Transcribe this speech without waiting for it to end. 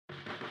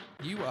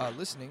You are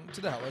listening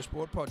to the Hello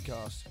Sport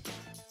Podcast.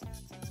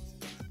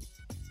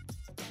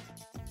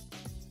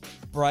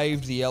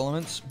 Braved the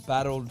elements,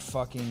 battled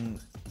fucking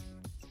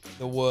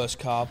the worst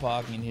car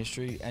parking in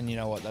history, and you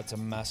know what? That's a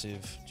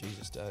massive...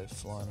 Jesus, Dave,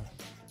 Fliner.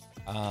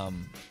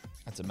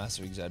 That's a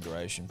massive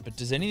exaggeration. But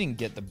does anything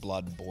get the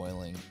blood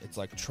boiling? It's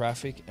like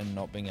traffic and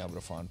not being able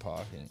to find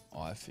parking,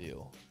 I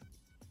feel.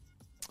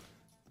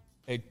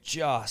 It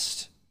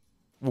just...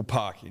 Well,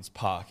 parking. It's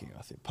parking,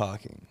 I think.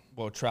 Parking.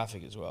 Well,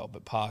 traffic as well,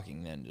 but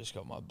parking then just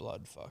got my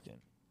blood fucking...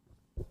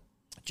 Do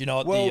you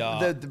know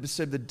what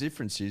so the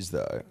difference is,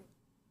 though,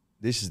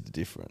 this is the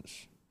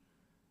difference.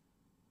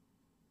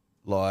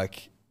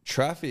 Like,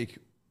 traffic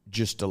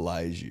just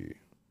delays you.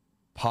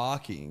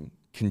 Parking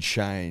can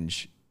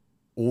change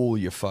all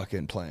your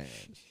fucking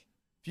plans.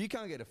 If you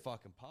can't get a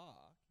fucking park,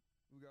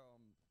 you go,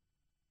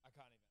 I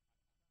can't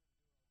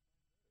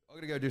even. I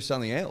got to go do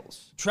something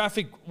else.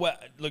 Traffic, well,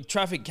 look,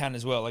 traffic can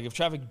as well. Like, if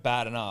traffic's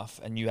bad enough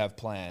and you have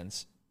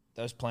plans,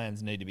 those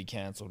plans need to be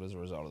cancelled as a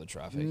result of the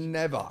traffic.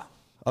 Never.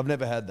 I've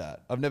never had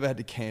that. I've never had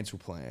to cancel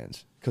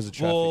plans because of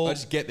traffic. Well, I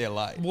just get there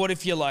late. What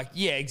if you're like,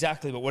 yeah,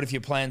 exactly, but what if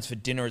your plans for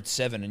dinner at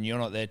 7 and you're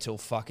not there till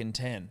fucking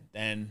 10?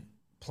 Then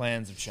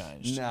plans have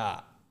changed. Nah,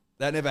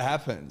 that never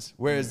happens.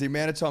 Whereas the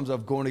amount of times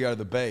I've gone to go to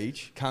the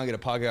beach, can't get a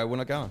park, I go, we're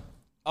not going.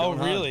 Oh,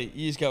 Going really? home.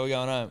 You just go, we're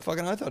going home.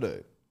 Fucking oath I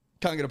do.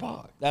 Can't get a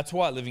park. That's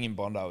why living in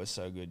Bondi was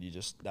so good.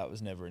 That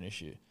was never an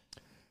issue.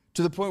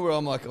 To the point where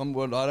I'm like, I'm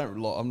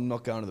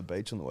not going to the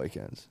beach on the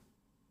weekends.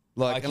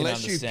 Like,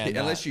 unless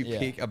you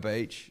pick a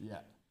beach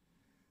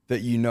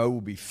that you know will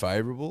be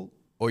favourable,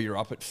 or you're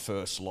up at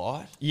first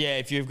light. Yeah,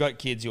 if you've got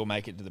kids, you'll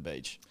make it to the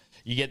beach.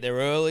 You get there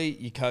early,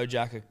 you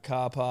co-jack a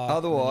car park.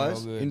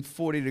 Otherwise, in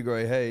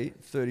 40-degree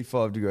heat,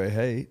 35-degree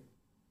heat,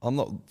 I'm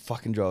not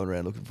fucking driving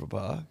around looking for a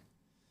park.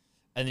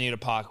 And then you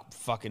got to park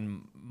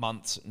fucking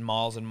months and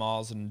miles and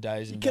miles and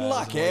days and days. You can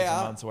luck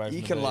out.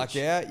 You can luck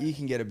out. You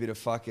can get a bit of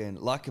fucking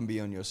luck and be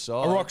on your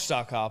side. A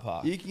Rockstar car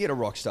park. You can get a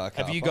Rockstar car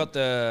park. Have you got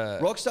the...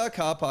 Rockstar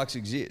car parks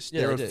exist.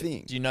 Yeah, they're they a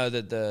thing. Do you know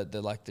that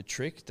the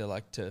trick, they're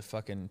like to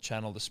fucking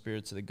channel the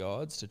spirits of the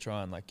gods to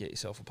try and like get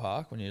yourself a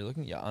park when you're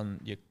looking,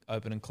 you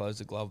open and close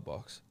the glove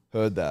box.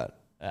 Heard that.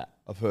 Yeah.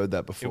 I've heard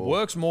that before. It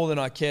works more than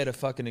I care to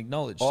fucking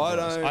acknowledge.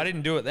 I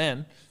didn't do it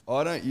then.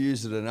 I don't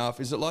use it enough.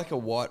 Is it like a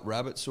White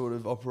Rabbit sort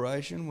of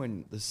operation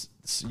when you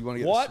want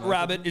to get White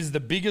Rabbit is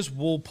the biggest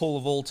wool pull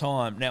of all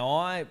time. Now,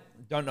 I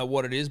don't know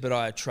what it is, but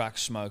I attract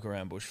smoke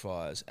around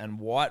bushfires. And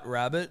White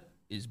Rabbit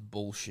is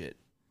bullshit.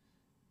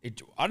 I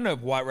don't know if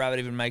White Rabbit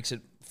even makes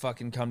it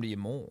fucking come to you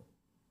more.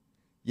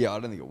 Yeah,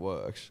 I don't think it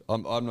works.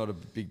 I'm not a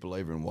big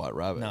believer in White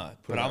Rabbit. No,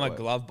 but I'm a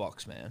glove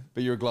box man.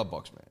 But you're a glove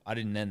box man. I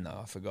didn't then,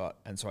 though. I forgot.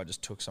 And so I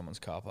just took someone's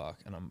car park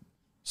and I'm...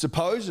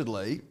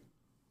 Supposedly,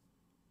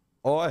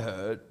 I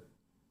heard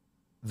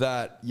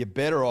that you're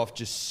better off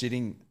just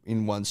sitting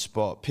in one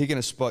spot. Picking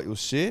a spot you'll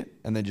sit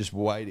and then just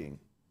waiting.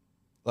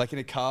 Like in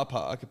a car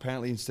park,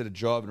 apparently instead of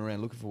driving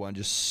around looking for one,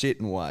 just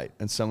sit and wait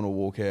and someone will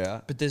walk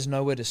out. But there's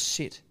nowhere to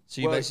sit. So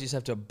you basically just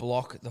have to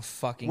block the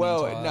fucking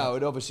entire... no,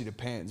 it obviously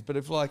depends. But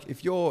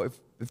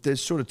if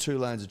there's sort of two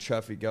lanes of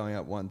traffic going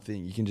up one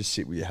thing, you can just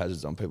sit with your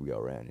hazards on, people go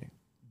around you.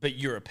 But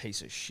you're a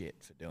piece of shit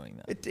for doing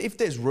that. If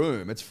there's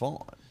room, it's fine.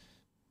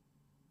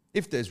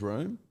 If there's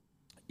room.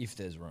 If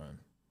there's room.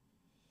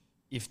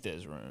 If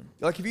there's room.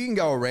 Like if you can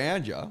go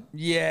around you.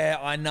 Yeah,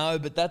 I know,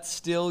 but that's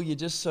still, you're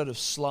just sort of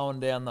slowing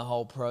down the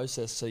whole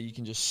process so you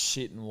can just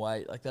sit and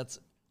wait. Like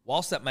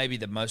whilst that may be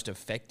the most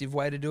effective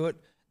way to do it,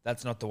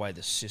 that's not the way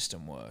the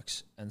system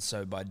works. And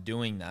so by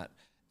doing that,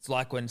 it's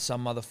like when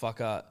some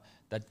motherfucker,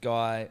 that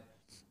guy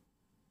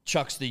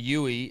chucks the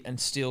Yui and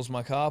steals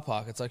my car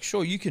park. It's like,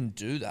 sure, you can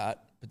do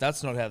that, but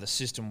that's not how the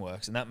system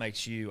works. And that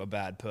makes you a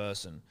bad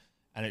person.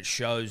 And it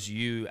shows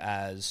you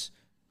as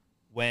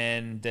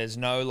when there's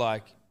no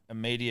like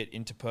immediate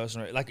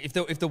interpersonal, like if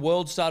the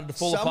world started to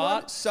fall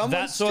apart,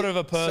 that sort of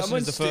a person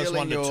is the first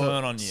one to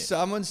turn on you.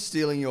 Someone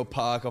stealing your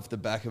park off the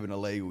back of an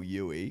illegal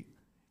Yui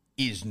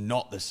is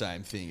not the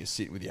same thing as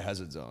sitting with your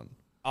hazards on.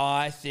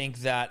 I think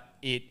that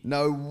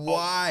No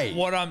way.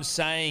 What I'm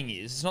saying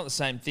is, it's not the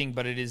same thing,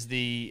 but it is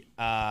the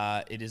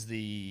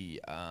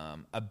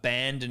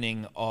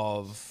abandoning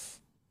of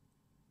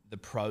the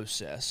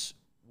process,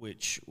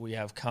 which we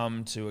have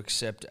come to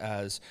accept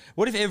as...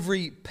 What if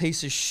every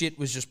piece of shit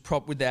was just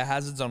propped with their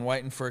hazards on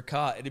waiting for a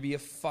car? It'd be a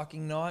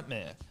fucking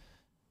nightmare.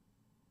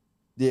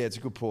 Yeah, it's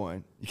a good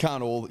point. You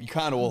can't all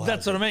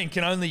That's what I mean.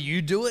 Can only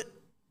you do it?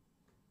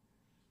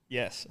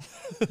 Yes.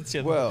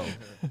 Well,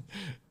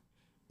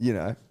 you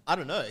know. I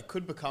don't know. It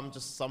could become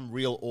just some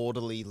real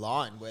orderly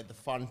line where the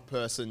fun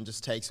person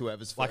just takes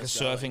whoever's first. Like a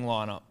surfing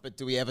lineup. But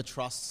do we ever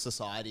trust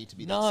society to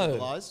be that No.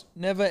 civilized?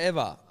 Never,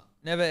 ever.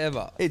 Never,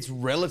 ever. It's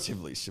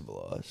relatively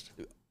civilized.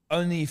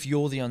 Only if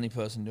you're the only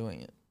person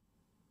doing it.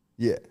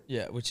 Yeah.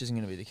 Yeah, which isn't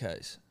going to be the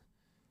case.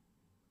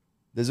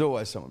 There's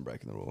always someone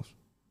breaking the rules.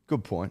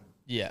 Good point.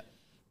 Yeah.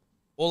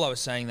 All I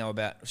was saying, though,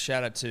 about...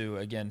 Shout out to,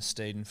 again,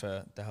 Steeden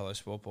for the Hello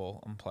Sport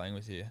Ball. I'm playing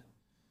with you.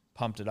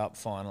 Pumped it up,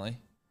 finally.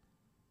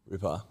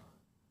 Ripper.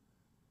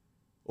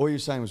 All you were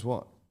saying was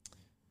what?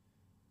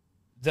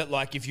 that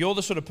like if you're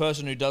the sort of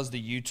person who does the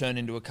U-turn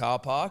into a car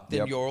park, then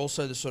Yep. you're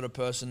also the sort of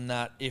person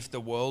that if the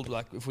world,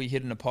 like if we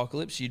hit an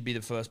apocalypse, you'd be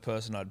the first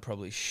person I'd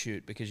probably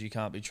shoot because you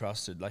can't be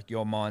trusted. Like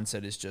your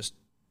mindset is just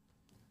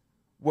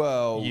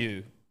Well,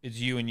 you. It's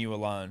you and you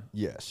alone.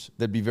 yes,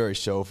 they'd be very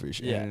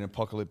selfish. Yeah. And in an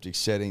apocalyptic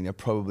setting, they're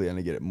probably going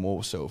to get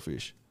more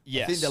selfish. I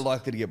Yes. think they're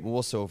likely to get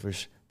more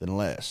selfish than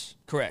less.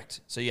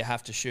 Correct. So you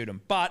have to shoot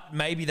them. But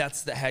maybe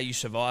that's how you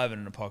survive in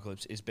an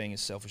apocalypse is being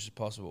as selfish as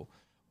possible.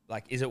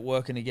 Like, is it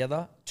working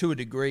together? To a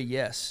degree,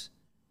 yes.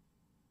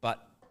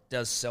 But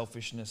does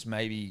selfishness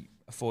maybe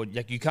afford...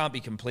 Like, you can't be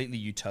completely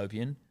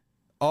utopian.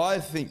 I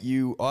think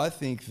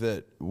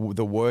that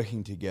the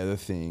working together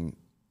thing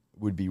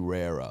would be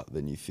rarer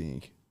than you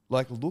think.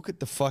 Like, look at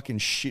the fucking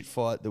shit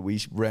fight that we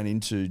ran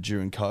into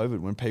during COVID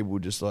when people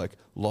just like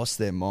lost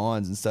their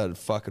minds and started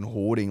fucking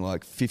hoarding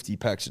like 50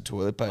 packs of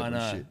toilet paper I know.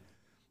 and shit.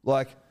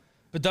 Like,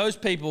 But those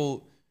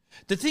people...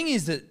 The thing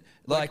is that...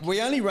 like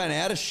we only ran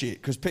out of shit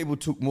because people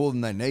took more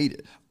than they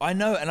needed. I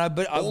know, and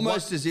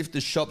Almost as if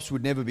the shops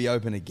would never be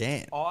open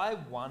again. I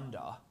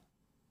wonder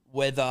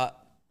whether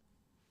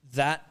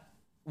that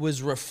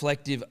was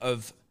reflective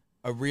of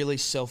a really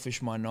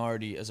selfish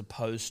minority as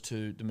opposed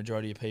to the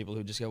majority of people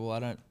who just go, well, I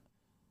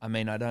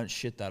don't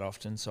shit that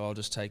often, so I'll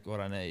just take what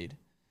I need.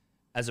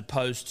 As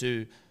opposed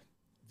to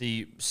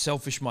the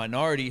selfish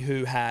minority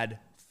who had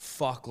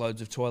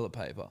fuckloads of toilet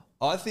paper.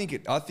 I think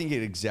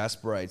it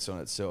exasperates on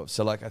itself.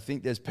 So like I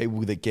think there's people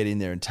that get in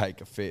there and take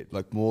a fit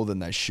like more than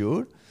they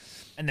should.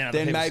 And then,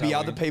 Then maybe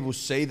other people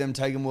see them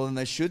taking more than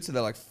they should, so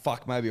they're like,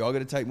 fuck, maybe I got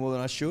to take more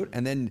than I should.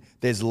 And then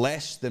there's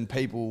less than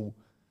people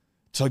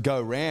to go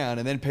around,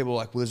 and then people are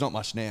like, well, there's not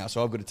much now,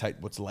 so I've got to take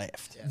what's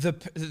left.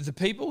 The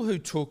people who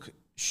took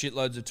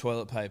shitloads of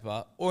toilet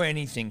paper, or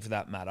anything for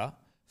that matter,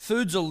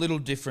 food's a little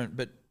different,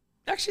 but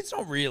actually it's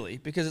not really,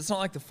 because it's not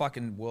like the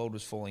fucking world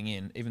was falling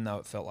in, even though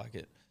it felt like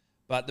it.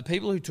 But the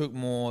people who took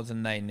more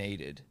than they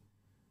needed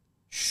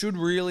should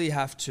really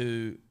have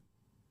to,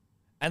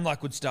 and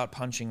like would start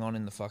punching on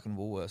in the fucking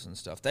Woolworths and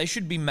stuff. They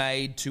should be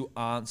made to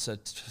answer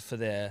for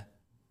their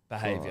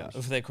behaviour,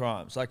 or for their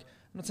crimes. Like, I'm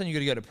not saying you got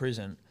to go to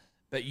prison,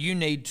 but you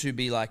need to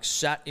be like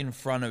sat in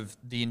front of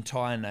the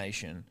entire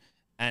nation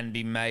and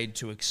be made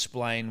to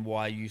explain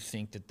why you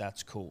think that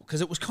that's cool.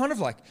 Because it was kind of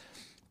like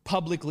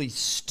publicly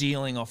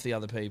stealing off the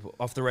other people,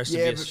 off the rest of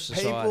your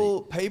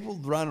society. People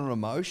run on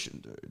emotion,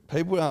 dude.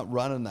 People aren't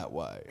running that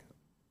way.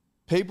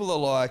 People are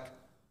like,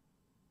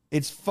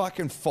 it's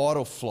fucking fight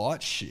or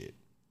flight shit,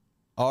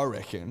 I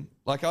reckon.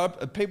 Like,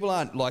 people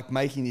aren't like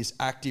making this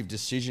active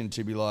decision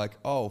to be like,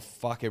 oh,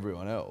 fuck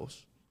everyone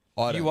else.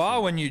 You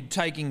are when you're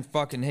taking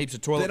fucking heaps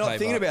of toilet paper. They're not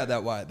thinking about it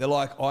that way. They're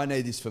like, I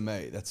need this for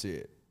me. That's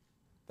it.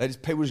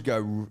 People just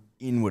go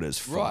inward as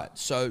fuck. Right.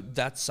 So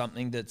that's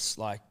something that's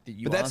like that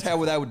you. But that's answer how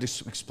for. they would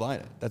just explain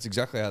it. That's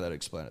exactly how they'd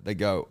explain it. They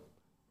go,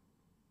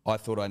 I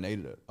thought I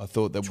needed it. I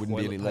thought there wouldn't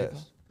be any Toilet paper?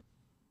 less.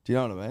 Do you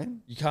know what I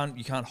mean? You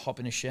can't hop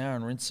in a shower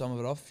and rinse some of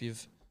it off if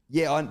you've.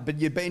 Yeah, but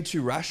you're being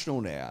too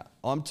rational now.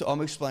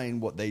 I'm explaining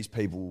what these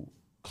people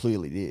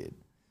clearly did.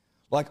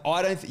 Like,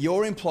 I don't.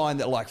 You're implying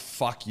that like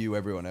fuck you,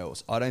 everyone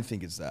else. I don't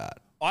think it's that.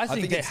 I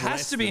think there it's has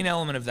less to be than- an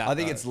element of that. I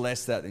think though. it's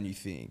less that than you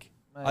think.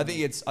 I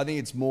think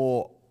it's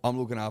more. I'm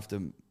looking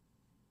after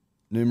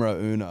numero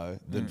uno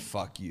than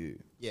fuck you.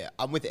 Yeah,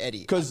 I'm with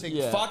Eddie. Because I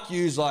think- fuck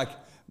you's like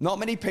not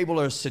many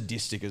people are as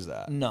sadistic as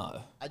that.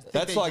 No. I think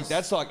That's they like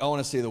just- I want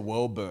to see the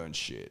world burn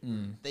shit.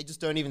 they just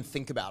don't even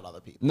think about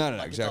other people. No,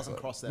 Like, exactly. It doesn't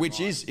cross their Which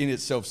mind. is in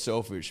itself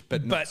selfish,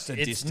 but not But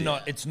sadistic.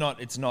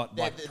 it's not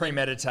like they-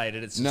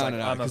 premeditated. It's just No, like, no,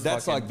 no. I'm a Because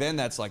that's fucking- like then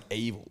that's like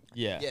evil.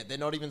 yeah. Yeah, they're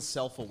not even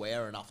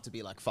self-aware enough to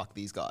be like, fuck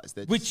these guys.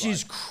 They're Which just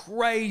is like,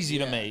 crazy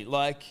to Yeah. me.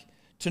 Like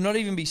to not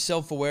even be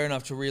self-aware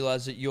enough to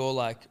realize that you're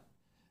like,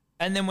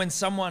 and then when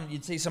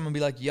you'd see someone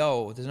be like,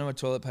 "Yo, there's no more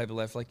toilet paper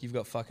left. Like you've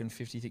got fucking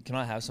 50. Can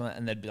I have some?"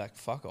 And they'd be like,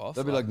 "Fuck off."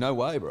 They'll be like, no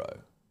way, bro.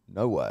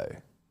 No way.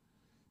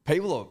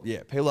 People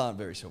aren't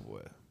very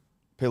self-aware.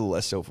 People are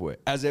less self-aware,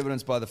 as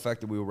evidenced by the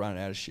fact that we were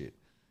running out of shit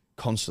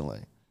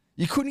constantly.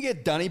 You couldn't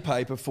get dunny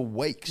paper for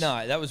weeks.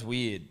 No, that was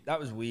weird.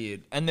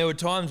 And there were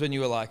times when you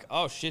were like,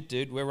 "Oh shit,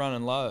 dude, we're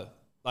running low.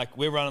 Like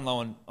we're running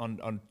low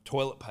on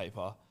toilet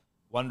paper.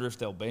 Wonder if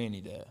there'll be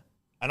any there."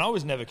 And I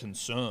was never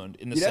concerned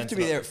in the You'd sense have to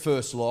be that- there at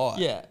first light.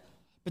 Yeah.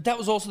 But that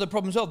was also the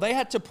problem as well. They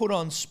had to put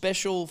on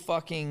special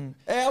fucking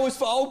Hours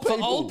for old people.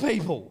 for old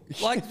people.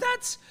 Like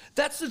that's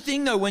the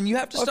thing though. When you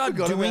have to start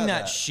forgot doing about that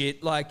that.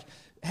 shit, like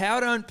how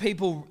don't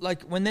people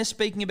like when they're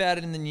speaking about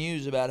it in the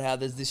news about how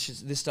there's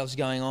this stuff's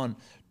going on?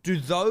 Do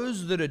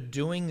those that are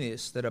doing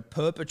this, that are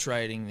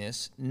perpetrating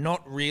this,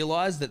 not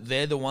realize that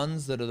they're the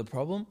ones that are the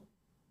problem?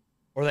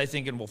 Or are they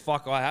thinking, well,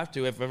 fuck, I have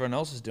to if everyone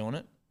else is doing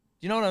it? Do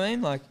you know what I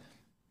mean? Like,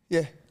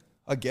 Yeah,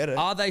 I get it.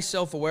 are they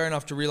self-aware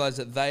enough to realize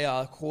that they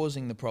are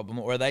causing the problem,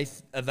 or are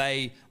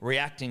they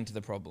reacting to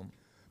the problem?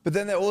 But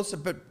then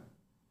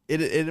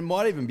it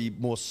might even be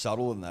more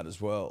subtle than that as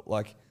well.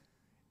 Like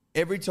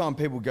every time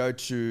people go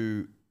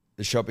to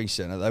the shopping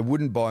centre, they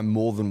wouldn't buy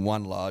more than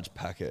one large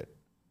packet.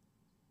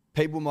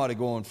 People might have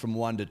gone from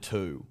 1 to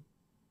 2.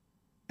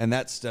 And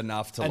that's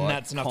enough to And like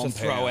that's enough to compound.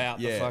 throw out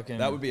the Yeah, fucking-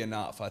 that would be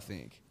enough, I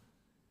think,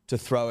 to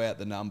throw out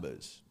the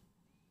numbers.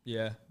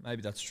 Yeah,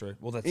 maybe that's true.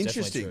 Well, that's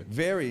Interesting. definitely true.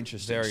 Very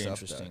interesting. Very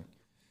stuff, interesting.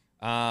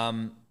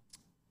 though.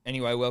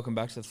 Anyway, welcome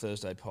back to the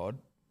Thursday pod,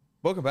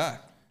 Welcome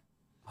back.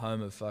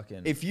 home of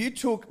fucking. If you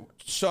took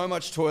so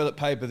much toilet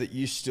paper that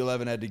you still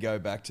haven't had to go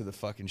back to the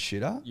fucking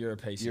shitter, You're a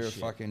piece of you're a shit.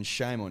 fucking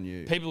shame on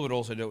you. People would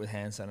also do it with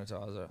hand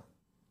sanitizer,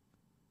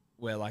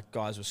 where like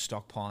guys were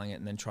stockpiling it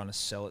and then trying to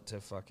sell it to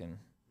fucking.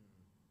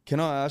 Can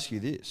I ask you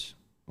this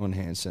on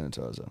hand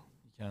sanitizer?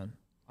 You can.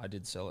 I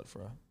did sell it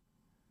for a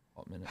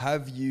hot minute.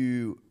 Have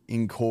you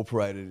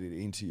incorporated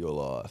it into your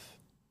life?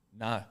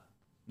 No,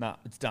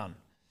 it's done.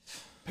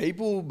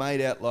 People made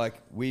out like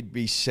we'd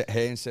be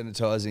hand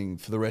sanitizing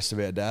for the rest of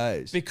our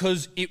days.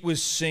 Because it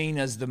was seen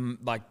as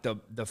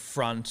the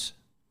front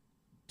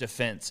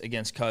defense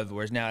against COVID,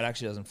 whereas now it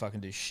actually doesn't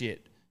fucking do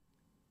shit.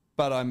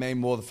 But I mean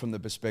more from the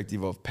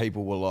perspective of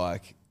people were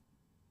like,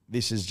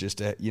 this is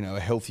just a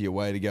healthier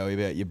way to go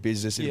about your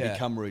business. It'll Yeah.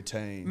 become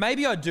routine.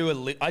 Maybe I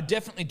do I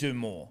definitely do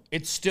more.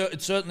 It's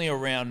certainly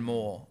around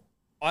more.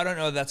 I don't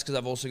know if that's because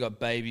I've also got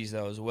babies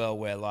though as well,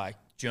 where like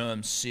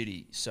germ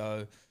city.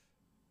 So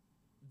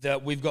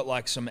that we've got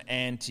like some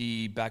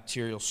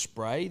antibacterial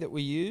spray that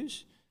we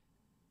use.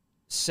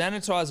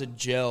 Sanitizer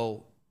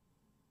gel,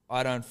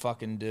 I don't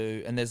fucking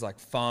do. And there's like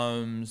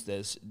foams.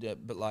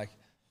 But like,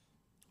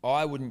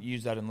 I wouldn't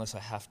use that unless I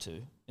have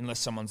to. Unless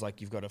someone's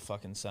like, you've got to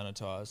fucking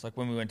sanitize. Like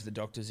when we went to the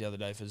doctors the other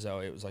day for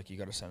Zoe, it was like, you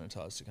got to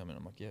sanitize to come in.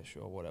 I'm like, yeah,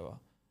 sure, whatever.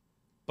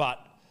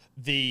 But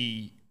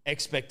the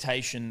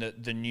expectation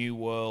that the new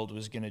world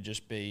was going to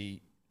just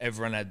be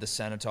everyone had the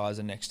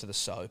sanitizer next to the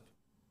soap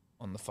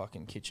on the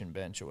fucking kitchen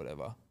bench or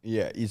whatever.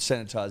 Yeah, you'd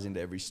sanitize into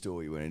every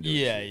store you went into.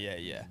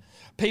 Yeah.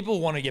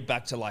 People want to get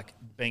back to like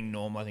being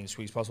normal, I think, as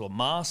quick as possible.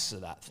 Masks are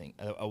that thing,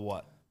 are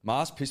what?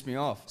 Masks piss me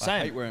off. Same. I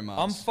hate wearing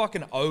masks. I'm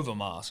fucking over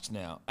masks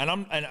now. And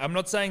I'm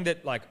not saying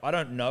that like I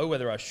don't know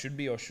whether I should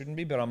be or shouldn't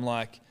be, but I'm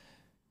like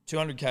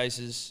 200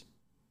 cases.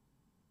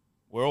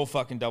 We're all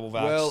fucking double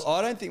vaxxed. Well,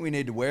 I don't think we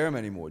need to wear them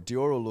anymore.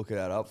 Dior will look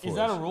that up for us. Is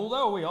that a rule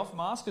though? Are we off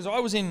masks? Because I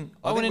went think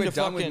into we're done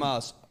fucking with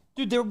masks.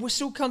 Dude, there were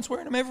still cunts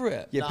wearing them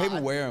everywhere. Yeah,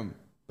 people wear them.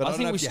 But I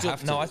don't know if you have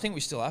to. No, I think we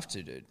still have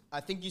to, dude.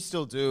 I think you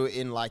still do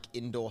in like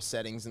indoor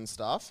settings and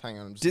stuff. Hang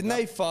on. I'm just Didn't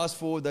they fast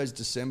forward those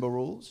December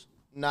rules?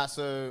 Nah,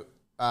 so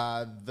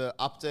the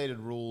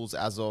updated rules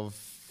as of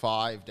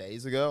 5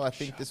 days ago, I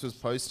think this was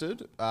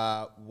posted,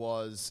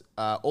 was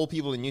all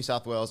people in New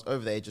South Wales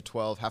over the age of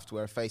 12 have to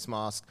wear a face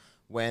mask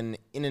when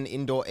in an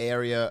indoor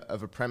area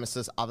of a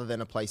premises other than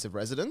a place of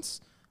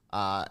residence,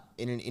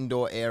 in an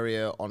indoor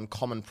area on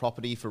common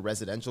property for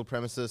residential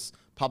premises,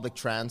 public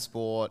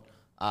transport,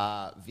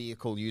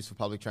 vehicle use for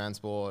public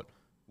transport,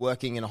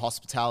 working in a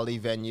hospitality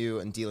venue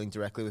and dealing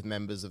directly with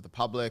members of the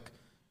public,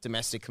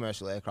 domestic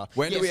commercial aircraft.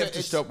 When do we so have to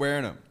it's, stop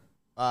wearing them?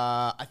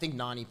 I think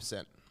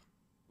 90%.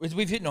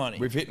 We've hit 90.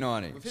 We've hit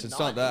 90. hit So it's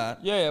 90. not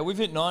that. Yeah, we've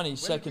hit 90 did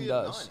second we hit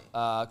dose. 90?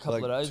 A couple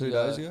Like of days 2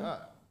 ago. days ago?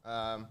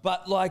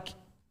 But like,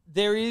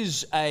 there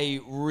is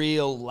a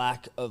real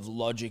lack of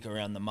logic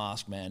around the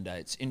mask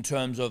mandates in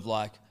terms of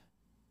like,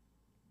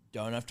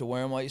 don't have to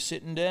wear them while you're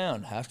sitting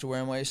down, have to wear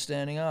them while you're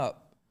standing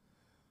up.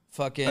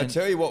 Fucking. I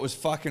tell you what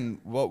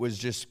was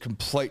just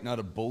complete and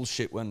utter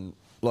bullshit when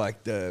we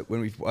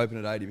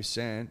opened at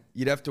 80%.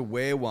 You'd have to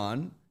wear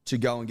one to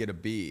go and get a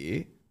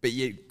beer, but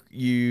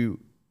you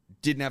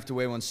didn't have to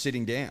wear one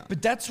sitting down.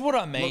 But that's what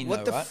I mean.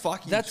 What though, the right?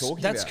 fuck are you that's,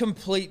 talking That's about?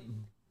 complete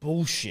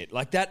bullshit.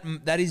 Like that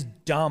is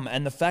dumb.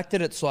 And the fact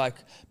that it's like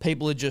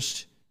people are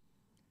just.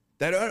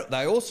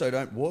 They also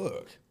don't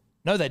work.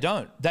 No, they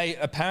don't. They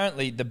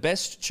apparently, the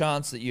best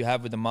chance that you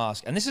have with a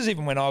mask, and this is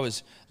even when I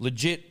was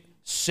legit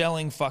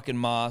selling fucking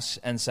masks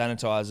and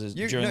sanitizers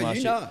during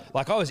last year.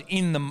 Like I was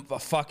in the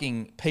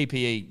fucking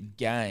PPE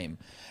game.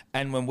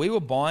 And when we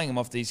were buying them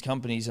off these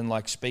companies and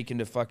like speaking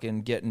to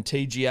fucking getting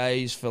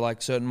TGAs for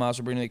like certain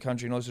masks we're bringing to the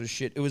country and all sort of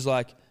shit, it was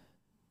like,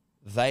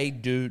 they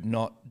do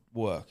not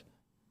work.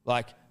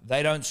 Like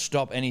they don't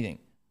stop anything.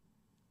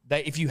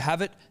 If you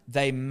have it,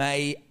 they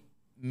may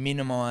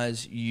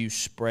minimize you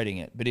spreading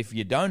it. But if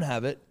you don't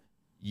have it,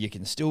 you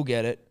can still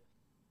get it.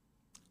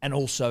 And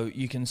also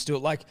you can still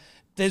like,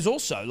 there's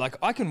also like,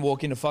 I can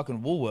walk into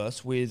fucking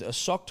Woolworths with a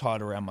sock tied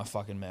around my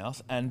fucking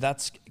mouth and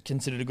that's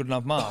considered a good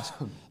enough mask.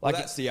 Like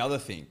that's the other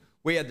thing.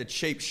 We had the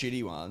cheap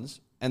shitty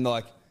ones and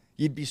like,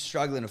 you'd be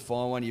struggling to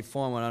find one. You'd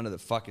find one under the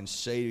fucking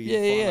seat or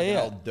you'd find an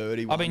old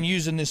dirty one. I've been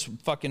using this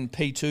fucking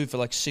P2 for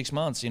like 6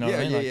 months, you know what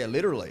I mean? Yeah,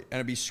 literally. And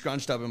it'd be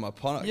scrunched up in my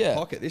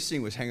pocket. This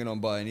thing was hanging on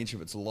by an inch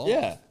of its life.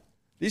 Yeah.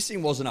 This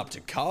thing wasn't up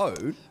to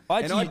code.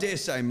 I dare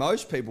say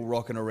most people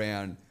rocking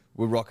around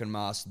were rocking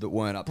masks that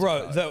weren't up to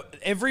code. Bro,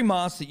 every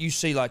mask that you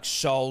see like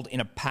sold in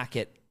a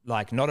packet,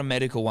 like not a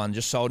medical one,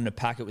 just sold in a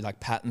packet with like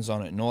patterns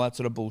on it and all that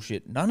sort of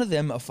bullshit, none of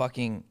them are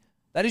fucking,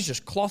 that is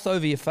just cloth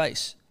over your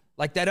face.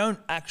 Like they don't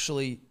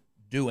actually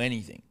do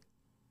anything.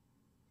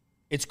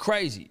 It's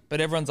crazy,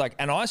 but everyone's like,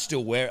 and I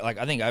still wear it. Like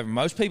I think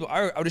most people,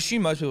 I would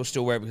assume most people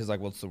still wear it because like,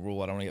 what's the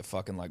rule? I don't want to get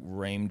fucking like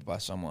reamed by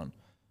someone.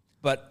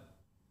 But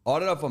I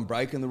don't know if I'm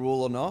breaking the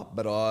rule or not,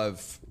 but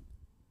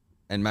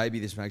and maybe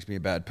this makes me a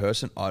bad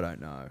person. I don't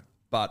know.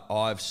 But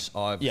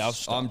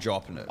I'm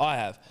dropping it. I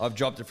have. I've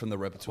dropped it from the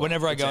repertoire.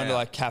 Whenever I It's go into out.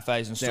 like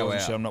cafes and stores and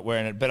out. shit, I'm not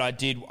wearing it. But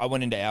I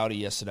went into Audi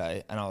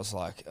yesterday and I was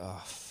like,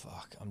 oh,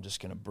 fuck, I'm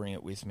just going to bring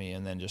it with me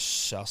and then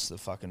just suss the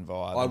fucking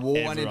vibe. I wore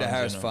one into Everyone's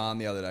Harris in it. Farm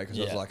the other day because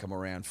I was Yeah. like, I'm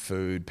around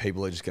food.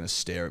 People are just going to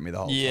stare at me the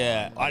whole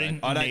Yeah, time.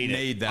 I don't need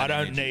need that I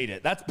don't energy. need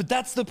it. But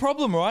that's the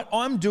problem, right?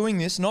 I'm doing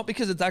this not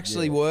because it's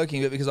actually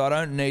working, but because I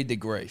don't need the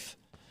grief.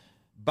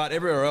 But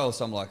everywhere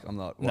else, I'm like, I'm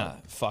not. No,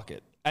 fuck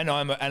it. And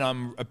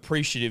I'm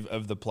appreciative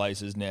of the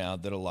places now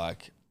that are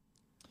like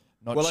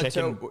not Well,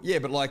 checking,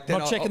 but like then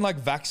not checking like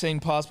vaccine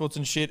passports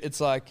and shit. It's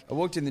like I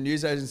walked in the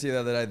news agency the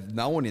other day.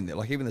 No one in there.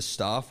 Like even the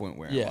staff weren't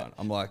wearing Yeah. one.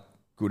 I'm like,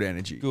 good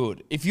energy.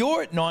 good. If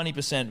you're at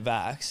 90%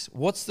 vax,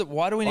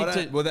 why do we need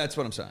to? Well, that's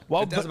what I'm saying.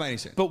 Well, it doesn't but, make any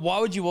sense. But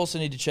why would you also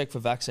need to check for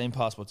vaccine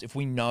passports if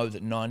we know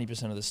that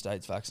 90% of the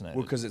state's vaccinated?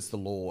 Well, because it's the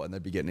law and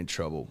they'd be getting in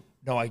trouble.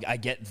 No, I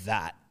get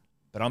that.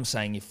 But I'm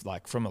saying if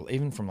like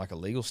even from like a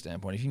legal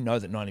standpoint, if you know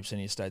that 90% of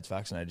your state's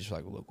vaccinated, you're just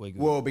like, well, look, we're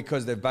good. Well,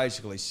 because they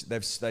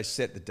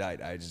set the date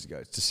ages ago.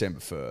 It's December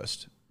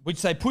 1st.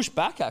 Which they push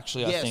back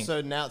actually, I Yeah, think.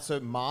 so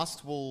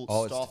masks will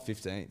Oh, stop.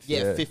 it's the 15th.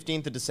 Yeah,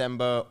 15th of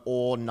December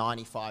or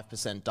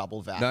 95%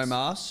 double vax. No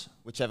masks.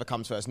 Whichever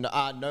comes first.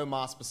 No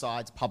masks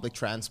besides public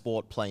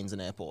transport, planes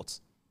and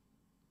airports.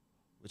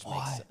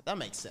 That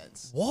makes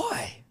sense.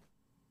 Why?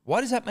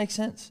 Why does that make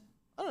sense?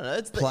 I don't know.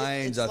 It's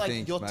Planes, it's I like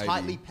think, you're maybe.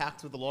 tightly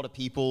packed with a lot of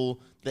people.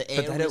 The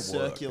air they don't work.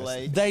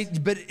 circulates.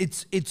 But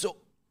it's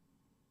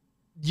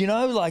you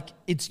know, like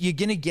you're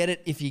gonna get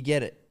it if you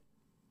get it.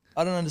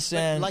 I don't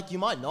understand. Like you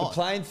might The not.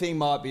 plane thing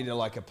might be to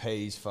like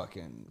appease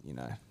fucking,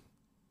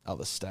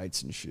 other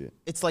states and shit.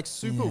 It's like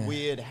super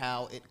weird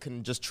how it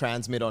can just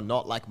transmit or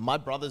not. Like my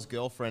brother's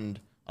girlfriend,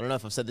 I don't know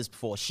if I've said this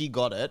before, she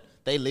got it.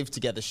 They lived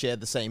together, shared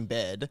the same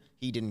bed.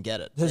 He didn't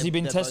get it. Has he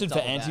been They're tested both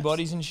for double vaxxed.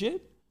 antibodies and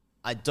shit?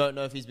 I don't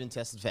know if he's been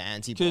tested for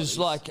antibodies. Because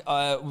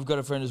like we've got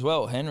a friend as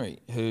well, Henry,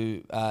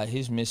 who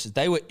his missus,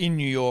 they were in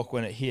New York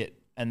when it hit,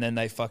 and then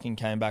they fucking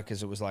came back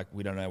because it was like,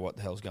 we don't know what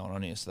the hell's going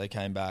on here. So they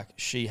came back.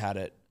 She had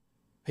it.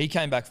 He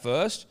came back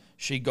first.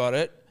 She got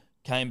it.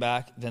 Came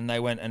back. Then they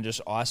went and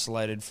just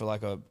isolated for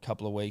like a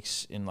couple of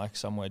weeks in like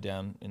somewhere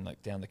down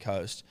the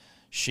coast.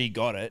 She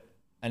got it,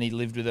 and he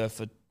lived with her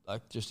for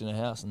like just in a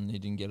house, and he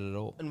didn't get it at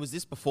all. And was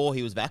this before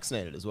he was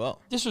vaccinated as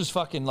well? This was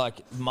fucking like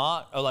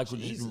March, or like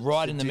just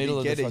right in the middle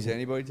of the Did he get fucking. his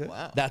antibody test?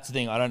 Wow. That's the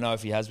thing. I don't know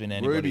if he has been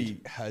antibody.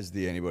 Ruby has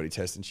the antibody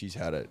test and she's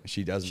had it.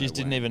 She doesn't. She just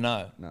didn't even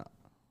know. No.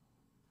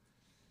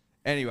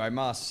 Anyway,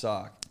 masks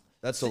suck.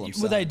 That's all I'm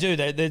saying. Well, they do.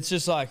 It's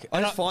just like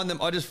I just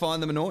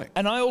find them annoying.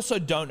 And I also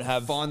don't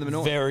have Find them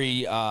annoying.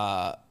 very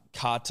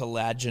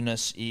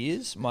cartilaginous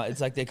ears.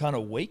 It's like they're kind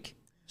of weak.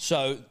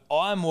 So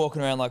I'm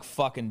walking around like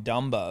fucking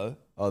Dumbo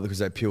Oh, because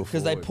they peel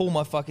because forward. they pull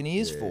my fucking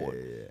ears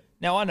forward.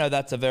 Now, I know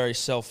that's a very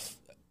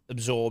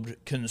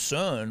self-absorbed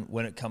concern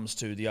when it comes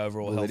to the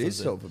overall Well, health it of is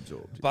the-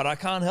 self-absorbed. But I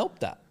can't help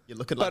that. You're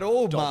looking But like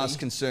all Dobby. mask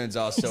concerns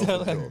are So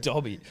self-absorbed. like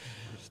Dobby.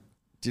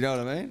 Do you know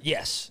what I mean?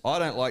 Yes. I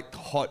don't like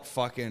hot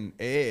fucking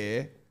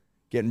air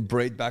getting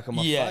breathed back on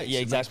my Yeah, face. yeah,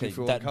 It makes me exactly.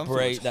 feel That uncomfortable.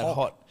 breathe, It's that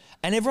hot.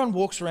 And everyone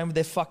walks around with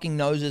their fucking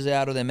noses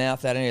out or their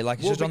mouth out anyway, like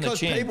it's Well, just on the because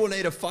chin. people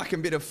need a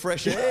fucking bit of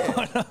fresh air.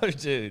 I know,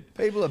 dude.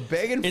 People are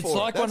begging It's for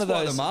like it. one of That's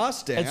why those. the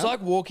mask down. It's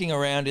like walking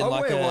around in I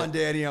like wear a. one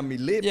down here on my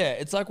lip. Yeah,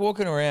 it's like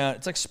walking around.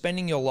 It's like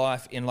spending your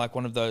life in like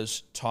one of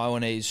those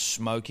Taiwanese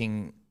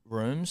smoking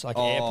rooms, like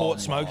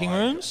airport smoking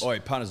rooms. Oh,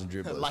 punters and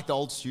dribblers. Like the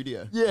old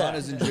studio.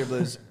 Punters and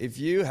dribblers. If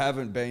you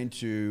haven't been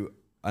to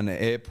an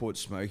airport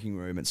smoking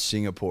room at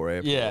Singapore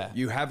Airport, Yeah.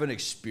 you haven't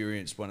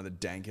experienced one of the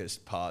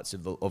dankest parts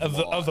of of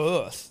life.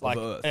 Earth, like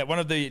Earth. at one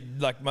of the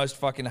like most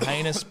fucking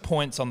heinous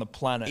points on the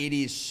planet, It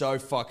is so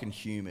fucking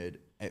humid.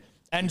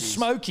 and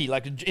smoky.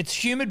 Like it's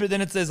humid, but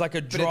then there's like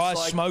a But dry it's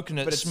like- smoke and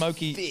but it's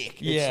smoky. thick.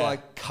 Yeah, It's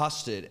like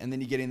custard, and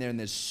then you get in there and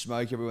there's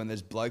smoke everywhere, and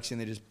there's blokes in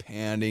there just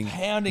pounding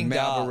pounding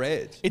Marlboro dart.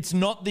 Reds. It's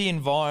not the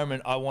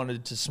environment I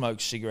wanted to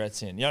smoke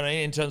cigarettes in. You know what I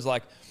mean? In terms of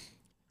like,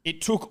 it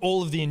took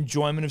all of the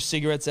enjoyment of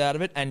cigarettes out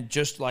of it, and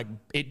just like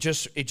it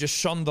just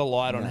shone the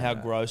light on how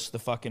gross the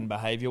fucking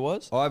behavior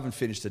was. I haven't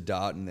finished a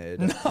dart in there.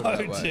 No,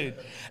 Oh, dude.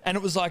 And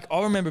it was like,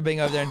 I remember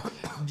being over there and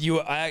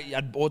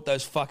I'd bought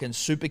those fucking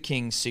Super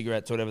King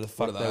cigarettes or whatever the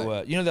fuck are they they?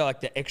 were. You know, they're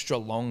like the extra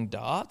long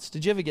darts.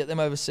 Did you ever get them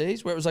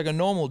overseas? Where it was like a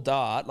normal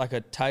dart, like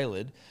a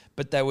tailored,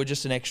 but they were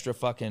just an extra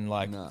fucking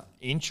like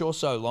inch or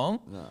so long.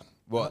 No.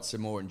 What?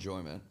 Some more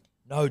enjoyment.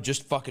 No,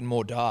 just fucking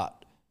more dart.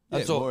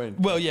 That's all.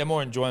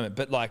 More enjoyment.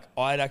 But like,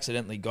 I'd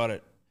accidentally got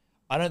it.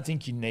 I don't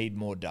think you need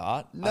more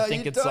dart. No, I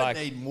think you it's don't like,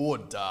 need more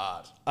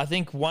dart. I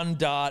think one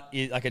dart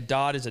is like a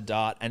dart is a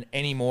dart, and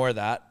any more of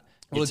that.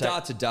 Well, a it's a-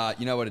 dart's a dart.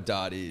 You know what a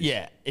dart is.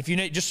 Yeah, if you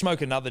need, just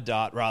smoke another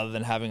dart rather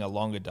than having a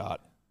longer dart.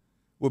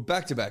 Well,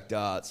 back-to-back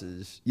darts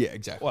is... Yeah,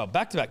 exactly. Well,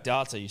 back-to-back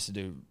darts I used to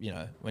do, you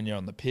know, when you're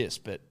on the piss,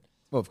 but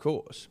Well, of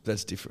course.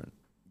 That's different.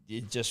 you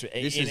just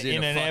This in, is in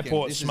in a an fucking-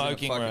 airport this is in a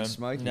smoking fucking room.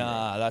 smoking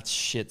Nah, that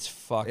shit's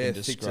fucking Yeah,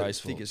 thick to-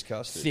 disgraceful. thick as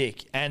custard.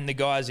 Thick, and the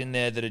guys in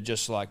there that are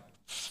just like,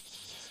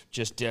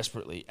 just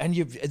desperately, and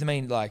I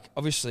mean, like,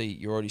 obviously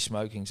you're already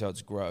smoking, so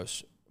it's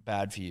gross.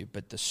 bad for you,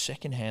 but the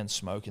secondhand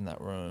smoke in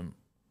that room,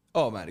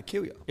 Oh, man, it'll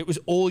kill you. it was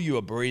all you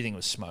were breathing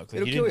was smoke. Like,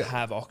 It'll you kill didn't you.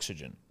 have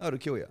oxygen. Oh, it'll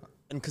kill you.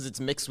 And because it's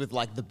mixed with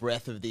like the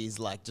breath of these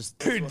like just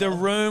Dude, the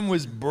room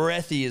was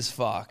breathy as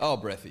fuck. Oh,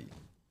 breathy.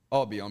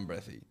 Oh, beyond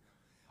breathy.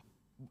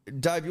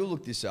 Dave, you'll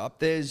look this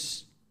up.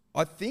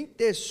 I think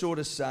they're sort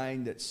of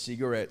saying that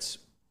cigarettes.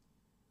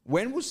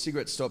 When will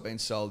cigarettes stop being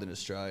sold in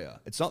Australia?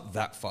 It's not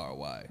that far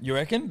away. You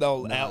reckon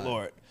they'll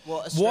outlaw it? Well,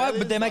 Why? Australia's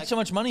But they make like- so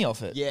much money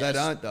off it. yeah. They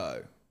don't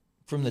though.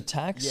 From the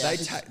tax. Yeah.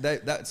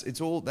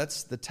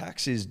 The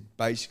tax is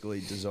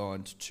basically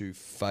designed to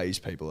phase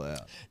people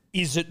out.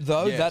 Is it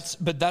though? Yes.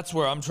 That's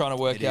where I'm trying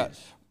to work It out.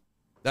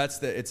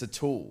 is. It's a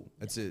tool.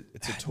 It's a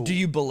tool. Do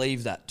you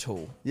believe that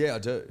tool? Yeah, I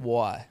do.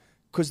 Why?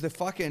 Because the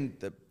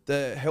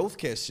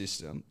healthcare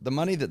system, the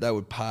money that they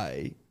would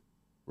pay,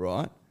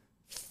 right,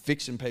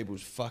 fixing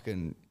people's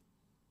fucking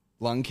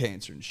lung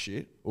cancer and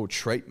shit or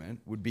treatment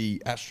would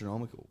be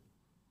astronomical.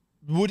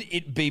 Would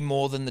it be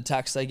more than the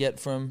tax they get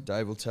from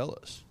Dave will tell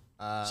us.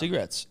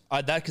 cigarettes?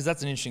 Because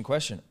that's an interesting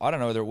question. I don't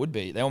know whether it would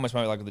be. They almost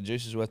make it like the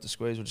juice is worth the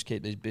squeeze. We'll just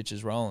keep these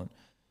bitches rolling.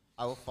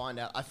 I will find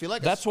out. I feel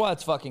like That's why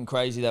it's fucking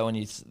crazy though when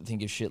you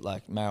think of shit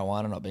like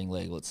marijuana not being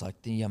legal. It's like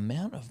the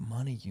amount of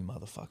money you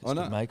motherfuckers I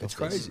know, can make it's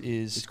off this crazy.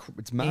 is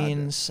It's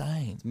madness.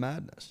 insane. It's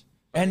madness.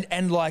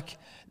 And like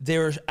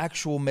there are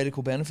actual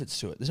medical benefits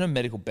to it. There's no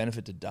medical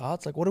benefit to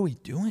darts. Like what are we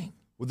doing?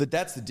 Well,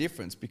 that's the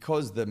difference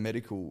because the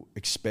medical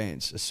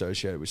expense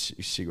associated with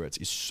cigarettes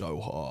is so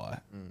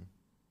high.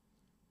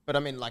 But I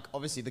mean, like,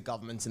 obviously the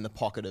government's in the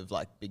pocket of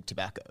like big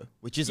tobacco,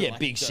 which is Yeah,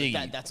 big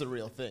ciggy. That's a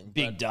real thing.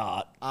 Big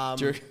dart.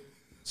 Do you-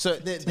 So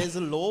there's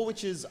a law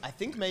which is, I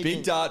think maybe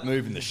Big Dart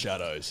move in the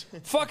shadows.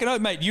 Fucking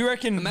oath, mate. You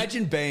reckon?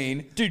 Imagine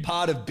being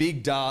part of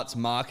Big Dart's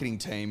marketing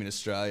team in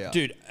Australia.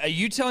 Dude, are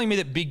you telling me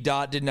that Big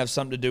Dart didn't have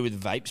something to do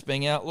with vapes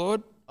being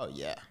outlawed? Oh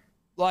yeah.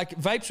 Like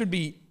vapes would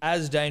be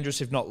as dangerous,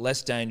 if not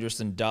less dangerous,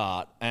 than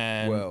dart.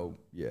 And Well,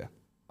 yeah.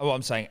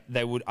 I'm saying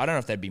they would. I don't know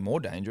if they'd be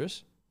more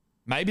dangerous.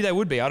 Maybe they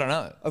would be. I don't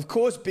know. Of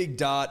course, Big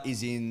Dart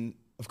has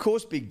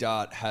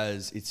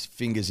its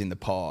fingers in the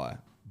pie.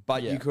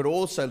 But Yeah. you could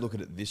also look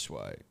at it this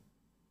way.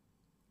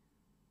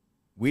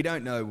 We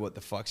don't know what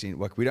the fuck's in.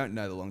 Like, we don't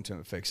know the long-term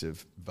effects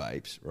of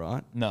vapes,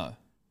 right? No.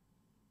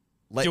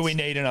 Let's, Do we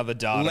need another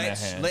dart in our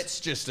hands? Let's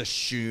just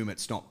assume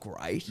it's not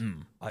great.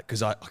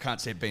 Because I can't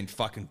see it being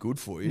fucking good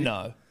for you.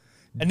 No.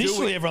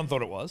 Initially, we- everyone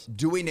thought it was.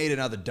 Do we need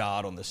another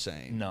dart on the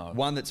scene? No.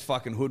 One that's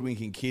fucking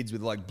hoodwinking kids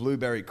with like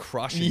blueberry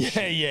crush and Yeah,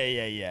 shit.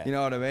 yeah. You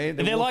know what I mean?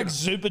 They're like walking-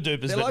 super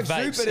dupers, They're but like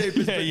vapes. super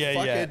dupers, but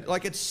yeah. fucking,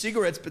 like it's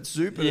cigarettes, but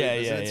super Yeah,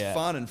 dupers, yeah, and it's yeah.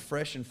 fun and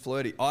fresh and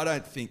flirty. I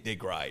don't think they're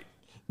great.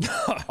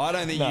 I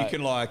don't think No. you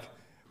can like,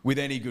 with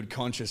any good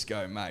conscience,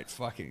 go, mate,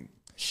 fucking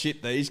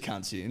shit these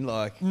cunts in,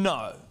 like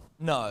No.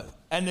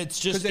 And it's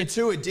because just they're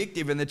too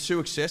addictive and they're too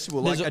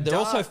accessible. Like they're a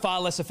also dart-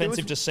 far less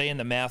offensive was- to see in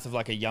the mouth of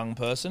like a young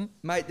person.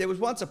 Mate, there was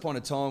once upon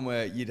a time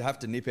where you'd have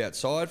to nip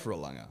outside for a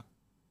lunger.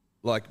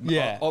 Like,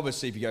 Yeah.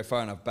 obviously, if you go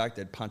far enough back,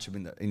 they'd punch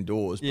them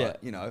indoors. Yeah.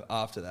 But, you know,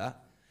 after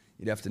that,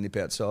 you'd have to nip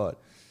outside.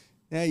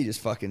 Now you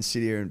just fucking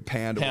sit here and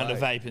pound Pound away.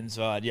 of vape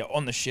inside, yeah,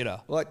 on the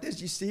shitter. Like, you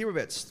used to hear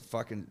about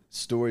fucking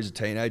stories of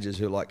teenagers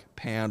who, like,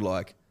 pound,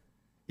 like,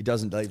 it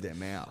doesn't leave their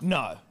mouth.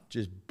 No.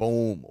 Just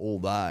boom all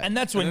day. And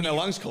that's when then their you-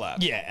 lungs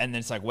collapse. Yeah, and then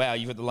it's like, wow,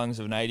 you've got the lungs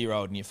of an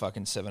 80-year-old and you're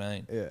fucking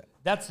 17. Yeah.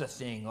 That's the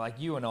thing. Like,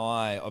 you and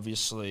I,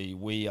 obviously,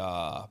 we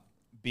are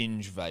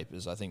binge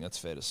vapors. I think that's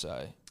fair to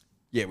say.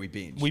 Yeah, we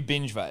binge. We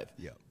binge vape.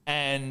 Yeah.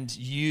 And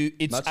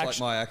it's Much like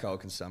actually... my alcohol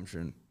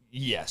consumption.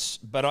 Yes,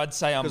 but I'd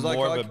say I'm 'Cause, like,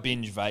 more of like- a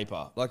binge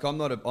vapor. Like, I'm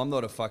not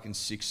a fucking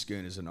 6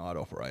 schooners a night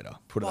operator.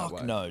 Put it that way.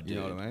 Fuck no, dude. You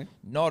know what I mean?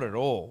 Not at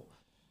all.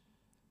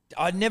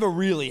 I never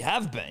really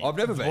have been. I've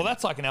never been. Well,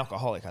 that's like an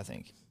alcoholic, I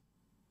think.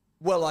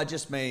 Well, I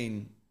just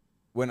mean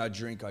when I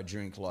drink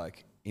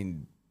like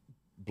in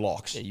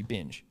blocks. Yeah, you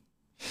binge.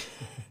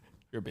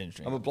 You're a binge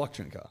I'm drinker. a block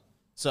drinker.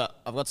 So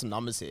I've got some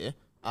numbers here.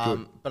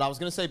 But I was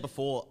going to say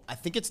before, I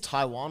think it's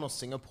Taiwan or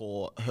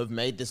Singapore have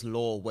made this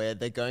law where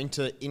they're going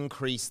to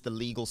increase the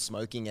legal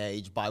smoking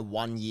age by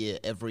 1 year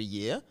every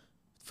year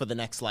for the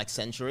next like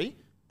century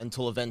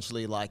until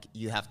eventually like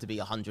you have to be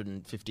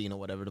 115 or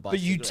whatever to buy But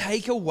you cigarettes.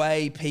 take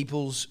away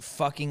people's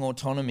fucking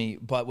autonomy,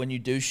 but when you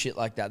do shit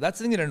like that, that's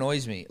the thing that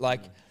annoys me.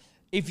 Like,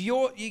 if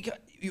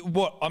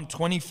I'm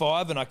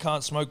 25 and I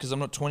can't smoke because I'm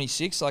not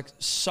 26, like,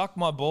 suck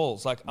my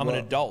balls. Like, I'm an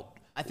adult.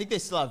 I think they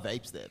still have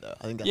vapes there though.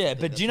 I think that's Yeah, the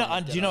thing but they're do you know?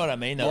 trying to Do you get know at. what I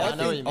mean? though? Yeah, Like, I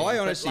know what you mean. I But,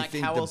 honestly like,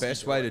 think how the else do you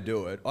best do way it? to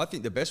do it, I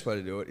think the best way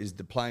to do it is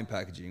the plain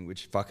packaging,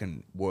 which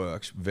fucking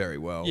works very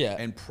well. Yeah.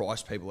 And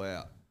price people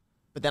out.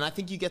 But then I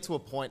think you get to a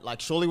point, like,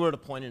 surely we're at a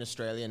point in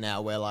Australia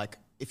now where, like,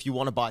 if you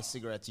want to buy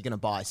cigarettes, you're going to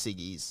buy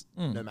ciggies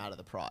no matter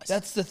the price.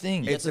 That's the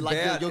thing. Yeah. It's so, like,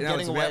 about, you're it's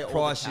getting away about all the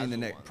pricing casual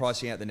ones.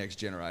 pricing out the next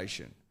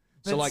generation.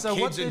 So like so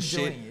what kids they're and shit.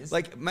 doing is-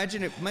 Like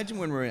imagine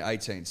when we were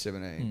 18,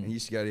 17 and you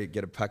used to go to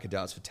get a pack of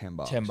darts for $10.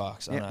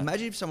 $10, I Now, know.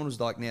 imagine if someone was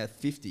like now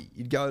 50.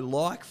 You'd go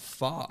like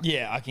fuck.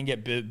 Yeah, I can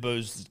get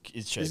booze.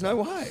 It's cheap. There's no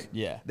way.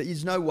 Yeah.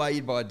 There's no way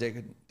you'd buy a deck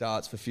of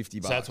darts for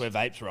 $50. So that's where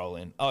vapes roll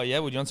in. Oh yeah,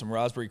 would you want some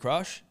Raspberry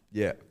Crush?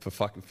 Yeah, for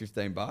fucking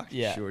 $15.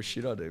 Yeah. Sure as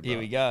shit I do, bro. Here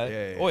we go.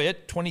 Yeah. Oh yeah,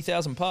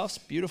 20,000 puffs.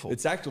 Beautiful.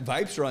 It's actual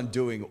vapes are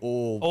undoing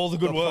all the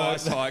good work.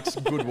 price hikes,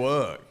 good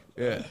work.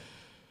 Yeah.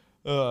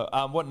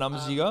 What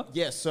numbers you got?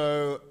 Yeah,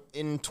 so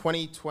in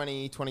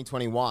 2020,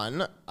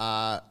 2021,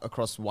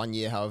 across 1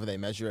 year, however they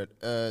measure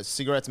it,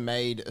 cigarettes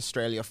made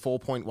Australia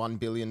 $4.1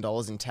 billion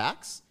in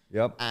tax.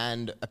 Yep.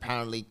 And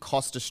apparently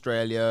cost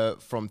Australia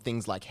from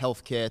things like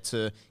healthcare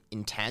to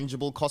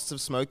intangible costs of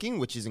smoking,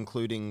 which is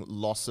including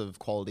loss of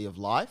quality of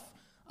life,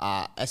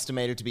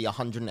 estimated to be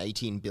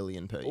 118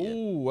 billion per year.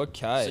 Ooh,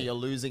 okay. So you're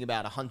losing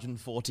about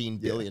 114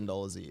 billion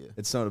dollars a year.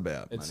 It's not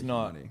about It's money for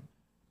not. money.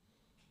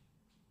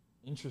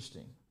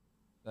 Interesting.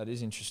 That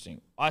is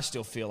interesting. I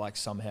still feel like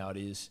somehow it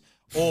is,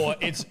 or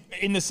it's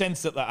in the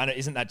sense that and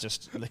isn't that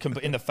just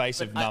in the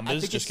face of I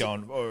numbers, think just it's-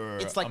 going. "Oh,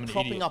 It's like I'm an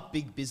propping idiot." up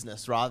big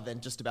business rather than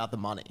just about the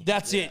money.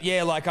 That's it.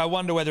 Yeah, like I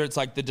wonder whether it's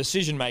like the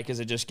decision makers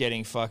are just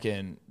getting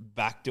fucking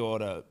backdoor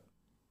to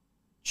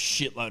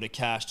shitload of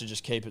cash to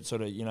just keep it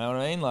sort of, you know what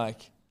I mean?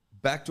 Like,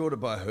 Backdoored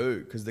by who?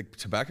 Because the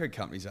tobacco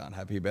companies aren't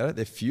happy about it.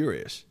 They're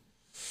furious.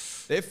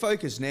 Their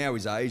focus now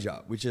is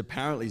Asia, which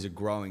apparently is a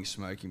growing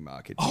smoking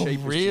market. Oh, Cheap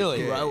as really?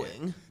 shit. Yeah.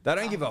 Growing? They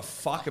don't give a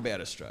fuck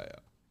about Australia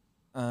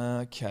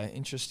okay,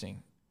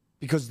 interesting.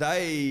 because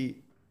they,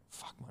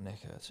 Fuck, my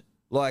neck hurts.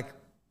 like,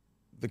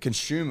 the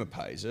consumer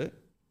pays it.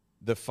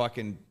 The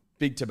fucking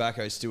big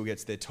tobacco still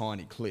gets their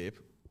tiny clip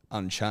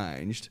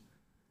unchanged.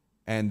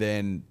 And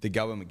then the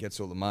government gets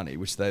all the money,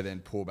 which they then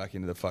pour back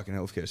into the fucking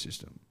healthcare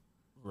system.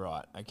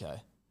 Right.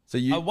 Okay. So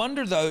you, I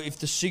wonder though if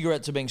the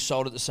cigarettes are being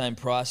sold at the same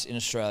price in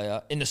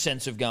Australia, in the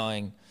sense of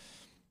going,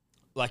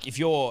 like, if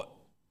you're,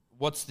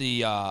 what's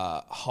the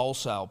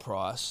wholesale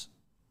price,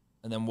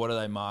 and then what are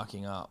they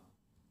marking up?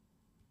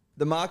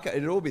 the market,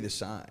 it'd all be the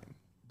same.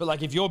 But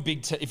like, if you're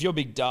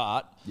big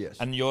dart, Yes.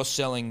 and you're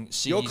selling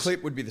ciggies, Your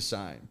clip would be the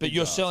same. but Big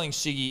you're darts. selling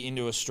ciggy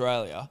into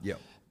Australia, Yep.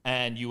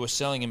 and you were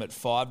selling them at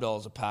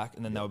 $5 a pack,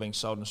 and then they were being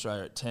sold in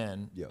Australia at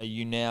 10. Yep. Are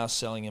you now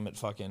selling them at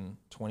fucking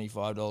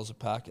 $25 a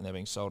pack, and they're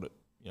being sold at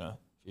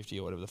 50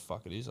 or whatever the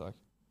fuck it is? Like,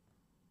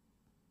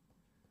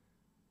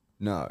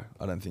 No,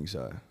 I don't think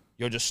so.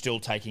 you're just still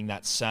taking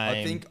that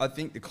same. I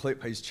think the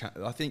clip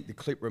I think the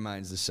clip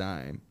remains the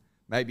same.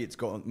 Maybe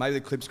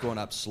the clip's gone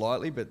up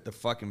slightly, but the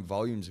fucking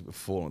volumes have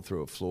fallen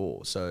through a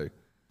floor. So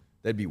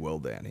they'd be well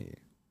down here.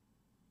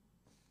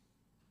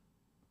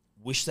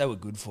 Wish they were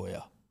good for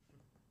you.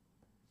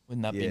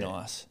 Wouldn't that be Yeah,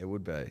 nice? It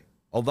would be.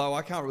 Although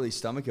I can't really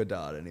stomach a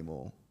dart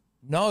anymore.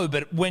 No,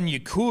 but when you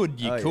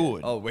could, you Oh,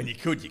 could. Yeah. Oh, when you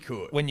could, you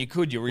could. When you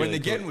could, you really When the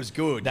could. getting was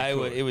good, you They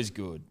were. could. It was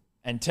good.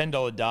 And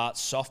 $10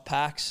 darts, soft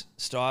packs,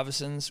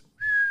 Stuyvesants.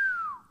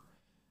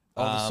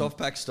 Oh, the soft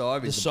pack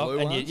Stive is the soft, blue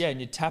and ones? and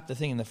you tap the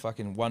thing and the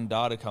fucking one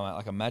dart come out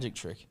like a magic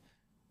trick.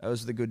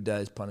 Those are the good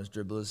days, punters,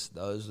 dribblers.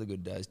 Those are the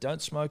good days.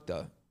 Don't smoke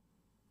though.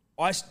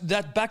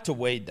 That back to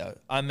weed though.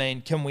 I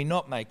mean, can we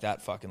not make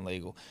that fucking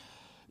legal?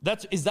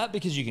 Is that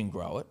because you can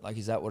grow it? Like,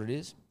 is that what it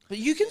is? But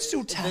you can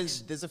still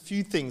tax. There's a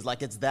few things,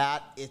 like it's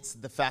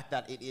the fact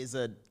that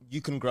you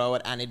can grow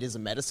it and it is a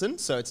medicine,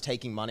 so it's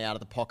taking money out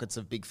of the pockets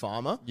of Big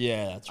Pharma.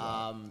 Yeah, that's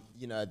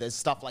right. There's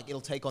stuff like it'll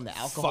take on the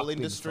alcohol Fuck Big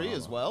industry Pharma.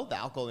 as well. The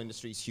alcohol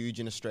industry is huge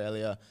in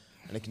Australia,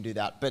 and it can do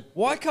that. But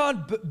Why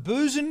can't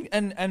booze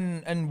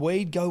and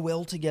weed go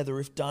well together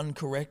if done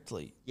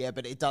correctly? yeah,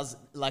 but it does.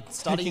 Like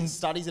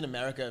studies in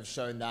America have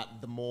shown that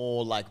the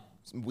more like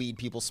weed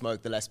people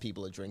smoke, the less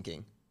people are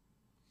drinking.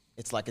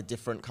 It's like a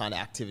different kind of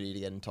activity to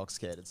get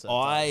intoxicated. So it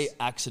I does.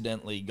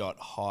 accidentally got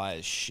high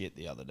as shit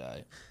the other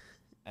day,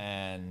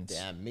 and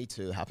Damn, me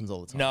too. Happens all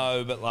the time.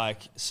 no, but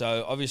like,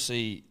 so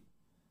obviously,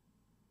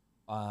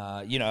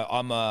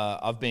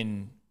 I've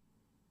been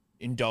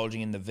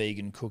indulging in the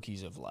vegan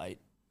cookies of late,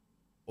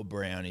 or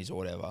brownies or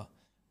whatever,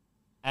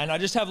 and I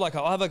just have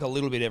I'll have like a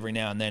little bit every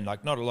now and then,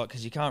 like not a lot,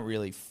 because you can't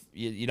really,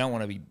 you don't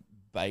want to be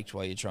baked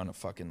while you're trying to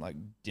fucking like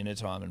dinner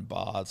time and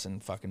baths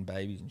and fucking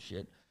babies and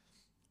shit.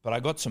 But I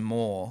got some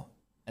more,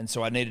 and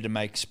so I needed to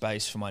make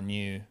space for my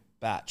new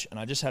batch, and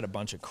I just had a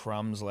bunch of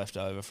crumbs left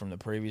over from the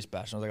previous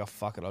batch, and I was like, oh,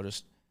 fuck it, I'll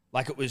just,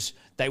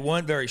 they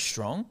weren't very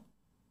strong,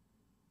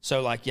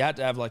 so like you had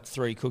to have like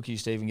 3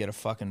 cookies to even get a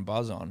fucking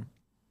buzz on.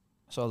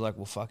 So I was like,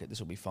 well, fuck it, this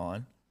will be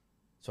fine.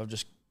 So I've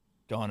just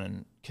gone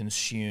and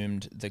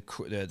consumed the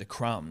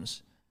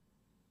crumbs,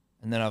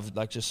 and then I've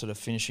like just sort of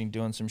finishing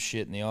doing some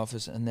shit in the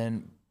office, and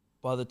then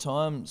by the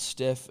time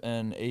Steph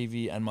and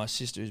Evie and my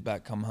sister who's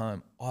back come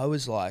home, I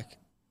was like,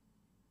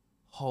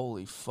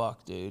 holy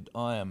fuck, dude,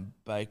 I am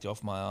baked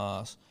off my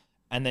ass.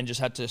 And then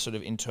just had to sort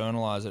of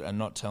internalize it and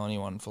not tell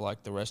anyone for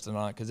like the rest of the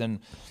night. Because then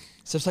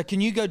Steph's like,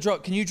 can you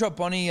drop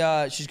Bonnie?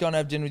 She's going to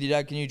have dinner with your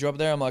dad. Can you drop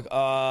there? I'm like,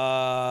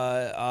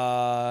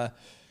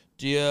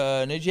 do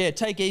you need,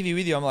 take Evie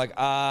with you. I'm like,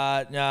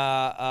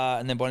 nah.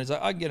 And then Bonnie's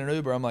like, I can get an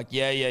Uber. I'm like,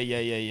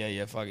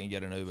 yeah. Fucking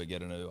get an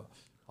Uber.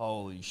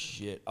 Holy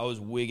shit. I was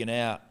wigging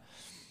out.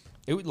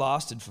 It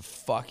lasted for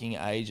fucking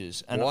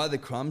ages. And Why are the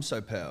crumbs so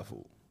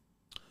powerful?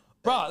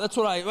 bro, that's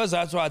what I was.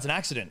 That's why it's an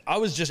accident. I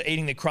was just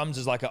eating the crumbs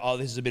as like,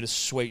 this is a bit of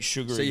sweet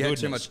sugary So you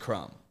goodness. had too much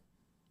crumb.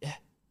 Yeah.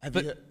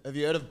 Have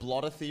you heard of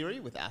blotter theory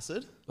with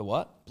acid? The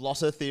what?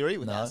 Blotter theory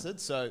with No. acid.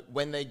 So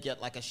when they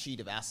get like a sheet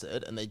of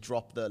acid and they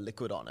drop the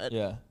liquid on it,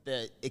 Yeah.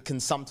 it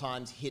can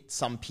sometimes hit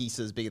some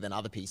pieces bigger than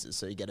other pieces.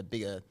 So you get a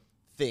bigger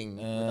thing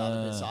with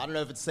other bits. So I don't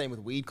know if it's the same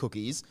with weed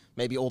cookies.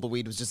 Maybe all the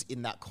weed was just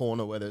in that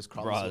corner where those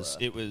crumbs Bros,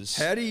 were. it was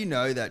How do you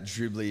know that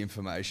dribbly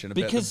information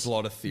about the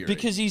blotter theory?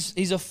 Because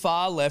he's a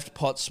far left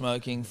pot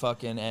smoking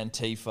fucking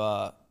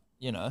Antifa,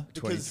 you know.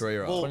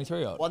 23-year-old.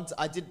 23-year-old. Once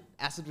I did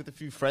acid with a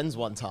few friends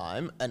one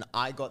time, and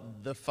I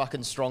got the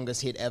fucking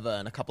strongest hit ever,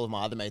 and a couple of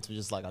my other mates were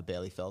just like, I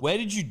barely felt. Where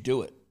did you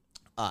do it?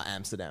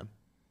 Amsterdam.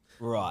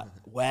 Right.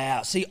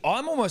 Wow. See,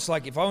 I'm almost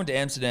like if I went to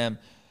Amsterdam,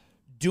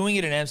 doing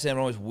it in Amsterdam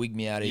would always wig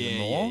me out even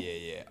more.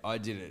 Yeah. I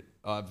did it.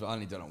 I've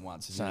only done it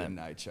once. It's in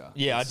nature.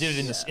 Yeah, I did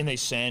it in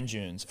these sand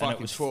dunes. And it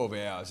Fucking was 12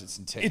 hours. It's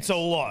intense. It's a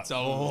lot. It's a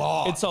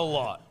lot. It's a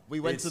lot. We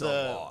went It's to a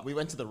the lot.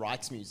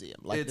 Rijksmuseum,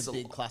 like It's the a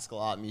big lot. classical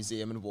art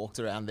museum, and walked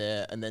around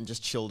there, and then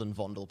just chilled in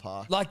Vondel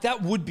Park. Like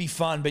that would be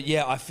fun, but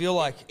yeah, I feel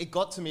like It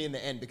got to me in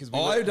the end because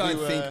I don't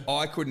think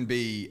I couldn't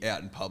be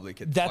out in public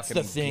at That's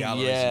fucking the thing,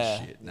 galleries yeah.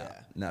 and shit.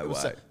 No way.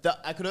 So,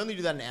 I could only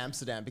do that in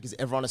Amsterdam because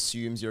everyone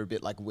assumes you're a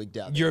bit like wigged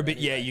out. you're a there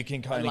bit, yeah, anyway. you can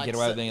And, kind of like, get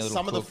away with being a little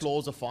some of the cooked.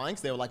 floors are fine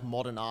because they were like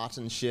modern art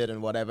and shit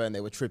and whatever, and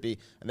they were trippy.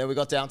 And then we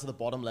got down to the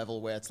bottom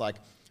level where it's like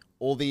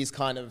all these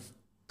kind of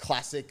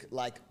classic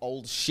like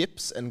old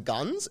ships and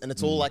guns, and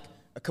it's all like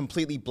a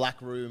completely black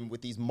room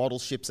with these model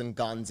ships and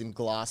guns in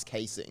glass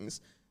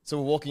casings. So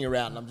we're walking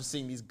around, and I'm just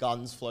seeing these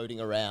guns floating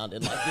around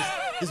in like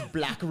this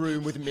black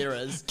room with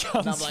mirrors. And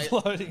I'm Guns like,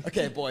 floating.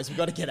 okay, boys, we've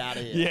got to get out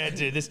of here. Yeah,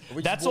 dude.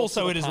 We That's just walked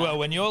also to it the as well. park.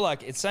 When you're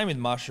like, it's same with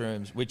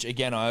mushrooms, which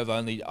again I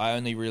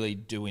only really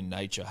do in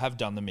nature. Have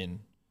done them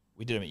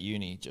we did them at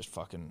uni, just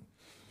fucking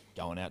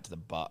going out to the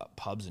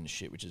pubs and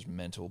shit, which is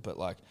mental. But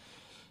like,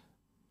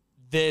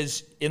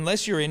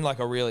 unless you're in like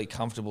a really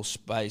comfortable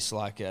space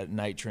like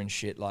nature and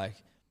shit, like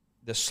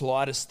the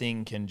slightest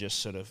thing can just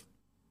sort of,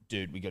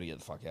 dude, we got to get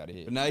the fuck out of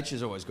here. But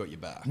nature's always got your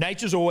back.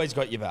 Nature's always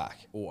got your back.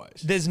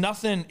 Always. There's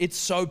nothing, it's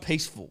so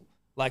peaceful.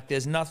 Like,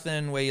 there's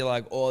nothing where you're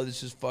like, oh,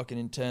 this is fucking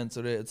intense.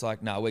 Or it's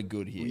like, no, we're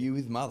good here. Were you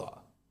with mother?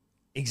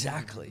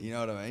 Exactly. You know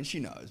what I mean? She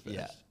knows best.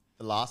 Yeah.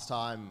 The last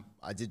time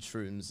I did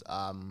shrooms,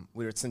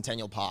 we were at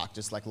Centennial Park,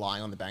 just like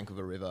lying on the bank of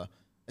a river,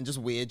 and just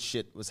weird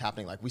shit was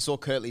happening. Like we saw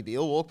Kurtley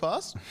Beale walk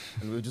past,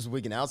 and we were just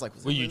wigging out. I was like,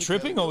 Were you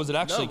tripping or was it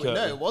actually Kurt?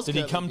 No, it was. Did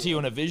he Kurtley come to Beale. you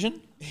in a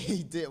vision?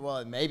 He did.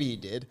 Well, maybe he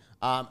did.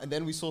 And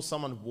then we saw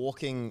someone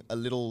walking a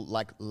little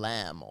like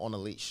lamb on a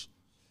leash,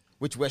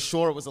 which we're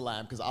sure it was a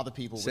lamb because other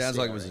people were Sounds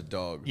like it was a staring.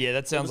 dog. Yeah,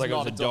 that sounds like it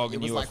was not a dog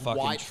and It you was were like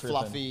fucking white, tripping.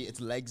 fluffy. Its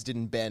legs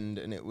didn't bend,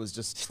 and it was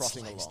just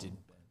trotting legs along. didn't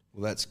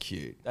Well, that's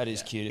cute. That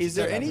is cute. if Is it's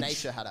there like any- a-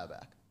 Nature had our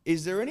back.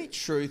 Is there any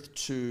truth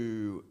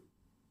to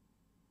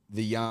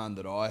the yarn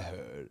that I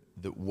heard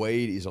that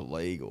weed is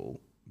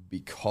illegal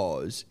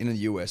because, in the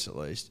US at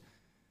least,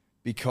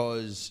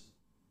 because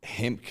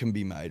hemp can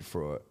be made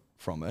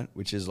from it,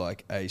 which is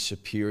like a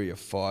superior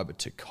fiber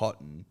to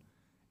cotton,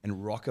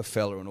 and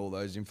Rockefeller and all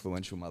those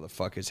influential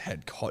motherfuckers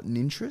had cotton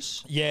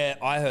interests? Yeah,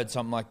 I heard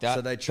something like that.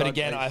 So they but tried-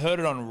 again, they- I heard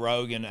it on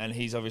Rogan, and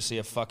he's obviously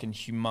a fucking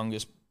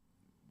humongous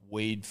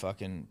weed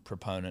fucking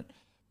proponent.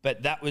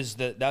 But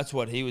that's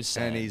what he was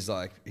saying. And he's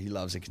like, he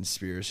loves a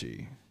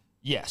conspiracy.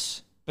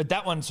 Yes. But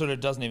that one sort of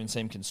doesn't even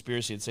seem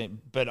conspiracy.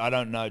 But I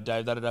don't know,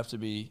 Dave. That'd have to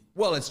be.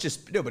 Well, it's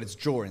just, no, but it's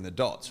drawing the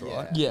dots,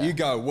 right? Yeah. You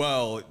go,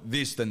 well,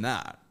 this then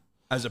that,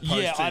 as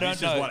opposed Yeah, to I don't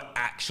this know. is what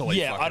actually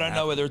Yeah, fucking I don't know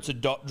happened. whether it's a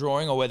dot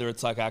drawing or whether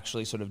it's like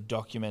actually sort of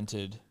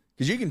documented.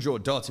 Because you can draw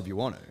dots if you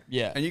want to.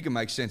 Yeah. And you can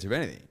make sense of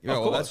anything. You Of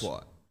go, well, course. that's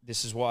why.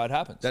 This is why it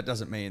happens. That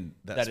doesn't mean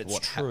that's that it's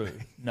what true.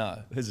 happened.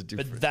 No. There's a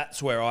difference. But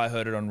that's where I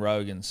heard it on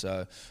Rogan,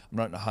 so I'm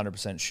not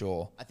 100%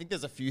 sure. I think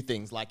there's a few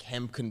things like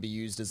hemp can be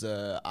used as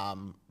a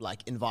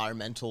like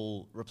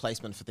environmental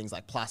replacement for things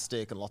like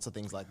plastic and lots of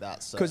things like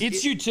that. So 'Cause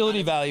Its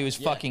utility value is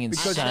fucking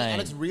because insane.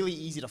 and it's really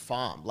easy to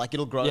farm. Like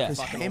it'll grow Yeah. for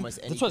fucking hemp- almost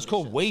any. That's why it's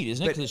called condition. weed,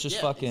 isn't it? Because it's just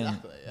Yeah, fucking.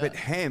 exactly, yeah. But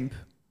hemp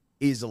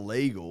is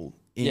illegal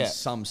in Yeah.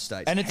 some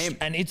states. And it's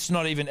hemp,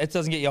 not even. It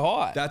doesn't get you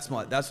high. that's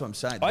what I'm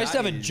saying. I used to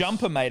That have a is-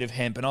 jumper made of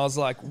hemp, and I was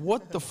like,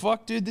 "What the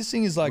fuck, dude? This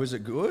thing is like." Was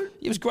it good?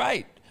 It was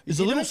great. It was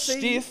a You little don't see-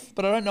 stiff,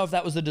 but I don't know if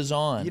that was the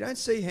design. You don't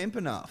see hemp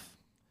enough.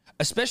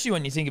 Especially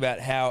when you think about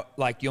how,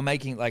 like, you're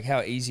making, like,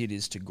 how easy it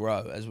is to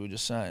grow, as we were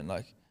just saying.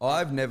 Like,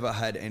 I've never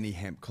had any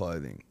hemp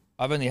clothing.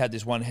 I've only had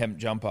this one hemp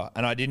jumper,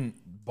 and I didn't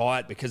buy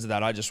it because of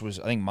that. I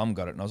think Mum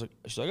got it, and I was like,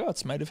 she's like, "Oh,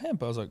 it's made of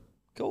hemp." I was like,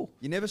 "Cool."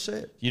 You never see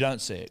it. You don't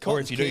see it, or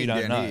Cotton's if you do, you king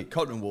don't down know. here.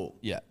 Cotton and wool.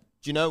 Yeah.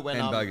 Do you know when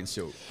And bogan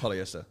silk,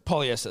 polyester.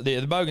 Polyester,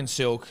 the bogan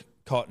silk,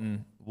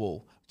 cotton,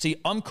 wool. See,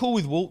 I'm cool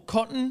with wool.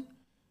 Cotton,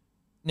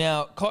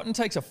 now, cotton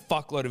takes a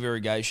fuckload of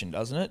irrigation,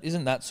 doesn't it?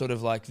 Isn't that sort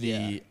of like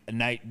the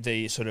innate,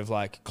 the sort of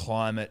like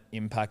climate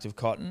impact of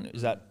cotton?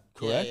 Is that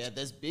correct? Yeah,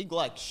 there's big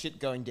like shit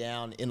going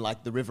down in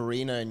like the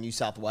Riverina in New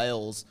South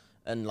Wales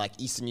and like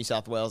eastern New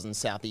South Wales and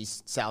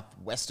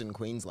southwestern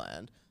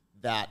Queensland,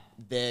 that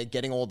they're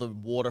getting all the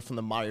water from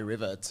the Murray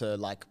River to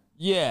like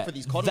for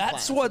these cotton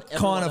that's plants. what And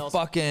everyone kind of else-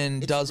 fucking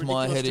does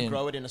my head to in.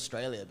 grow it in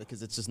Australia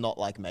because it's just not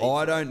like made. I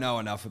for it. don't know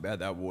enough about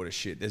that water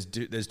shit. There's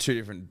two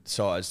different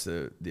sides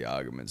to the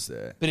arguments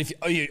there. But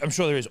I'm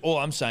sure there is. All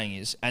I'm saying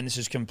is, and this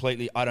is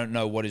completely, I don't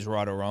know what is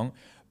right or wrong,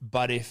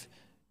 but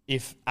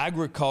if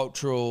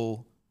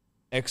agricultural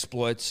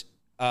exploits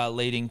are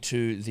leading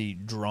to the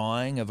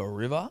drying of a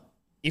river,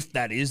 if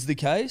that is the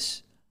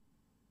case,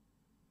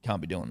 can't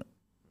be doing it.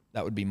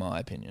 That would be my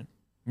opinion.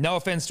 No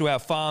offense to our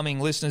farming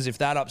listeners. If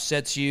that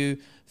upsets you,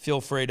 feel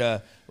free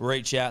to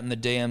reach out in the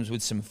DMs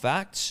with some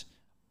facts.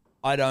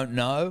 I don't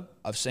know.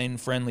 I've seen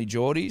friendly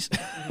Geordies.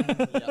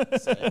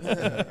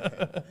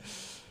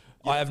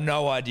 I have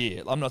no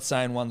idea. I'm not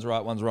saying one's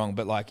right, one's wrong,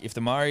 but like if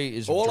the Murray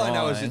is All drying, I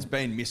know is it's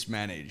been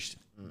mismanaged.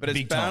 But it's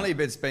Big time.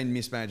 apparently it's been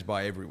mismanaged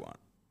by everyone.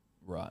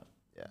 right.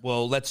 Yeah.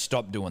 Well, let's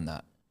stop doing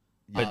that.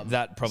 But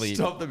that probably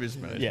Stop the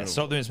mismanagement. Yeah,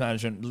 stop the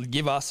mismanagement.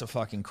 Give us a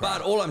fucking credit.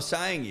 But all I'm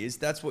saying is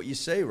that's what you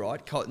see,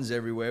 right? Cotton's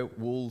everywhere.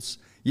 Wool's.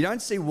 You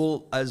don't see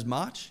wool as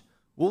much.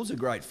 Wool's a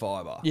great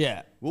fibre.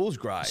 Yeah. Wool's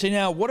great. See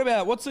now,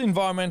 what's the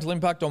environmental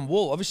impact on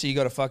wool? Obviously, you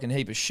got a fucking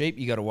heap of sheep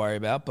you got to worry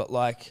about, but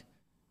like,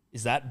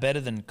 is that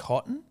better than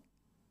cotton?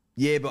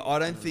 Yeah, but I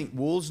don't think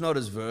wool's not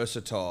as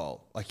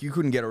versatile. Like you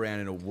couldn't get around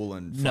in a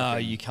woolen. No,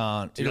 fucking- you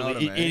can't. Do you know what I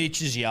It mean?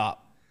 itches you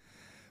up.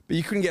 But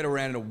you couldn't get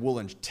around in a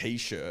woolen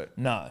t-shirt.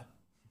 No.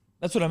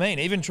 That's what I mean.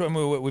 Even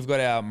we've got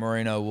our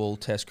merino wool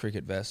test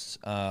cricket vests,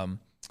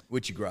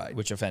 Which are great.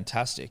 which are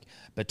fantastic,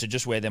 but to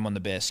just wear them on the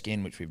bare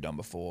skin, which we've done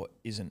before,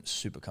 isn't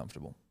super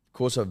comfortable.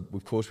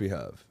 Of course we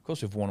have. Of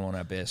course, we've worn them on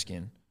our bare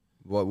skin.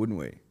 Why wouldn't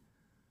we? I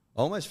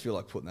almost feel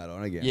like putting that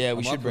on again. Yeah, I we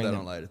might should put bring that them.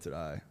 on later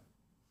today.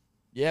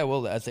 Yeah,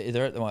 well,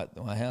 they're at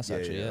my house,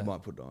 actually. I Yeah.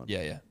 might put it on.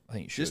 Yeah, I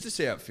think you should. Just to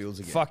see how it feels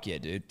again. Fuck yeah,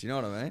 dude. Do you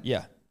know what I mean?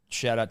 Yeah.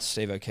 Shout out to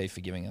Steve O'Keefe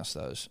for giving us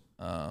those.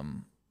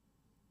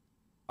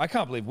 I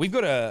can't believe we've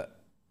got to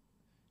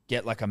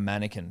get like a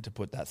mannequin to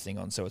put that thing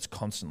on so it's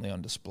constantly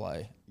on display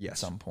at Yes.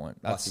 some point.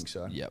 I think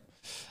so. Yep.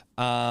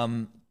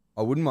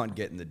 I wouldn't mind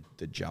getting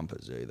the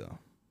jumpers either.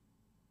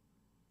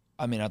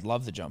 I mean, I'd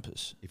love the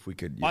jumpers. If we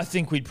could. I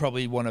think we'd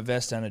probably want a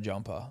vest and a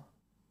jumper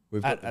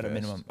We've got at the a vest.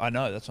 minimum. I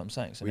know, that's what I'm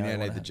saying. So We now I need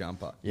wanna the have-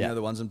 jumper. Yeah. You know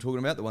the ones I'm talking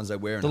about? The ones they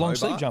wear in The long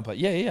sleeve Hobart? jumper.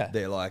 Yeah, yeah.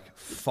 They're like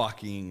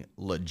fucking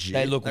legit.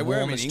 They look They wear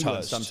them warm in as England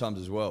toast. sometimes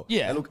as well.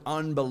 Yeah. They look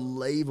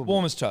unbelievable.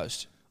 Warm as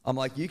toast. I'm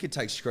like, you could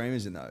take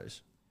screamers in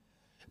those.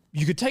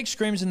 You could take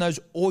screams in those,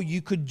 or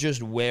you could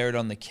just wear it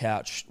on the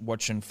couch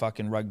watching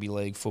fucking rugby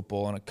league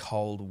football on a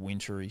cold,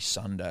 wintry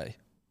Sunday.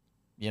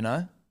 You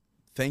know?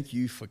 Thank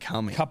you for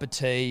coming. Cup of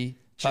tea,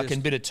 fucking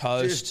Just- bit of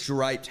toast. Just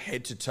draped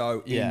head to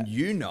toe Yeah.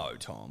 in,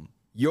 Tom,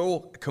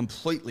 you're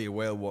completely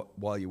aware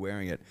while you're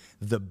wearing it,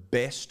 the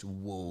best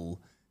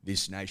wool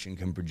this nation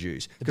can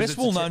produce. The best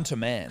wool known to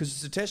man. Because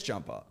it's a test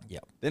jumper.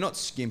 Yep. They're not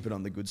skimping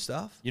on the good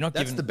stuff. You're not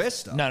That's giving the best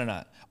stuff.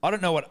 No. I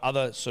don't know what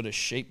other sort of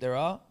sheep there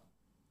are,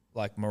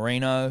 like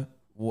merino,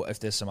 or if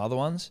there's some other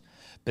ones.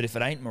 But if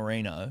it ain't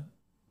merino,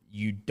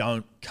 you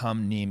don't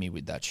come near me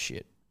with that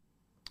shit.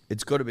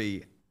 It's got to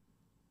be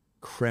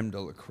creme de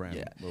la creme.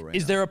 Yeah. merino.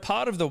 Is there a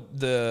part of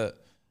the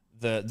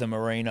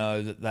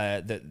merino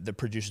that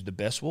produces the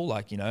best wool,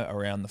 like, you know,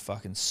 around the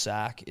fucking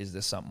sack? Is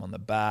there something on the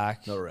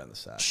back, Not around the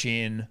sack.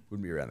 chin?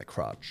 Wouldn't be around the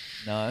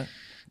crotch. No.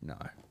 No.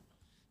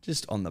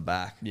 Just on the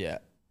back, Yeah.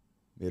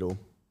 middle.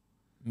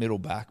 Middle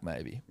back,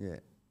 maybe. Yeah.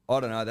 I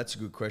don't know. That's a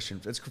good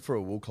question. That's good for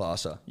a wool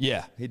classer.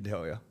 Yeah. He'd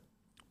tell you.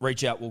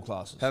 Reach out wool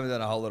classes. Haven't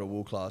done a whole lot of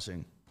wool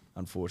classing,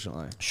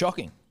 unfortunately.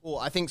 Shocking. Well,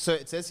 I think so.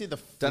 It says here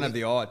Don't have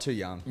the eye. Too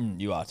young.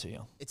 You are too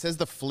young. It says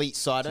the fleet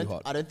side. Too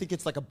hot. I don't think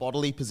it's like a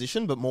bodily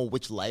position, but more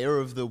which layer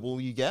of the wool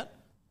you get.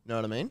 You know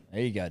what I mean?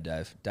 There you go,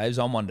 Dave. Dave's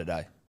on one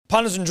today.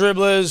 Punters and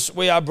dribblers,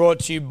 we are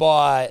brought to you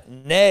by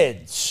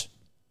Neds,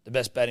 the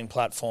best betting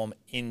platform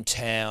in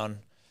town.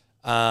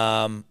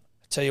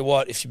 Tell you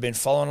what, if you've been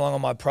following along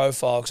on my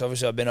profile, because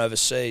obviously I've been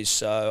overseas,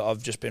 so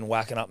I've just been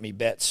whacking up me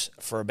bets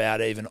for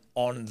about even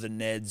on the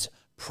Neds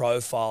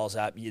profiles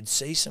app. You'd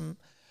see some.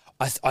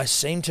 I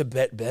seem to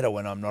bet better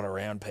when I'm not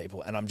around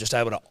people, and I'm just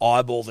able to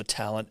eyeball the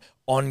talent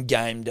on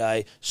game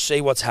day,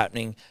 see what's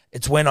happening.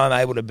 It's when I'm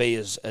able to be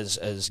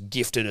as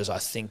gifted as I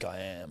think I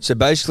am. So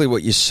basically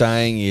what you're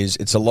saying is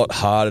it's a lot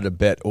harder to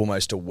bet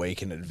almost a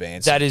week in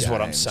advance. That of is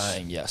what I'm games.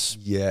 saying, yes.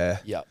 Yeah.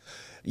 Yep.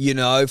 You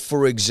know,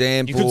 for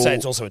example... You could say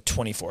it's also at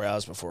 24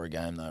 hours before a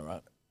game, though,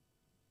 right?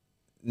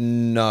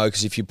 No,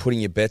 because if you're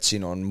putting your bets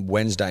in on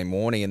Wednesday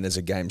morning and there's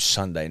a game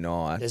Sunday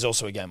night... There's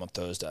also a game on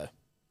Thursday.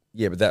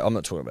 Yeah, but I'm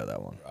not talking about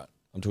that one. Right.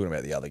 I'm talking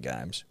about the other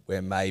games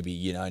where maybe,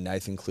 you know,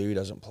 Nathan Cleary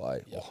doesn't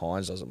play or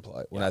Hines doesn't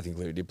play. Well, Nathan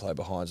Cleary did play,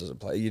 but Hines doesn't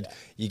play.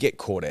 You get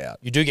caught out,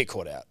 You do get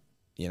caught out.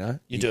 you know?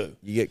 You do.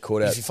 You get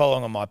caught If out. you're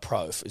following on my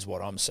prof, is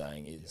what I'm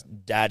saying is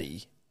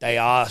daddy. They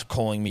are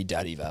calling me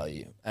daddy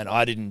value, and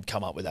I didn't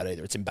come up with that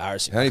either. It's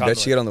embarrassing. How many I can't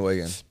bets you get on the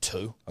weekend?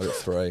 2. I got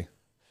 3.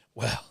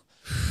 Well,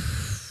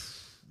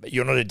 but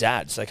you're not a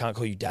dad, so they can't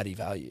call you daddy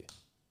value.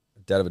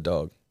 Dad of a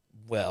dog.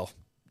 Well,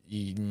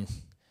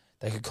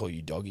 they could call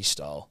you doggy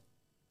style.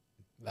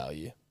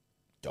 value,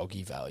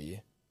 doggy value.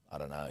 I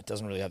don't know. It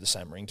doesn't really have the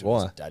same ring to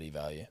Why? it as daddy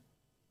value.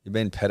 You've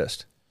been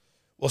pedest.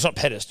 Well, it's not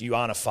pedest. You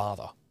aren't a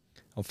father.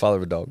 I'm father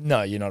of a dog.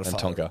 No, you're not a And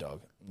father of Tonka. a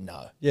dog.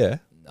 No. Yeah.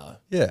 No.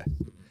 Yeah.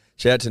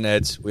 Shout out to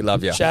Neds. We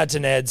love you. Shout out to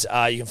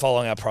Neds. You can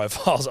follow our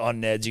profiles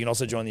on Neds. You can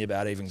also join the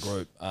About Even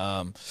group,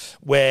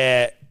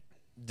 where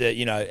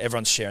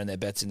everyone's sharing their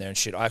bets in there and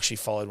shit. I actually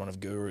followed one of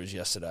Guru's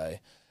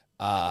yesterday,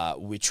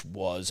 which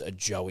was a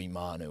Joey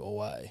Manu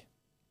away.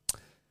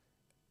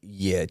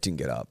 Yeah, it didn't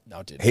get up. No,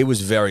 it didn't. He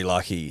was very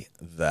lucky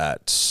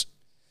that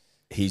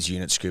his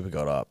unit scooper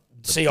got up.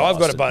 See, I've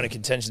got a bone of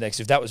contention next.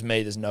 If that was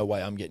me, there's no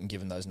way I'm getting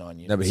given those 9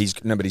 units.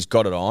 No, but he's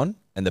got it on,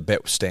 and the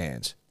bet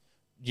stands.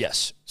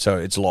 Yes. So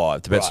it's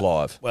live. The bet's Right.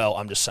 live. Well,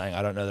 I'm just saying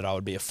I don't know that I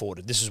would be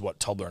afforded. This is what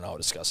Tobler and I were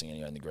discussing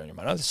anyway in the green room.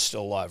 I know this is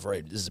still a live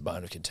read. This is a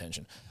bone of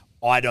contention.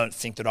 I don't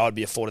think that I would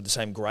be afforded the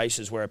same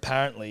graces where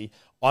apparently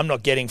I'm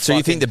not getting So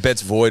you think the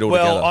bet's void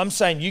altogether? Well, I'm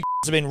saying you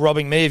have been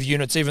robbing me of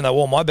units even though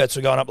all my bets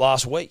were going up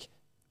last week.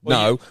 Well,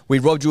 no, we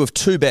robbed you of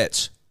 2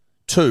 bets.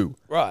 2.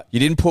 Right. You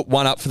didn't put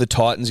one up for the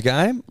Titans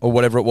game or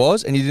whatever it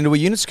was, and you didn't do a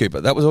unit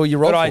scooper. That was all you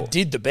robbed But I for.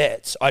 did the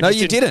bets. No,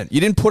 you didn't.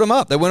 You didn't put them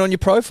up. They weren't on your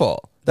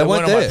profile. They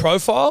weren't on there. my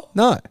profile?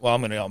 No. Well, I'll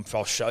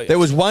show you. There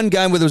was one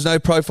game where there was no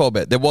profile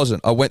bet. There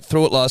wasn't. I went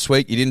through it last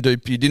week. You didn't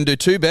do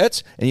 2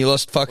 bets, and you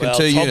lost fucking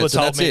 2 units.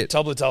 And that's it.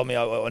 Tobler told me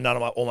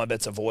all my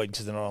bets are void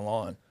because they're not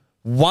online.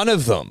 One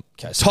of them.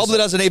 Okay, so Tobler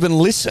doesn't even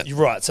listen. You're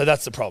right. So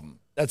that's the problem.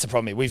 That's the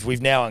problem.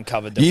 We've now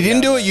uncovered that You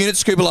didn't do a unit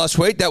scooper last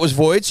week. That was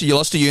void, so you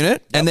lost a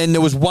unit. And then there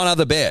was one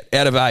other bet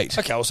out of 8.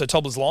 Okay, well, so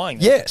Tobler's lying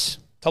then. Yes.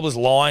 Tobler's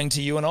lying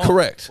to you and I.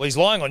 Correct. Well, he's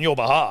lying on your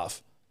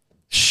behalf.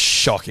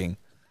 Shocking.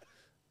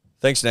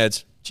 Thanks,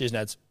 Neds. Cheers,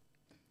 Neds.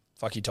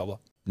 Fuck you, Tobler.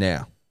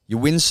 Now, you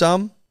win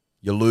some,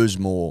 you lose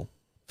more.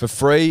 For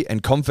free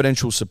and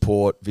confidential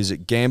support,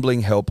 visit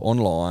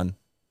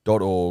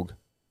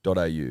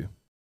gamblinghelponline.org.au.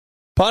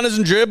 Punters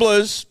and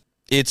dribblers,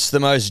 it's the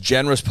most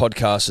generous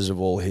podcasters of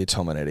all here,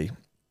 Tom and Eddie.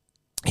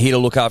 Here to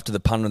look after the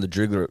punter and the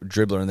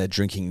dribbler and their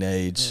drinking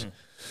needs.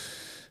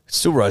 It's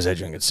still rosé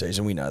drinking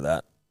season, we know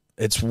that.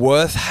 It's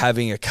worth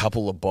having a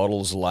couple of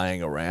bottles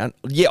laying around.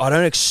 Yeah, I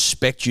don't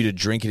expect you to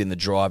drink it in the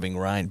driving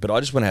rain, but I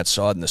just went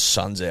outside and the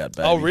sun's out,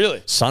 baby. Oh,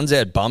 really? Sun's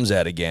out, bum's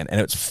out again,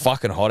 and it's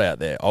fucking hot out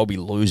there. I'll be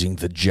losing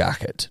the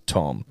jacket,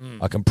 Tom.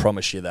 I can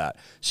promise you that.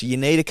 So you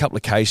need a couple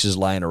of cases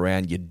laying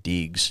around your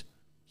digs.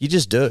 You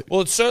just do.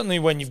 Well, it's certainly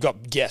when you've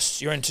got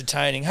guests, you're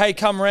entertaining. Hey,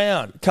 come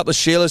round. A couple of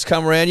Sheilas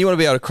come around. You want to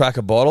be able to crack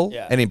a bottle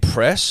Yeah. and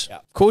impress? Yeah.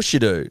 Of course you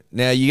do.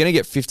 Now, you're going to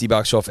get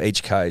 $50 off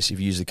each case if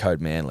you use the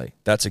code MANLY.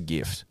 That's a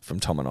gift from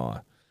Tom and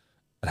I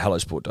at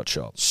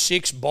hellosport.shop.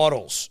 6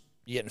 bottles.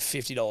 You're getting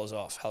 $50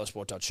 off.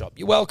 Hellosport.shop.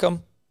 You're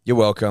welcome. You're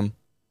welcome.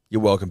 You're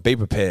welcome. Be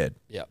prepared.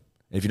 Yeah.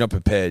 And if you're not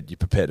prepared, you're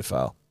prepared to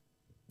fail.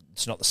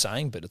 It's not the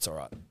saying, but it's all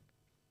right.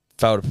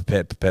 Fail to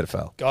prepare, prepare to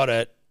fail. Got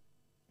it.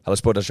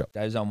 hellosport.shop.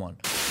 Dave's on one.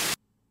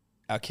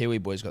 Our Kiwi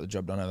boys got the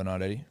job done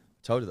overnight, Eddie.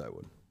 Told you they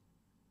would.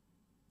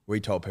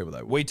 We told people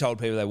they would. We told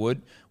people they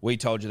would. We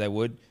told you they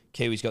would.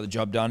 Kiwis got the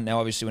job done. Now,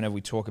 obviously, whenever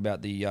we talk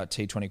about the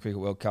T20 Cricket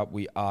World Cup,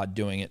 we are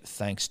doing it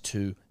thanks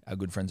to our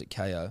good friends at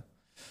KO.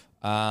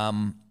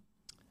 I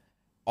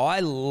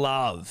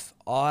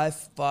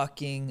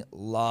fucking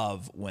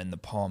love when the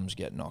Poms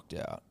get knocked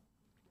out.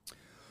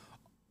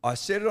 I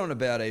said it on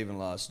About Even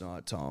last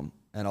night, Tom,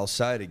 and I'll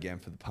say it again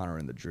for the punter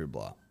and the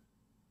dribbler.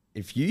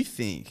 If you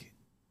think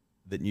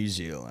that New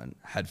Zealand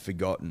had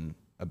forgotten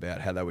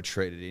about how they were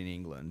treated in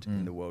England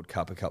in the World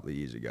Cup a couple of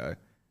years ago,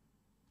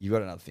 you've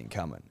got another thing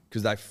coming.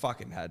 Because they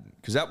fucking hadn't.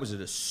 Because that was a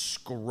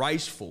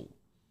disgraceful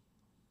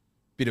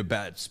bit of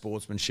bad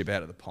sportsmanship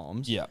out of the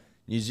Poms. Yeah.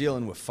 New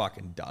Zealand were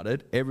fucking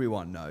dudded.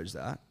 Everyone knows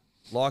that.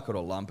 Like it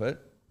or lump it,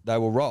 they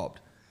were robbed.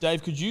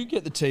 Dave, could you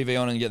get the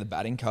TV on and get the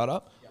batting card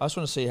up? I just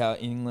want to see how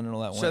England and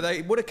all that went. So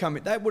they would have come.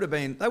 They would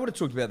have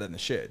talked about that in the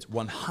sheds.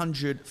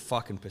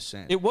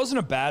 100%. It wasn't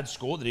a bad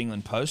score that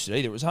England posted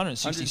either. It was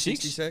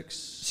 166.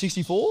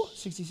 64?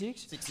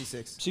 66?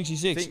 66.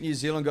 66. I think New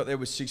Zealand got there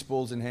with 6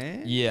 balls in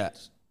hand. Yeah.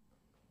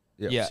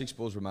 Yeah. 6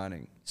 balls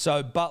remaining.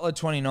 So Butler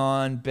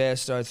 29,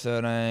 Bairstow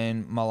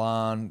 13,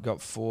 Milan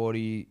got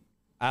 40,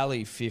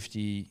 Ali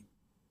 50.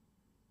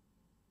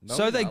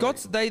 So they got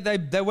they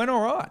went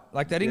all right.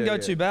 Like they didn't go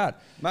too bad.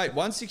 Mate,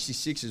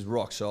 166 is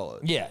rock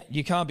solid. Yeah,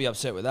 you can't be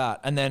upset with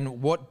that. And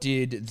then what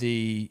did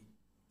the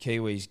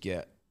Kiwis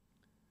get?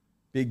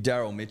 Big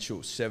Daryl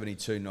Mitchell,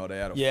 72 not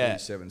out of Yeah,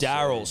 47.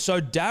 Daryl. So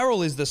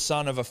Daryl is the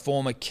son of a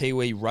former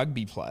Kiwi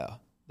rugby player.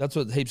 That's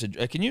what heaps of.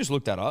 Can you just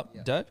look that up,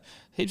 Dave?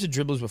 Heaps of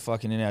dribblers were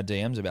fucking in our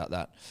DMs about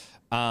that.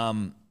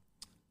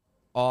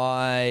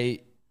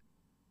 I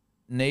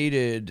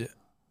needed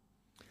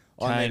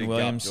Kane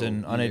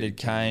Williamson. I needed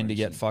Kane to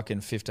get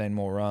fucking 15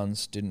 more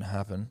runs. Didn't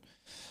happen.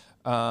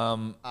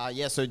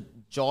 So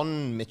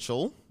John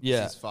Mitchell,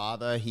 Yeah. his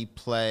father, he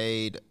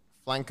played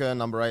flanker,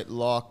 number 8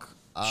 lock.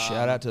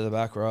 Shout out to the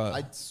back row.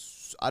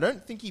 I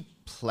don't think he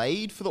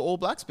played for the All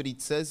Blacks, but he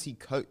says he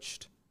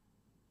coached.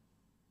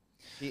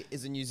 He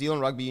is a New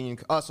Zealand Rugby Union.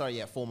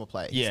 Former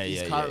player.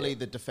 He's currently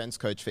the defence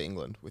coach for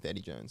England with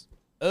Eddie Jones.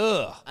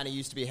 Ugh. And he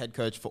used to be head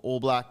coach for All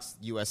Blacks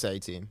USA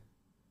team.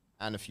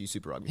 and a few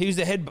Super Rugby. He was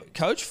the head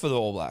coach for the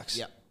All Blacks.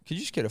 Yep. Could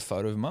you just get a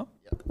photo of him up?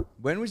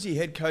 When was he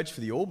head coach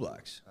for the All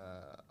Blacks?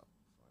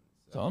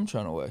 So I'm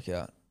trying to work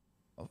out.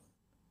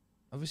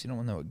 Obviously not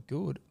when they were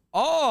good.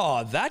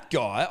 Oh, that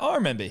guy. I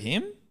remember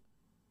him.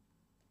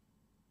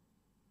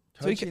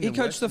 So he Coaching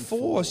coached the Western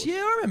Force. Force.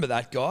 Yeah, I remember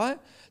that guy.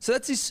 So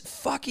that's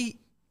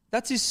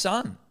that's his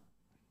son.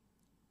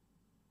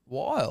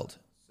 Wild.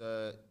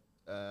 So,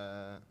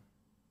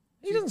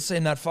 He doesn't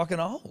seem that fucking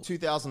old.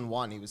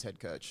 2001, he was head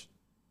coach.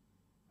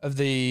 Of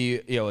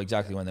the, yeah, well,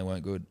 exactly when they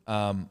weren't good.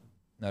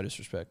 No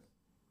disrespect.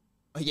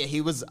 Oh, yeah,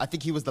 he was. I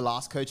think he was the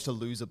last coach to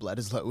lose a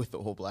Bledisloe with the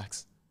All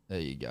Blacks. There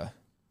you go.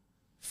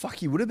 Fuck,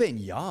 he would have been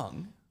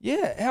young.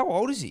 Yeah, how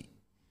old is he?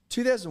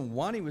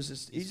 2001, he was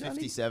just, He's only-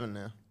 57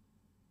 now.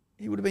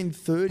 he would have been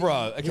 30. Bro, He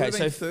okay, would have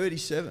been so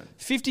 37.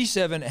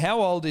 57. How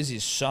old is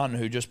his son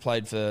who just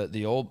played for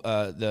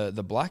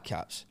the Black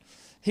Caps?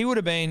 He would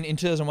have been in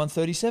 2001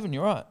 37,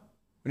 you're right.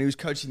 When he was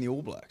coaching the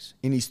All Blacks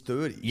in his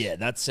 30s. Yeah,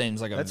 that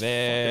seems like a That's fucking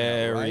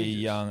very outrageous.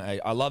 young age.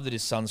 I love that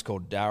his son's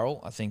called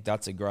Daryl. I think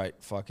that's a great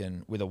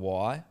fucking, with a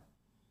Y.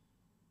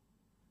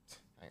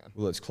 Hang on.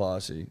 Well, it's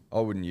classy.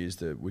 I wouldn't use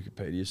the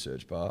Wikipedia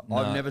search bar. No.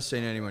 I've never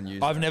seen anyone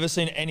use I've that. never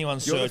seen anyone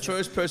You're the search.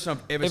 first person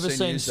I've ever, Ever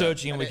seen use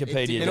searching in And it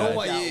Wikipedia. didn't In all Dave.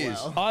 my work out years.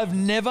 well. I've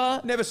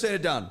never Never seen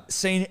it done.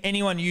 seen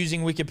anyone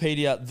using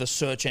Wikipedia, the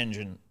search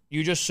engine.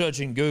 You just search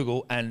in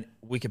Google and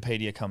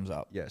Wikipedia comes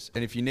up. Yes.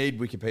 And if you need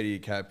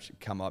Wikipedia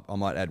come up, I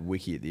might add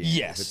wiki at the end.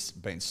 Yes. If it's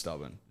been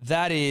stubborn.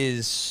 That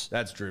is.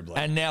 That's dribbling.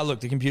 And now look,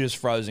 the computer's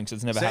frozen because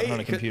it's never happened on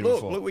a computer look,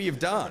 before. Look what you've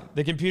done.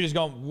 The computer's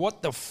gone,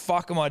 what the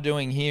fuck am I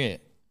doing here?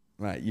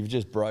 Mate, you've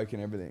just broken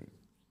everything.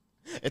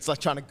 It's like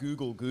trying to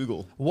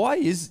Google. Why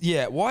is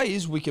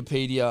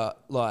Wikipedia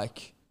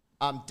like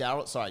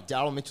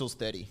Daryl Mitchell's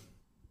 30.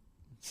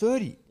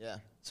 30? Yeah,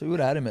 So we would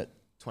add him at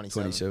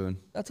 27. 27.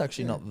 That's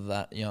actually not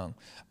that young.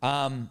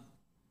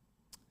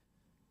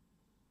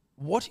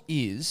 What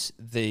is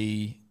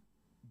the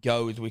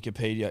go with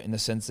Wikipedia in the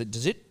sense that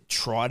does it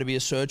try to be a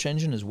search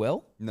engine as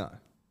well? No.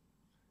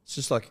 It's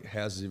just like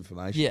houses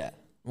information. Yeah.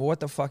 Well, what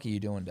the fuck are you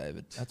doing,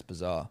 David? That's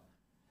bizarre.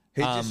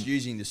 He's just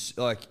using this,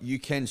 like, you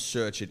can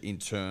search it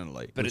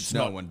internally, But which it's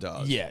no not, one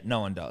does. Yeah, no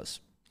one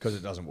does. Because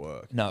it doesn't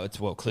work. No, it's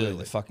clearly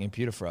the fucking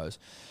computer froze.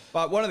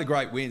 But one of the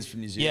great wins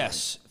from New Zealand.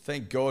 Yes.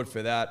 Thank God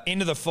for that.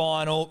 Into the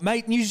final.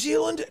 Mate, New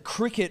Zealand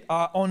cricket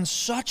are on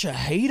such a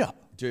heater.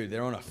 Dude,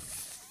 they're on a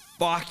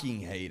fucking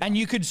heater. And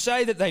you could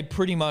say that they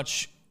pretty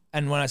much,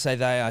 and when I say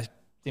they, I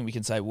think we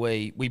can say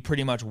we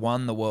pretty much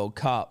won the World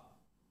Cup.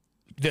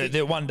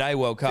 The one day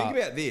World Cup. Think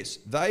about this.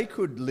 They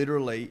could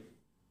literally,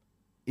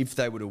 if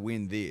they were to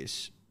win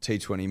this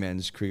T20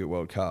 Men's Cricket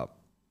World Cup,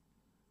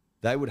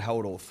 they would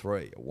hold all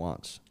three at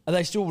once. Are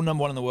they still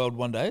number one in the world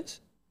one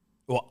days?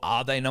 Or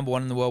are they number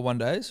one in the world one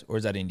days? Or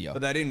is that India?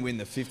 But they didn't win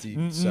the 50.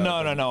 No,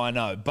 I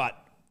know. But,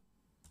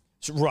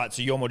 right,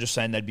 so you're more just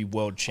saying they'd be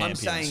world I'm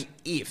champions. saying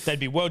if. They'd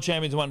be world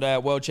champions one day,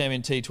 world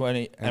champion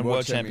T20, and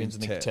world champions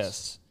in the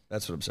tests.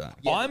 That's what I'm saying.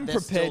 Yeah, I'm they're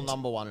prepared still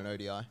number one in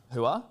ODI.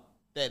 Who are?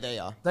 They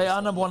are. They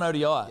are number one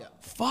ODI.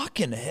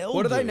 Fucking hell,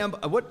 What are they dude. number?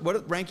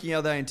 What ranking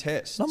are they in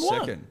tests? Number one.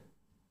 Second.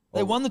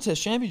 They won the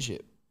test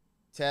championship.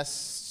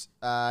 Tests,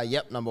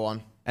 yep, number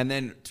one. And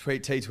then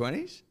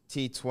T20s?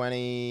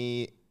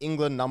 T20,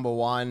 England number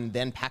one,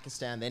 then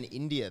Pakistan, then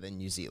India, then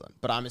New Zealand.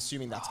 But I'm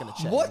assuming that's going to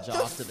change What the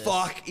after this.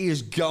 fuck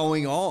is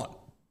going on?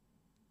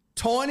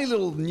 Tiny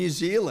little New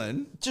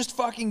Zealand Just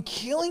fucking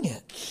killing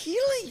it.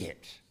 killing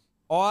it.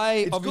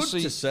 I good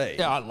obviously to see.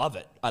 Yeah, I love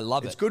it. I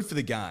love It's it. good for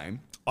the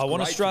game. I want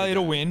Great for Australia the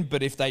to game. win,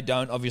 but if they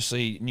don't,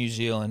 obviously New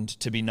Zealand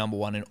to be number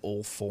one in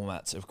all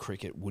formats of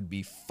cricket would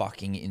be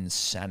fucking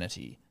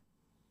insanity.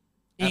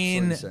 Absolute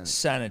insanity.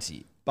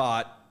 Insanity.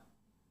 But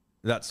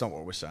that's not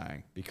what we're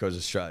saying because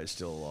Australia's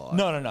still alive.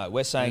 No.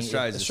 We're saying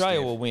Australia's a Australia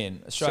stiff. will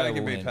win. Australia Australia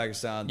can will beat win.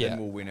 Pakistan, Yeah. then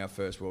we'll win our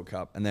first World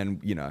Cup. And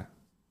then,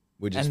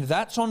 we're just... And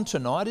that's on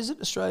tonight, is it?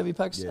 Australia v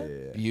Pakistan?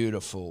 Yeah.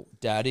 Beautiful.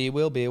 Daddy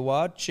will be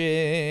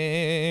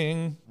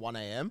watching. 1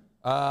 a.m.?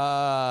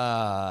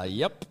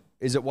 Yep.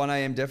 Is it 1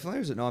 a.m. definitely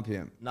or is it 9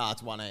 p.m.? Nah,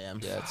 it's 1 a.m.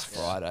 Yeah, it's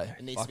Friday.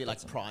 It needs Fuck, to be like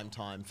that's- prime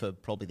time for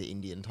probably the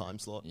Indian time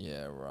slot.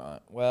 Yeah, right.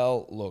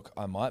 Well, look,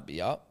 I might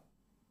be up.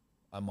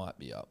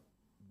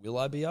 Will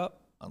I be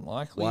up?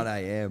 Unlikely. 1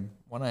 a.m.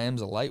 1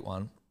 a.m.'s a late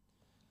one.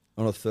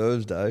 on a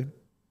Thursday.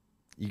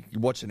 You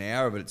watch an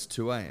hour of it, it's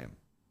 2 a.m.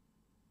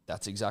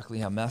 That's exactly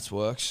how maths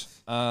works.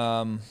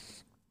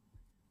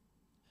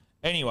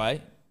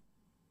 Anyway,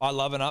 I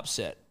love an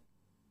upset.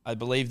 I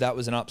believe that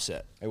was an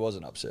upset. It was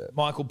an upset.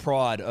 Michael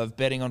Pride of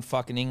betting on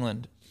fucking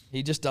England.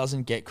 He just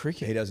doesn't get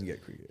cricket. He doesn't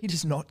get cricket. He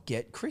does not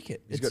get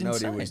cricket. He's It's got no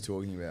insane. idea what he's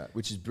talking about,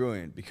 which is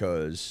brilliant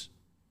because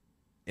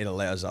it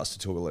allows us to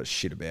talk a lot of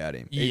shit about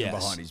him, even Yes.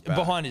 behind his back.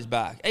 Behind his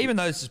back. Even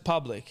though this is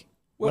public,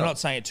 we're Well, not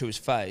saying it to his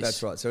face.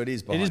 That's right. So it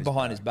is It behind is his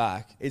behind back. his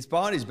back. It's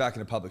behind his back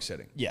in a public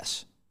setting.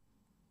 Yes.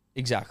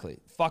 Exactly.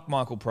 Fuck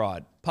Michael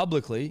Pride.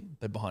 Publicly,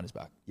 but behind his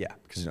back. Yeah,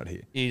 because he's not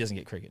here. He doesn't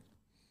get cricket.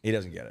 He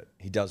doesn't get it.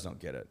 He does not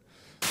get it.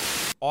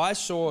 I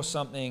saw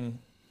something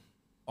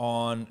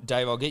on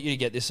Dave. I'll get you to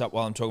get this up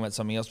while I'm talking about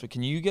something else. But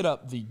can you get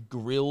up the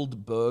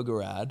grilled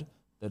burger ad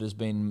that has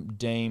been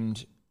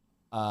deemed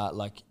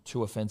like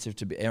too offensive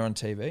to be air on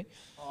TV.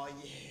 Oh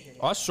yeah.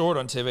 I saw it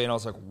on TV and I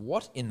was like,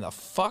 "What in the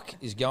fuck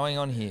is going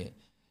on here?"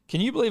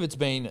 Can you believe it's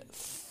been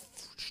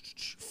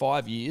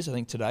 5 years, I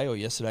think today or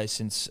yesterday,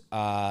 since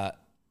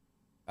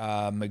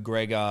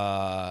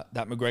McGregor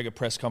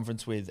press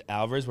conference with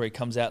Alvarez where he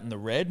comes out in the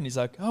red and he's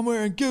like, "I'm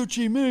wearing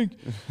Gucci mink."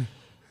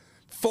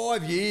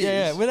 5 years.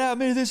 Yeah, without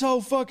me, this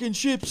whole fucking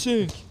ship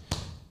sink.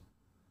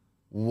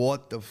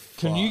 What the fuck?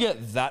 Can you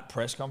get that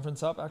press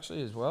conference up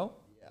actually as well?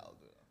 Yeah, I'll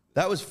do that.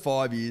 That was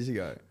 5 years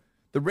ago.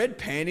 The Red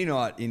Panty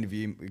Night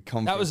interview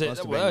conference. That was it.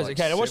 must have That been was like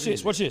okay, now watch 7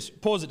 this. Watch this.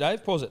 Pause it,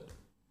 Dave. Pause it.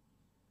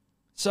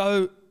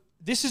 So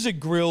this is a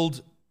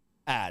grilled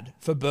ad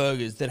for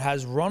burgers that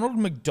has Ronald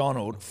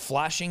McDonald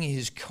flashing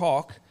his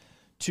cock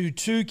to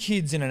two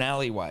kids in an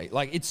alleyway.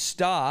 Like it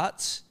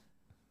starts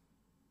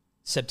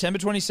September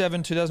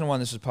 27, 2001.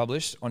 This was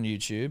published on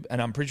YouTube,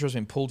 and I'm pretty sure it's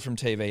been pulled from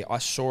TV. I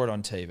saw it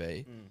on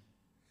TV.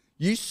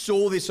 You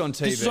saw this on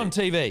TV. This is on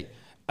TV.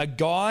 A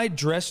guy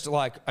dressed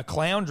like a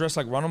clown, dressed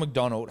like Ronald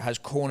McDonald, has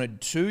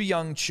cornered two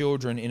young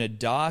children in a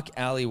dark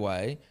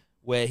alleyway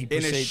where he in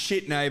proceeds a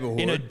shit neighborhood.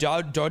 in a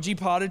dodgy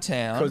part of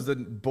town. 'Cause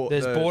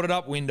there's boarded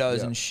up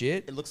windows and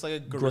shit. It looks like a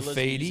Gorillaz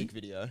Graffiti. music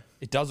video.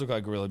 It does look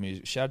like gorilla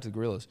music. Shout out to the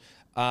gorillas.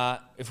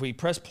 If we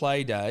press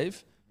play,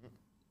 Dave,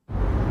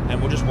 and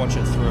we'll just watch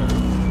it through.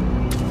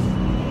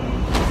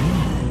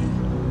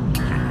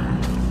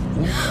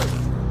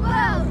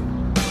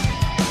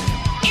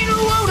 In a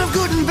world of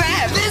good and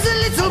bad, there's a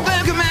little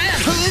burger man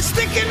who's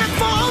sticking up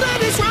for all that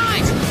is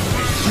right.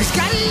 He's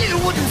got a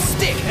little wooden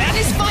stick and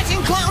he's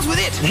fighting clowns with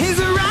it. He's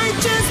a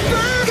righteous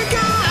burger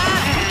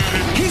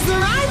guy. He's the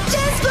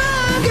righteous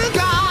burger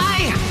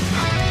guy.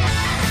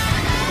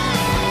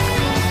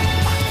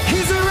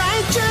 He's a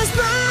righteous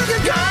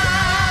burger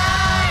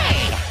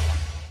guy.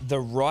 The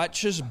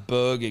righteous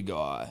burger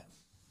guy,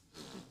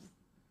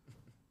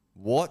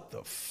 What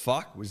the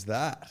fuck was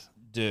that?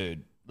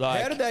 dude.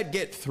 Like, How did that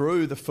get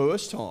through the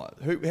first time?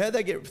 How'd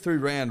they get through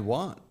round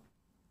one?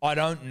 I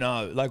don't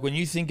know. Like when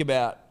you think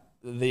about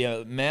the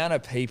amount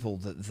of people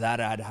that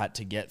ad had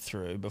to get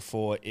through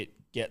before it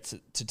gets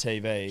to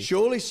TV.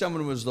 Surely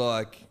someone was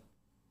like,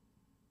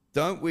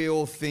 don't we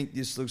all think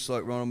this looks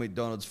like Ronald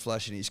McDonald's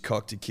flashing his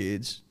cock to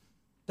kids?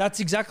 That's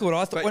exactly what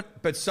I thought.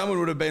 But someone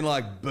would have been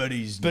like, but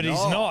he's not. He's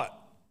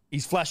not.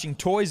 He's flashing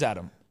toys at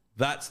him.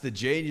 That's the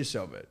genius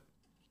of it.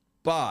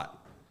 But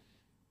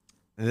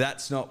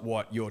that's not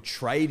what you're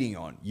trading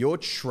on. You're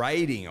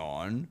trading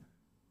on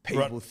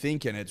people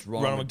thinking it's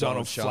Ronald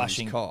McDonald showing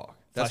flashing his cock.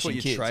 That's what flashing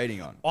you're kids.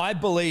 trading on. I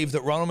believe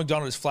that Ronald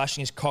McDonald is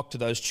flashing his cock to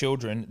those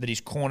children that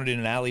he's cornered in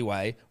an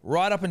alleyway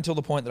right up until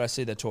the point that I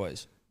see their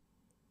toys.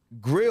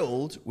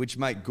 Grilled, which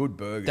make good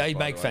burgers. They by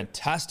make the way.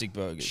 fantastic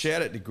burgers.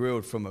 Shout out to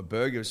Grilled from a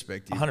burger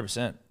perspective.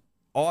 100%.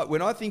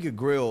 When I think of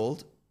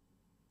Grilled,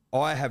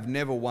 I have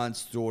never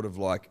once thought of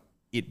like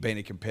it being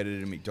a competitor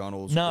to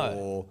McDonald's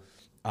No.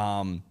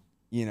 or,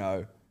 you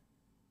know,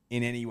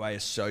 in any way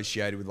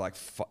associated with like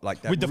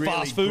that With the really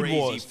fast food greasy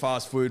wars.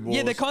 fast food wars.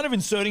 Yeah, they're kind of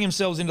inserting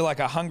themselves into like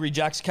a Hungry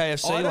Jack's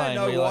KFC lane. I don't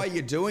know where you're why like,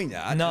 you're doing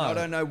that. No. And I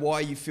don't know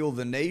why you feel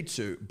the need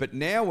to. But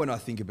now when I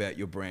think about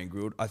your brand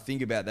Grilled, I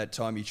think about that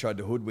time you tried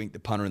to hoodwink the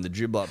punter and the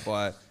dribbler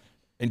by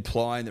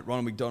implying that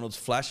Ronald McDonald's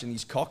flashing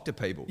his cock to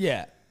people.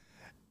 Yeah.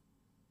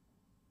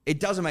 It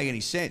doesn't make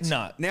any sense.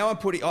 No. Now I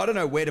don't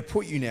know where to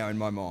put you now in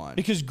my mind.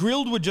 Because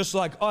Grilled were just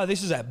like, oh,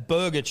 this is a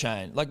burger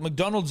chain. Like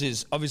McDonald's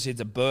is, obviously it's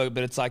a burger,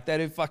 but it's like they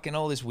do fucking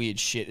all this weird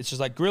shit. It's just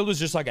like Grilled was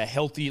just like a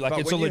healthy, like But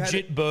it's a when you had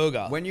legit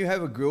burger. When you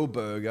have a grilled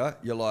burger,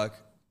 you're like,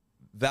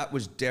 that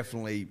was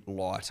definitely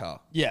lighter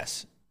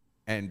Yes.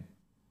 and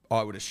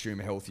I would assume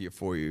healthier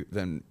for you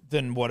than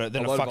Than lot a of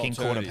fucking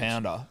quarter alternatives.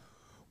 pounder.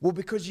 Well,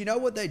 because you know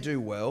what they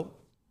do well?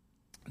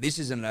 This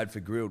isn't an ad for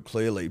Grilled,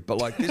 clearly, but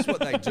like this is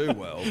what they do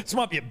well. This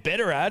might be a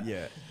better ad.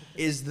 Yeah.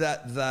 Is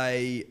that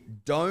they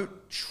don't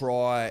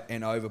try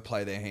and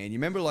overplay their hand. You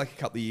remember like a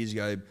couple of years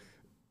ago,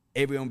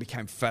 everyone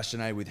became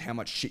fascinated with how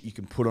much shit you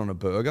can put on a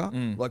burger?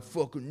 Like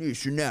fucking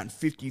this and that and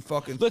 50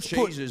 fucking Let's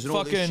cheeses put and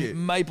all this shit.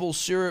 fucking maple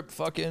syrup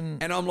fucking...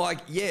 And I'm like,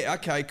 yeah,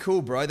 okay,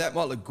 cool, bro. That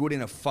might look good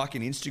in a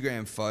fucking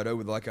Instagram photo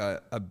with like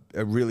a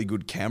really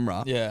good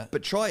camera. Yeah.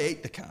 But try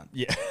eat the cunt.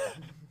 Yeah.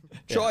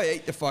 Try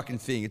eat the fucking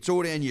thing. It's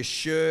all down your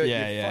shirt.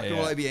 Yeah, you're yeah, fucking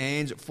yeah. all over your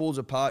hands. It falls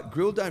apart.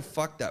 Grilled don't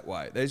fuck that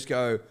way. They just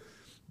go,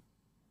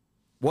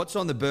 what's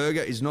on the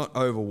burger is not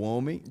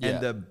overwhelming.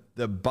 Yeah. And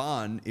the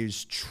bun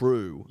is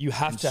true. You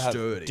have and to have...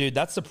 sturdy. Dude,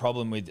 that's the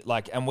problem with...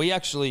 Like, and we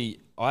actually...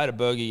 I had a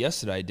burger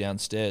yesterday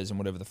downstairs in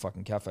whatever the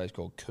fucking cafe is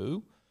called,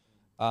 Coup.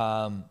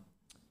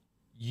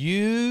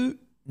 You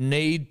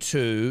need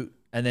to...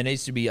 And there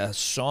needs to be a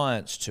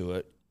science to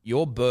it.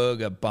 Your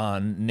burger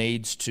bun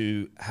needs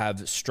to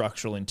have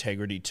structural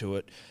integrity to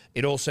it.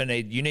 It also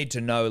you need to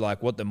know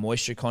like what the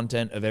moisture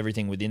content of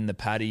everything within the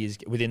patty is,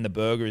 within the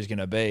burger is going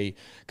to be.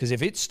 Because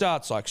if it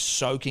starts like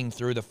soaking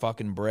through the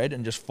fucking bread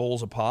and just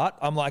falls apart,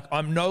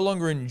 I'm no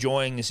longer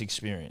enjoying this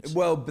experience.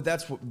 Well, but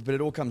it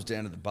all comes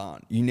down to the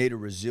bun. You need a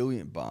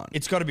resilient bun.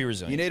 It's got to be You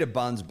resilient. need a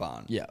bun's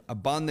bun. Yeah. A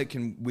bun that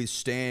can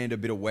withstand a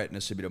bit of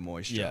wetness, a bit of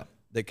moisture. Yeah.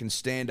 that can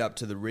stand up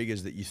to the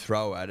rigors that you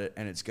throw at it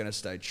and it's going to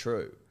stay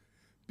true.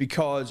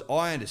 Because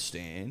I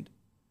understand,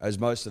 as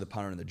most of the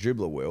punter and the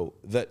dribbler will,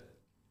 that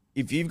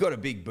if you've got a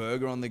big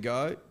burger on the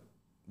go,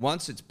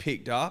 once it's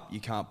picked up, you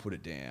can't put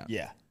it down.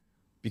 Yeah.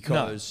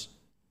 Because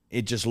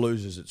it just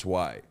loses its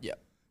way. Yeah.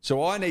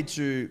 So I need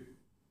to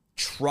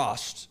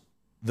trust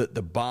that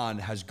the bun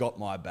has got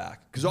my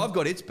back because I've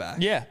got its back.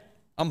 Yeah.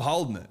 I'm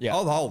holding it. Yeah.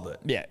 I'll hold it.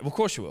 Yeah. Of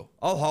course you will.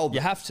 I'll hold You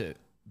it. have to.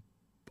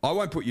 I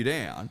won't put you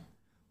down,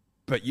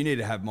 but you need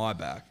to have my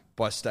back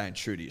by staying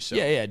true to yourself.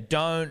 Yeah, yeah.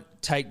 Don't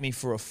take me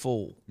for a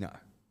fool. No.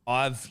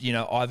 I've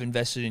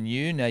invested in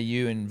you. Now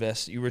you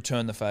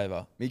return the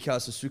favor.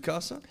 Mikasa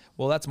Sukasa?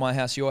 Well, that's my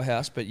house, your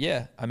house. But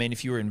yeah, I mean,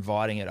 if you were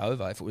inviting it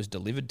over, if it was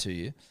delivered to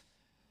you,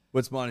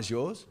 What's mine is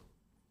yours?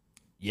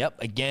 yep.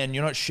 Again,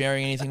 you're not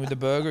sharing anything with the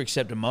burger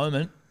except a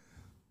moment.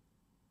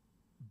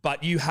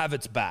 But you have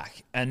its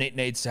back, and it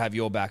needs to have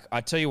your back.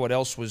 I tell you what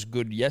else was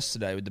good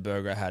yesterday with the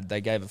burger I had.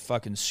 They gave a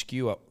fucking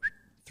skewer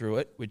through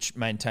it, which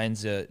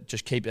maintains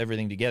just keep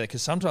everything together.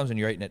 Because sometimes when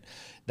you're eating it,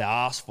 the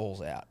arse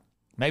falls out.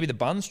 Maybe the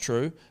bun's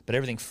true, but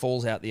everything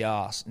falls out the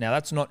arse. Now,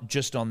 that's not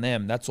just on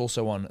them. That's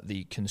also on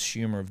the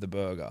consumer of the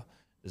burger.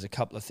 There's a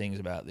couple of things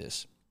about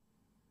this.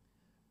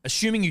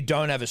 Assuming you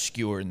don't have a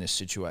skewer in this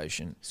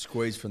situation,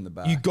 Squeeze from the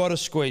back. you got to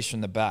squeeze from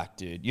the back,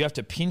 dude. You have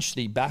to pinch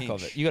the back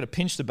of Pinch. it. You got to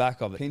pinch the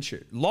back of it. Pinch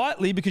it.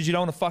 Lightly because you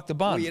don't want to fuck the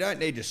bun. Well, you don't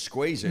need to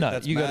squeeze it. No,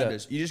 That's you gotta-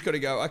 madness. You just got to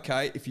go,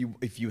 okay, if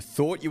you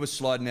thought you were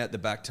sliding out the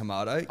back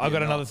tomato. I've got you're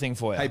another not. thing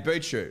for you. Hey,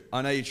 Boot Shoot,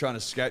 I know you're trying to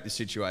escape the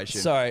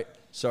situation. Sorry.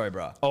 Sorry,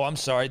 bro. Oh, I'm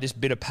sorry. This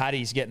bit of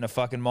patty's getting a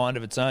fucking mind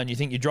of its own. You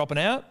think you're dropping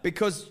out?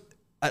 Because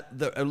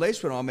at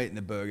least when I'm eating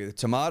the burger, the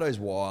tomato's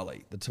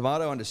wily. The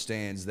tomato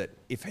understands that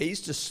if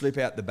he's to slip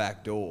out the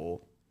back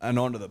door and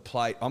onto the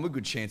plate, I'm a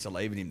good chance of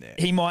leaving him there.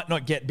 He might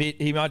not get bit.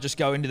 He might just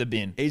go into the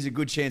bin. He's a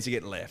good chance of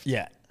getting left.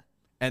 Yeah.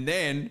 And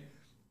then,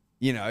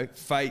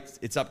 fate,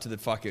 it's up to the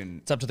fucking...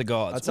 It's up to the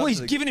gods. It's Well, up he's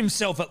to the- given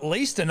himself at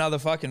least another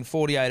fucking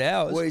 48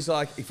 hours. Well, he's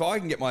like, if I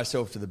can get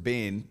myself to the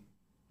bin,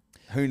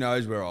 who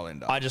knows where I'll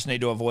end up. I just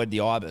need to avoid the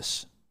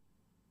ibis.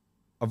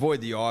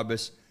 Avoid the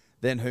ibis,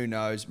 then who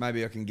knows?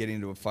 Maybe I can get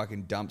into a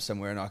fucking dump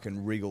somewhere and I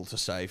can wriggle to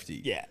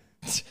safety. Yeah.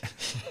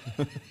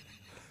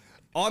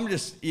 I'm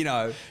just,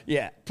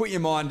 Yeah. put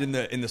your mind in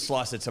the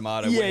slice of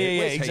tomato. Yeah, Where's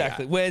yeah, he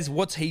exactly. at?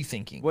 What's he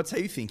thinking? What's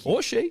he thinking?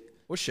 Or she.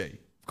 Or she.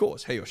 Of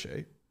course, he or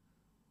she.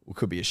 Well,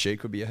 could be a she,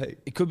 could be a he.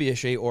 It could be a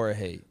she or a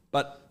he.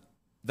 But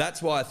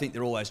that's why I think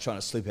they're always trying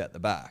to slip out the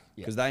back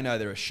because they know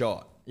they're a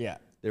shot. Yeah.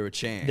 They're a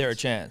chance. They're a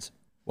chance.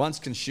 Once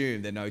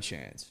consumed, they're no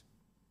chance.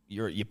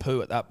 You're at your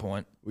poo at that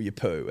point. Well, you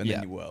poo, and Yeah.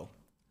 then you well,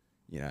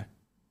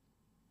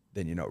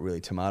 then you're not really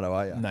tomato,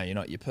 are you? No, you're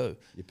not your poo.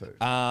 You poo.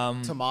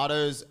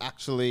 Tomatoes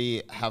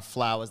actually have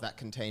flowers that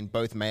contain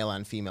both male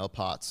and female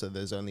parts, so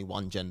there's only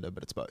one gender,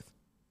 but it's both.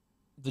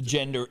 The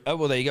gender. Oh,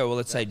 well, there you go. Well,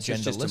 let's say it's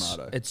just genderless.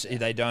 tomato.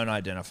 They don't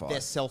identify.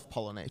 They're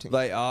self-pollinating.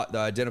 They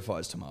identify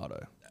as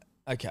tomato.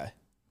 Okay.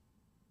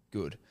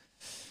 Good.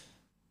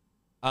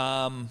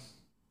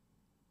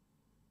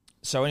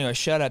 So anyway,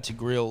 shout out to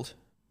Grilled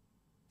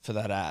for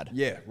that ad.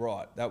 Yeah,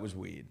 right. That was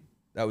weird.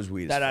 That was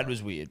weird. That as ad fuck.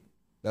 was weird.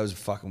 That was a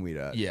fucking weird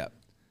ad. Yeah.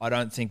 I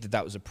don't think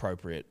that was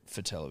appropriate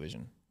for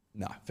television.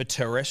 No. For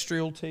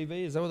terrestrial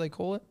TV, is that what they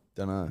call it?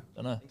 Don't know.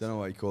 Don't know. Don't know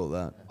why you call it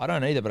that. I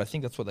don't either, but I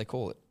think that's what they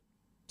call it.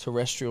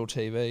 Terrestrial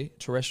TV.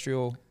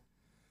 Terrestrial.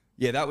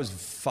 Yeah, that was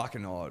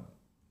fucking odd.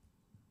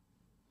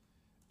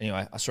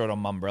 Anyway, I saw it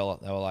on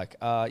Mumbrella. They were like,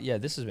 yeah,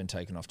 this has been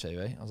taken off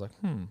TV. I was like,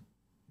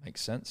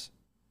 makes sense.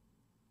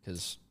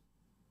 Because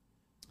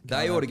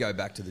They ought to go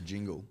back to the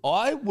jingle.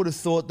 I would have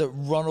thought that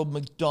Ronald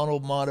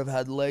McDonald might have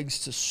had legs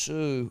to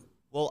sue.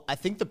 Well, I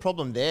think the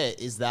problem there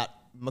is that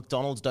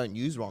McDonald's don't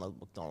use Ronald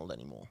McDonald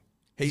anymore.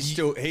 He's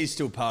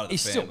still part of the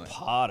He's family. still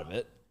part of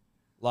it.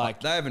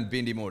 Like, They haven't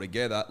binned him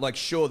altogether. Like,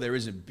 sure, there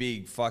isn't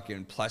big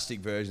fucking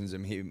plastic versions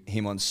of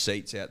him on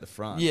seats out the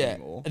front yeah.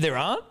 anymore. There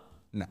aren't?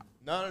 No.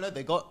 No.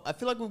 I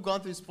feel like we've gone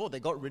through this before. They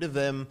got rid of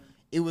them.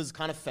 It was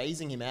kind of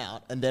phasing him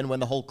out. And then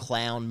when the whole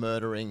clown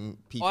murdering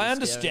people. I scaring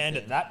understand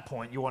thing- at that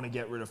point you want to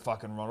get rid of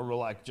fucking Ronald, or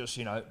like just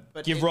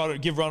But give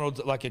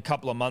Ronald like a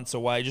couple of months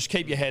away. Just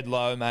keep your head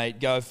low, mate.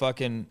 Go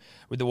fucking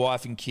with the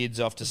wife and kids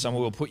off to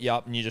somewhere. We'll put you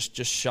up and you just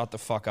shut the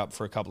fuck up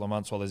for a couple of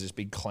months while there's this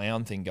big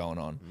clown thing going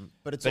on.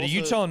 But are you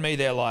also- telling me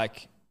they're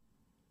like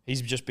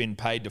he's just been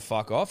paid to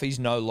fuck off? He's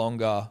no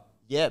longer.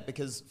 Yeah,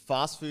 because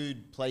fast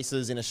food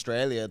places in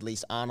Australia at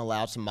least aren't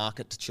allowed to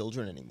market to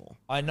children anymore.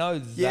 I know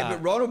that. Yeah,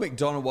 but Ronald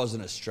McDonald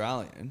wasn't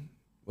Australian,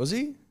 was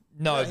he?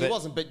 no, he but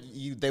wasn't, but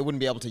they wouldn't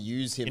be able to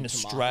use him in to market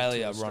to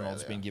Australia,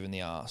 Ronald's been given the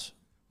ass.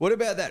 What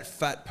about that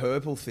fat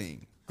purple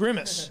thing?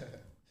 Grimace.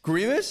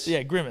 Grimace?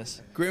 Yeah,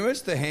 Grimace.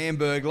 Grimace, the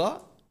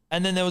Hamburglar.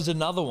 And then there was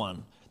another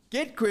one.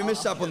 Get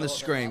Grimace up on the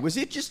screen. Was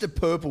it just a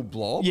purple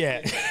blob?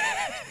 Yeah.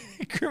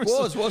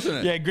 Grimace wasn't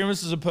it? Yeah,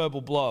 Grimace is a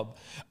purple blob.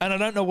 And I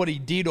don't know what he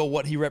did or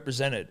what he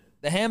represented.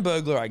 The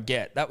Hamburglar I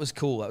get. That was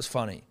cool. That was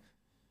funny.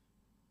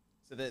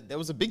 So there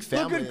was a big Look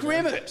family. at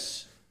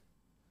Grimace.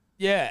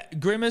 Yeah,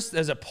 Grimace.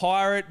 There's a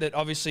pirate that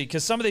obviously,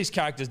 because some of these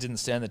characters didn't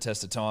stand the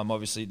test of time.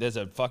 Obviously, there's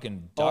a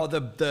fucking duck. Oh,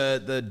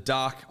 the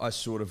duck I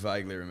sort of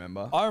vaguely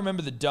remember. I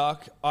remember the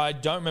duck. I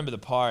don't remember the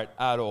pirate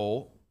at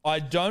all. I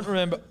don't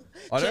remember.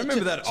 I don't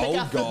remember that Check old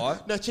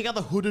out guy. check out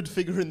the hooded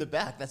figure in the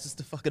back. That's just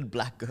a fucking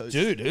black ghost.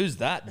 Dude, who's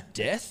that?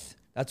 Death?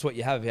 That's what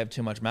you have if you have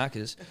too much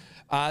Maccas.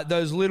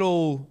 Those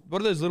little,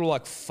 what are those little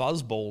like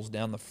fuzz balls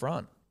down the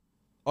front?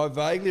 I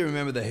vaguely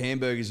remember the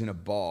hamburgers in a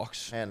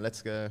box. Man,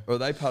 let's go. Or are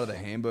they part of the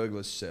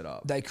Hamburglers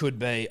setup? They could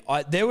be.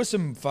 There was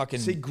some fucking.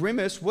 See,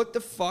 Grimace, what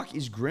the fuck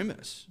is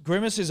Grimace?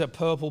 Grimace is a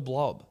purple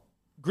blob.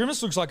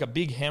 Grimace looks like a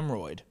big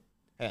hemorrhoid.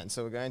 And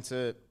so we're going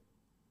to.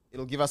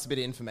 It'll give us a bit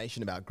of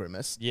information about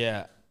Grimace.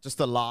 Yeah. Just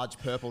a large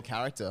purple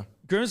character.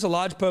 Grimace, a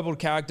large purple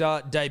character,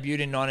 debuted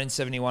in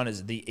 1971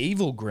 as the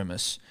evil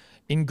Grimace.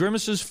 In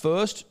Grimace's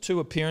first 2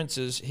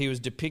 appearances, he was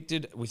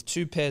depicted with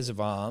 2 pairs of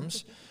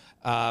arms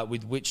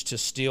with which to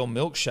steal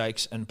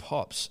milkshakes and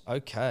pops.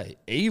 Okay.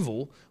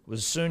 Evil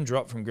was soon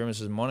dropped from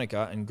Grimace's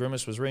moniker, and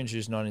Grimace was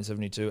reintroduced in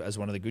 1972 as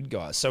one of the good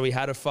guys. So he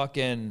had a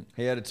fucking...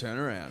 He had a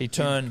turnaround. He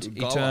turned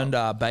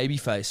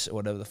babyface, or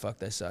whatever the fuck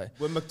they say.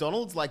 Were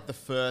McDonald's like the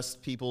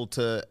first people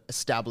to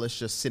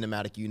establish a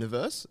cinematic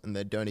universe and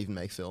they don't even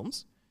make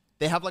films?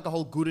 They have like a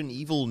whole good and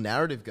evil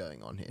narrative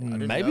going on here. I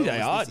didn't Maybe know it they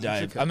was are, this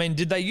Dave. intricate. I mean,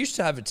 did they used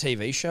to have a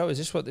TV show? Is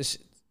this what this...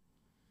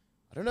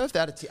 I don't know if they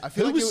had a I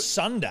feel Who like was it was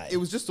Sunday? It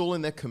was just all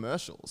in their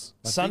commercials.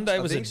 Sunday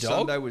was a think dog?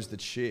 Sunday was the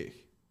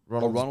chick.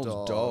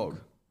 Ronald's dog.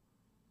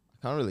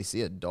 I can't really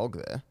see a dog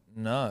there.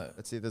 No.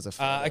 Let's see if there's a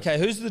photo. Okay,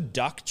 who's the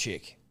duck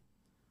chick?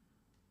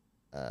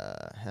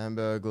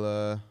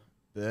 Hamburglar,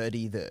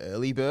 Birdie the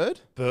early bird.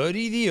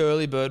 Birdie the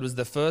early bird was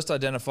the first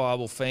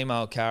identifiable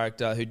female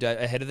character who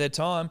ahead of their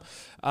time,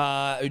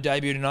 who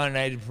debuted in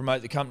 1980 to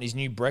promote the company's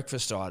new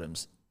breakfast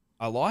items.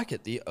 I like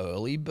it, the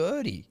early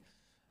birdie.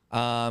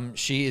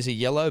 She is a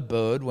yellow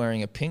bird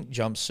wearing a pink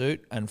jumpsuit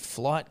and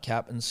flight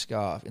cap and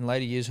scarf. In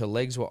later years, her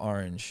legs were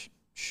orange.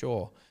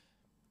 Sure.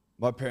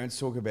 My parents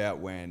talk about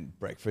when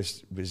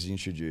breakfast was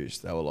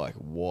introduced. They were like,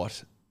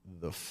 what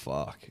the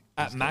fuck?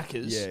 At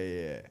Macca's?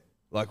 Yeah.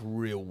 Like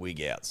real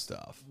wig out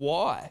stuff.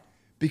 Why?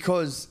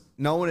 Because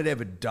no one had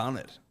ever done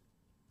it.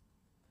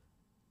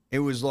 It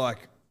was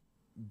like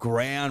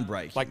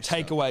groundbreaking. Like stuff.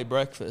 takeaway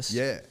breakfast?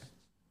 Yeah.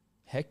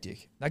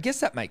 Hectic. I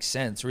guess that makes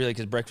sense, really,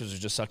 because breakfast was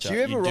just such Do a...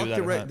 you ever you rock that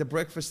at home. the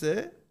breakfast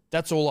there?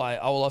 That's all I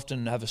will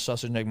often have a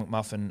sausage and egg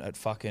McMuffin at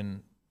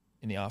fucking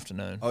in the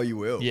afternoon. Oh, you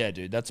will? Yeah,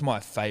 dude. That's my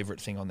favourite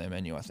thing on their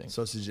menu, I think.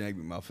 Sausage and egg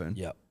McMuffin.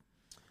 Yep.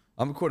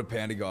 I'm a quarter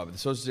pounder guy, but the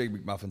sausage and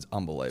egg McMuffin's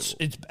unbelievable.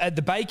 It's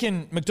the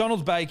bacon,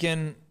 McDonald's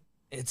bacon,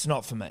 it's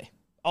not for me.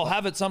 I'll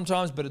have it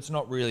sometimes, but it's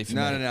not really for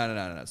me.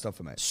 No. It's not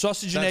for me.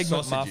 Sausage and egg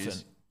That's McMuffin.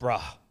 sausages.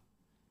 Bruh.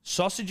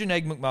 Sausage and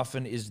egg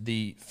McMuffin is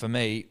for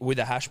me, with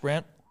a hash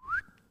brown,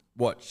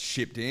 What,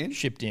 shipped in?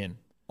 shipped in.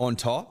 On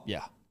top?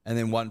 Yeah. And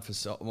then one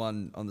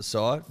on the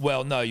side?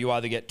 Well, no, you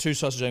either get 2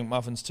 sausage and egg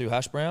McMuffins, 2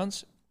 hash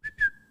browns,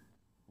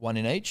 1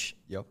 in each,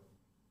 Yep.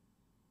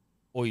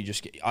 or you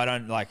just get, I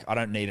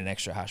don't need an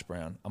extra hash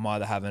brown. I'm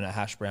either having a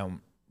hash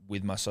brown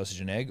with my sausage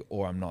and egg,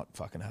 or I'm not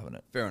fucking having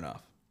it. Fair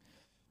enough.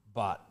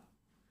 But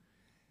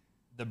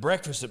the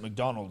breakfast at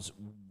McDonald's,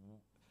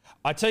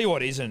 I tell you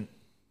what isn't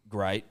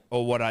great,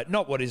 or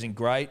not what isn't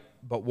great,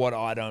 but what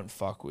I don't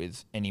fuck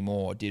with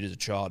anymore, did as a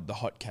child, the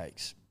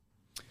hotcakes.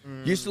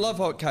 Used to love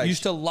hotcakes.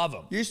 Used to love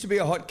them. I used to be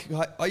a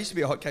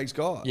hotcakes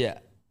guy. Yeah.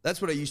 That's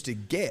what I used to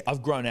get.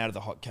 I've grown out of the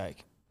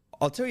hotcake.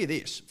 I'll tell you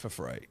this for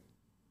free.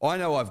 I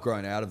know I've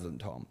grown out of them,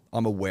 Tom.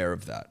 I'm aware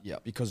of that.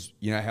 Yep. Because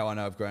you know how I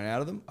know I've grown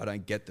out of them? I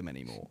don't get them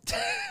anymore.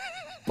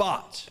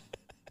 But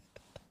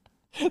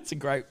It's a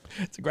great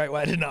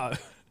way to know.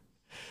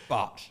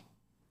 But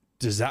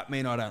does that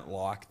mean I don't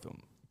like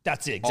them?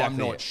 That's it, exactly. I'm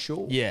not it.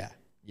 sure. Yeah.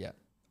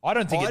 I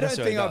don't think I it don't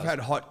necessarily think I've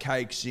does. had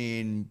hotcakes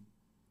in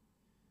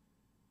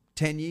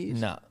 10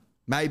 years. No.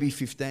 Maybe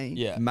 15.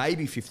 Yeah.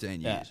 Maybe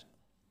 15 Yeah. years.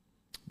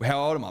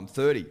 How old am I? I'm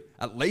 30.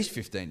 At least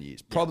 15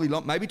 years. Probably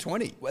not. Maybe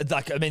 20.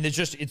 Like, I mean,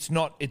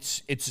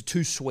 it's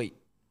too sweet.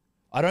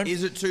 I don't.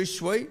 Is it too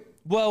sweet?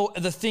 Well,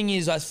 the thing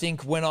is, I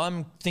think when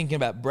I'm thinking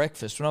about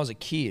breakfast, when I was a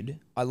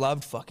kid, I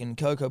loved fucking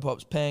Cocoa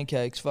Pops,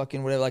 pancakes,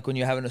 fucking whatever, like when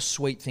you're having a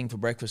sweet thing for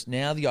breakfast.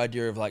 Now the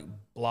idea of like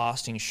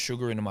blasting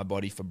sugar into my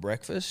body for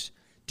breakfast.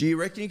 Do you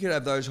reckon you could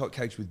have those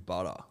hotcakes with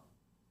butter?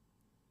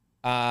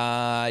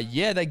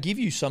 Yeah, they give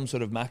you some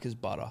sort of Macca's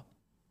butter.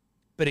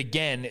 But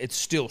again, it's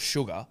still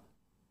sugar.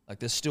 Like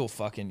there's still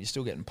you're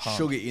still getting pumped.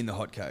 Sugar in the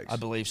hotcakes. I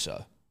believe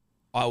so.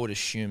 I would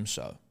assume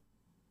so.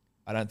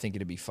 I don't think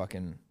it'd be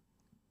fucking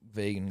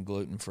vegan,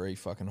 gluten-free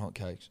fucking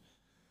hotcakes.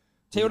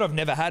 Tell you what I've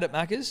never had at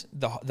Macca's?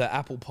 The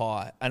apple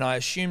pie. And I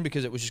assumed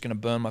because it was just going to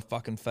burn my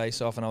fucking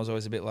face off, and I was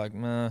always a bit like,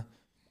 meh.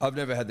 I've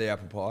never had the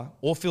apple pie.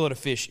 Or fillet of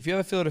fish. If you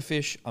have a fillet of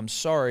fish, I'm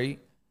sorry,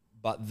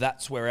 but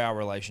that's where our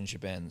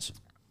relationship ends.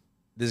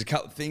 There's a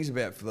couple of things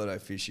about fillet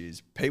fish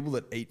is people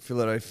that eat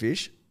fillet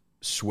fish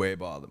swear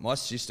by them. My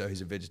sister,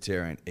 who's a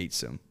vegetarian, eats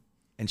them.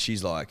 And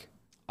she's like,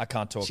 I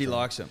can't talk she to them.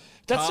 likes them.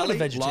 That's Carly not a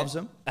vegetarian. loves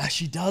them.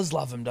 She does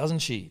love them, doesn't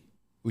she?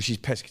 Well, she's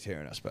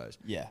pescatarian, I suppose.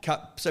 Yeah.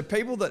 So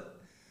people that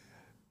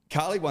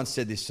Carly once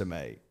said this to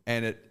me,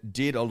 and it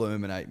did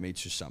illuminate me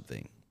to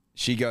something.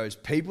 She goes,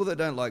 people that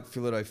don't like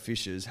fillet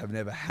fishes have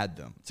never had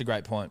them. It's a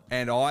great point.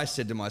 And I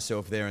said to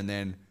myself there and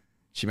then,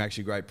 she makes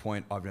a great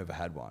point, I've never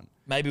had one.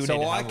 Maybe we so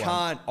need to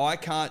have one. I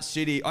can't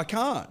sit here. I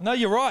can't. No,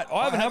 you're right.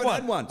 I haven't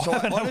had one. So I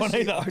haven't had one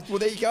either. well,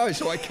 there you go.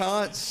 So I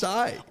can't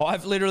say.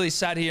 I've literally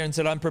sat here and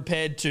said I'm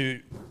prepared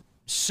to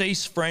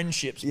cease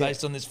friendships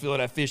based on this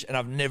fillet fish, and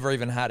I've never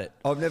even had it.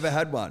 I've never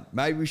had one.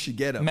 Maybe we should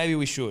get them. Maybe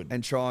we should.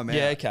 And try them out.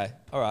 Yeah, okay.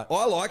 All right.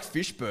 I like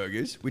fish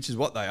burgers, which is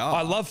what they are.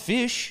 I love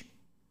fish.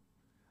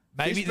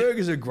 Maybe fish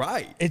burgers are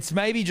great. It's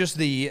maybe just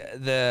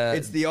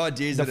It's the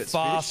ideas the that it's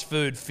fast fish.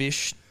 food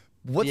fish.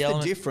 What's the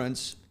element-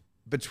 difference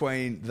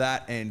between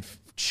that and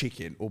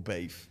chicken or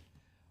beef?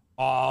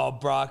 Oh,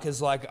 bruh,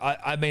 because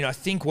I mean, I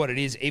think what it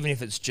is, even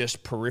if it's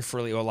just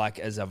peripherally or like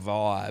as a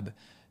vibe,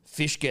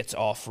 fish gets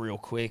off real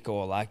quick,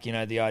 or like, you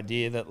know, the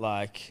idea that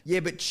like... Yeah,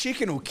 but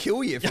chicken will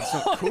kill you if it's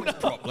not cooked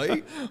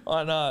properly.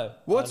 I know.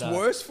 What's I know.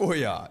 worse for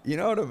you? You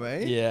know what I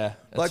mean? Yeah.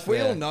 that's Like, we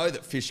fair. all know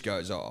that fish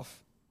goes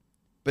off,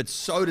 but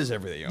so does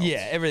everything else.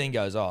 Yeah, everything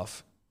goes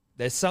off.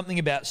 There's something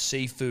about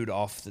seafood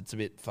off that's a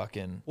bit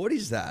fucking... What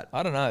is that?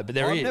 I don't know, but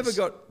there is. I've never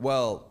got,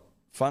 well,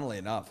 funnily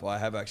enough, I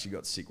have actually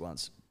got sick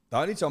once. The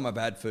only time I've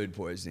had food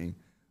poisoning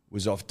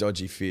was off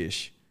dodgy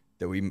fish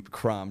that we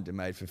crumbed and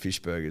made for fish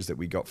burgers that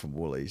we got from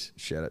Woolies.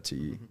 Shout out to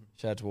you.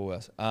 Shout out to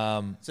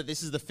Woolworths. So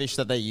this is the fish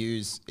that they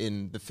use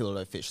in the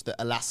fillet fish, the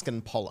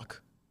Alaskan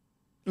pollock.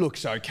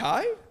 Looks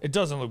okay. It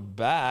doesn't look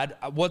bad.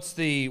 What's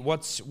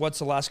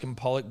Alaskan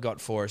pollock got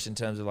for us in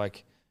terms of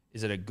like,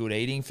 is it a good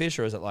eating fish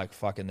or is it like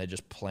fucking they're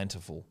just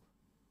plentiful?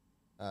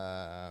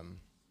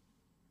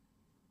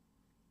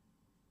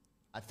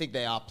 I think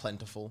they are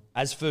plentiful.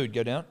 As food,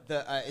 go down.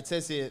 It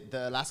says here,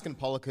 the Alaskan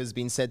pollock has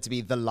been said to be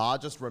the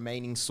largest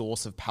remaining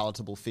source of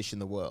palatable fish in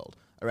the world.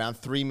 Around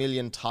 3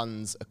 million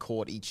tons are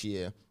caught each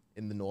year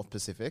in the North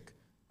Pacific.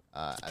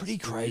 It's pretty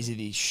crazy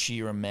the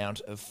sheer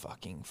amount of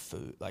fucking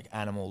food, like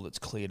animal that's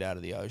cleared out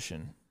of the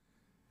ocean.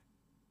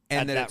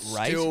 And At then that it's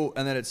rate? still,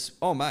 and then it's,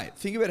 oh mate,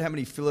 think about how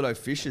many fillet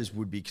fishes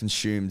would be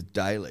consumed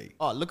daily.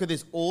 Oh, look at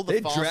this. They're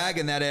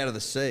dragging that out of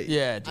the sea.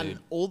 Yeah, dude. And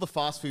all the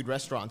fast food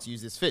restaurants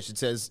use this fish. It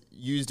says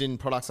used in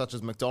products such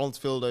as McDonald's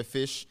fillet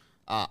fish,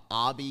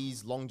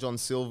 Arby's, Long John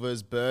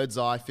Silver's, Bird's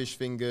Eye fish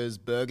fingers,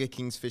 Burger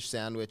King's fish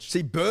sandwich.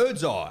 See,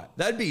 Bird's Eye,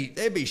 they'd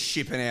be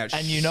shipping out.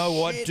 And you know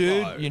what,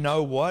 dude? shitloads. You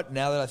know what?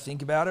 Now that I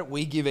think about it,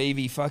 we give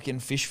Evie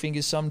fucking fish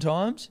fingers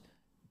sometimes.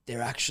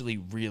 They're actually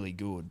really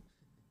good.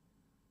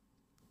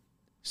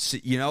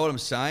 See, you know what I'm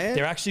saying?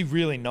 They're actually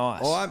really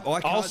nice. I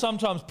I'll can't-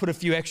 sometimes put a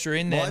few extra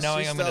in there My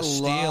knowing I'm going to sister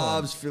steal them.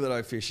 loves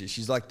fillet fishes.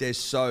 She's like, they're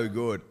so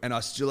good, and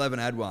I still haven't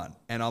had one.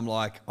 And I'm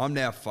like, I'm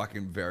now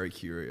fucking very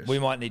curious. We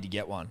might need to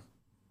get one.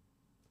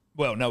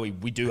 Well, no, we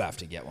do have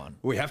to get one.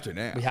 We have to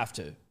now. We have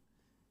to.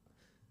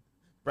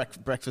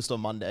 Breakfast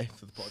on Monday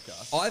for the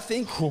podcast.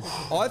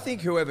 I think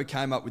whoever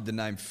came up with the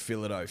name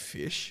fillet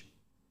fish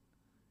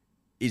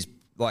is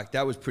like,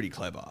 that was pretty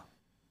clever.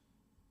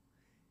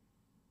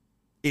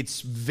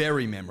 It's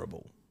very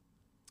memorable.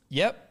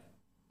 Yep,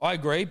 I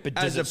agree. But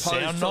does it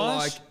sound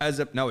nice?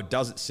 No, it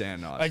doesn't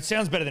sound nice. It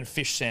sounds better than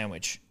fish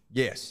sandwich.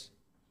 Yes.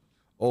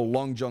 Or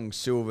Long John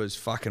Silver's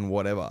fucking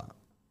whatever.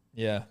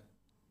 Yeah.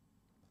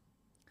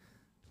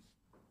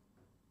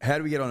 How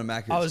do we get on to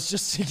Macca's? I was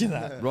just thinking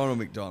that. Ronald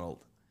McDonald.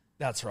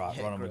 That's right,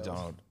 Ronald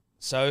McDonald.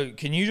 So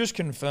can you just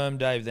confirm,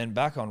 Dave, then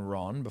back on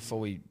Ron before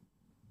we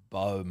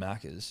bow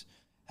Macca's,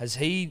 is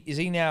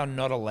he now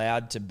not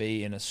allowed to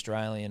be an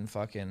Australian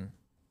fucking...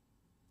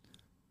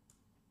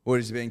 Or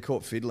is he being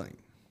caught fiddling?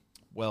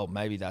 Well,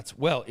 maybe that's...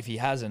 Well, if he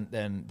hasn't,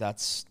 then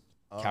that's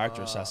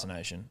character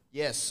assassination.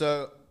 Yeah,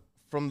 so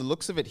from the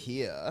looks of it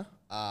here,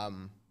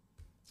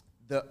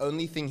 the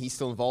only thing he's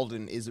still involved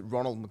in is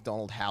Ronald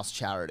McDonald House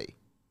Charity.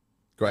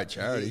 Great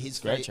charity. His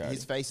Great charity.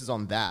 His face is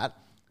on that.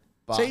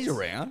 But So he's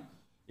around.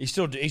 He's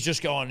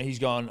just gone,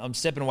 I'm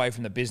stepping away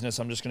from the business.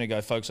 I'm just going to go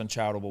focus on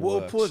charitable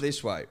Well, works. put it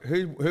this way.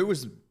 Who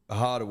was a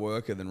harder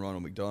worker than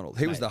Ronald McDonald?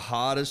 He was the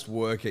hardest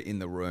worker in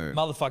the room.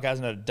 Motherfucker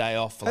hasn't had a day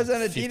off for like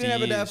 50 He didn't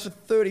have a day years. for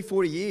 30,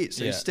 40 years.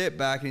 So Yeah. he stepped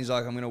back and he's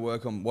like, I'm going to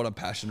work on what I'm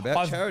passionate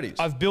about, charities.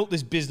 I've built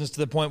this business to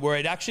the point where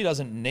it actually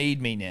doesn't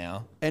need me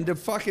now. And to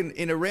fucking,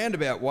 in a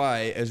roundabout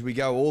way, as we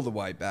go all the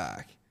way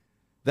back,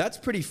 that's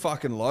pretty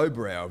fucking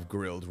lowbrow of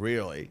Grilled,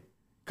 really.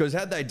 Because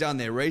had they done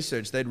their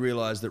research, they'd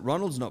realise that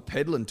Ronald's not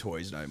peddling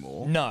toys no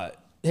more. No,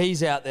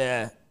 he's out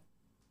there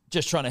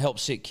just trying to help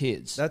sick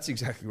kids. That's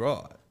exactly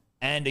right.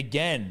 And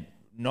again,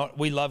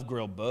 we love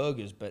grilled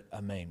burgers, but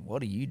I mean,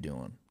 what are you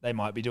doing? They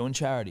might be doing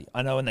charity.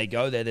 I know when they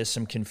go there's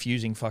some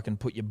confusing fucking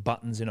put your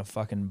buttons in a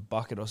fucking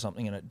bucket or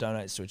something and it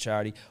donates to a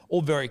charity.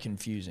 All very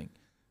confusing.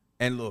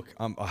 And look,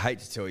 I hate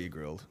to tell you,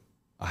 Grilled.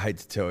 I hate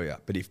to tell you,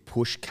 but if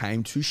push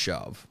came to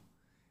shove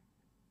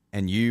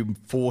and you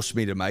forced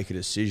me to make a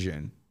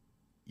decision,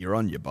 you're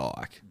on your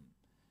bike.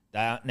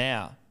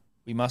 Now,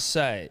 we must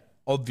say,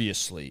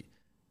 obviously,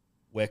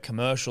 where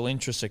commercial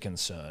interests are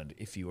concerned,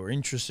 if you were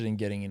interested in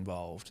getting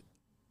involved,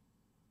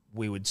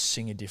 we would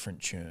sing a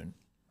different tune.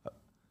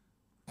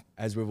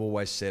 As we've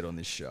always said on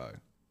this show,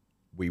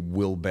 we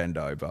will bend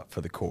over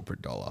for the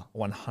corporate dollar.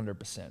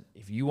 100%.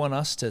 If you want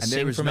us to there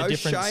sing is from no a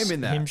different shame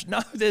in that.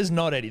 No, there's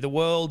not, Eddie. The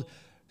world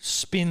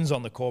spins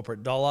on the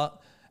corporate dollar,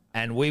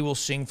 and we will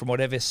sing from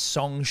whatever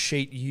song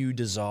sheet you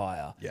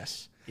desire.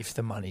 Yes. If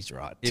the money's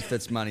right. If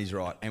that's money's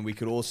right. And we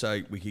could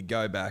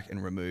go back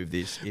and remove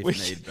this if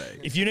need be.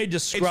 If you need to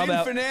scrub it's in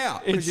out for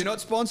now, because you're not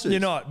sponsored. You're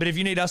not. But if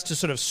you need us to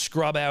sort of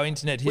scrub our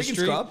internet We can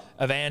history scrub.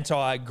 of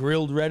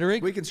anti-grilled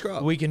rhetoric, We can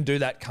scrub. We can do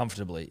that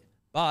comfortably.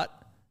 But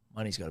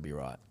money's got to be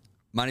right.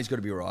 Money's got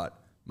to be right.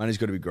 Money's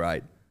got to be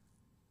great.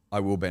 I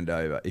will bend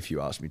over if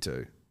you ask me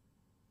to.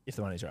 If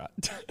the money's right.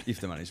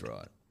 If the money's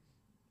right.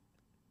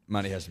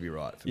 Money has to be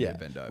right for me to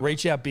bend over.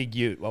 Reach out Big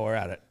Ute while we're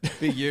at it.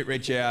 Big Ute,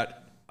 reach out.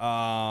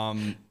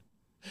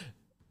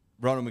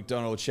 Ronald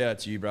McDonald, shout out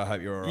to you, bro. I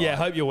hope you're all right. Yeah,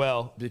 hope you're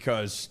well.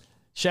 Because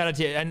Shout out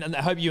to you. And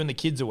I hope you and the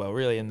kids are well,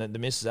 really. And the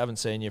missus haven't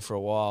seen you for a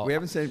while. we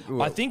haven't seen...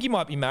 I think you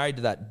might be married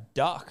to that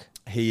duck.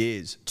 He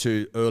is,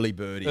 to Early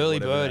Birdie. Early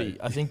whatever Birdie.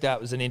 I think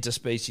that was an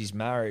interspecies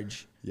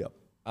marriage. Yep.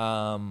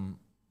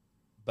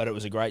 But it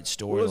was a great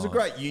story. Well, it was a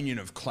great union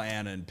of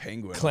clown and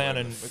penguin. Clown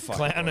whatever the fuck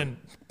and it was.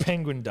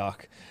 penguin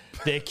duck.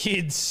 Their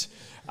kids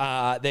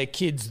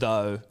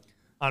though,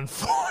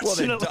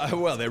 unfortunately.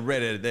 Well, they're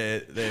red.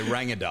 They're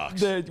rangaducks.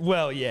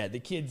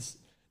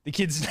 The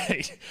kids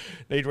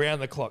need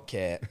round the clock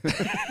care.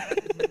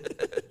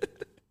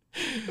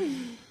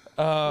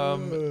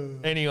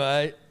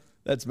 Anyway,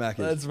 That's Macca's.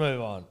 let's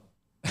move on.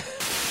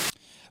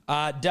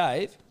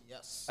 Dave,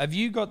 Yes. have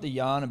you got the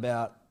yarn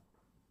about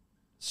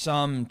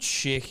some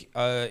chick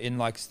in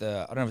like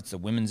I don't know if it's the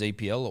women's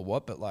EPL or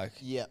what, but like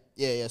Yeah.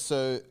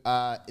 So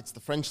it's the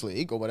French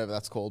league or whatever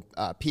that's called,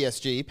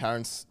 PSG,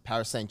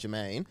 Paris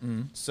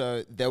Saint-Germain.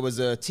 So there was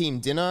a team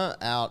dinner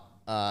out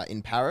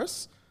in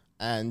Paris,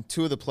 and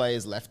two of the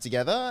players left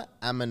together,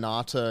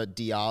 Aminata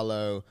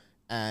Diallo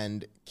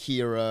and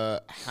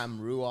Kira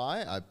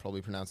Hamrouai. I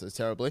probably pronounced this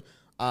terribly.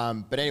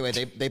 But anyway,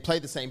 they play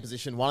the same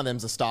position. One of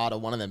them's a starter,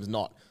 one of them's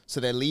not. So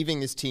they're leaving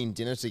this team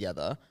dinner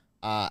together.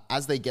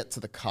 As they get to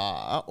the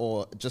car,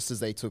 or just as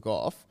they took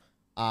off,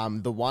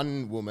 the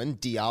one woman,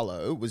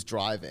 Diallo, was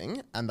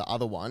driving, and the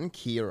other one,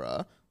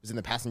 Kira, was in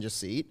the passenger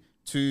seat.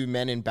 Two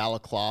men in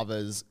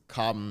balaclavas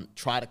come,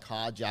 try to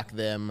carjack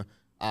them,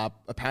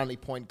 apparently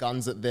point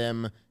guns at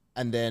them,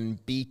 and then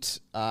beat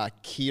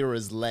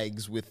Kira's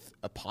legs with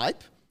a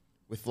pipe,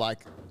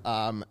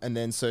 and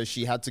then so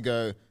she had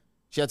to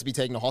be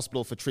taken to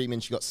hospital for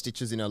treatment. She got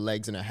stitches in her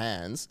legs and her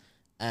hands,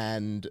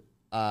 and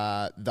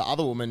the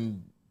other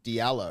woman,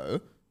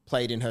 Diallo,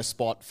 played in her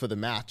spot for the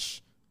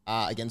match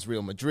against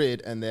Real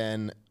Madrid, and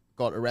then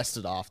got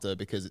arrested after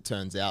because it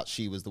turns out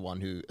she was the one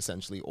who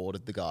essentially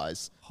ordered the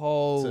guys to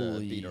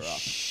holy beat her up.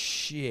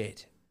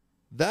 shit.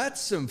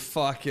 That's some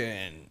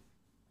fucking...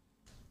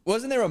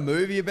 Wasn't there a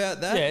movie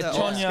about that? Yeah, That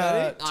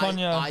Tonya.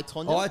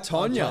 Tonya. Oh,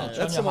 Tonya.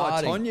 That's some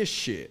Harding. Tonya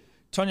shit.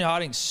 Tonya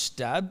Harding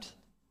stabbed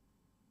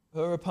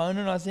her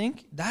opponent, I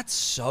think. That's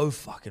so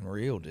fucking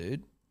real,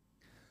 dude.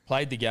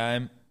 Played the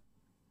game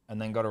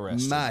and then got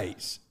arrested.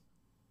 Mate,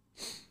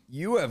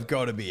 you have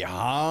got to be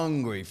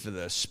hungry for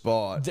the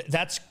spot.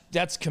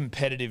 That's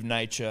competitive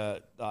nature,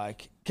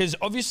 like, because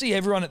obviously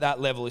everyone at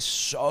that level is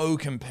so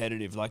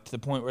competitive, like to the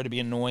point where it'd be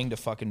annoying to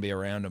fucking be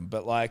around them.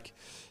 But like,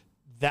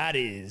 that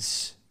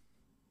is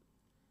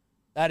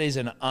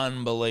an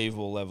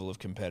unbelievable level of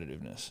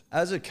competitiveness.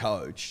 As a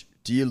coach,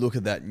 do you look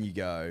at that and you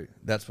go,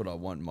 that's what I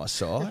want in my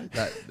side?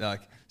 That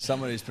like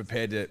someone who's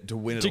prepared to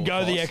win at To all go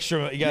the costs?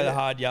 extra, the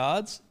hard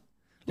yards.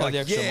 Go Like, the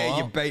extra mile.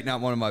 you're beating up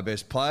one of my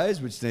best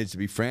players, which needs to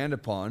be frowned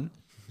upon.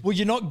 Well,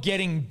 you're not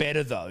getting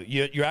better though.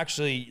 You're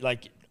actually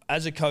like,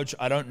 as a coach,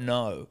 I don't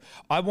know.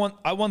 I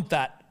want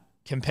that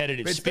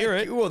competitive But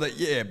spirit.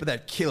 but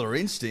that killer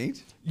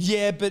instinct.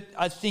 Yeah, but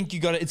I think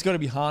it's got to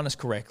be harnessed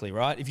correctly,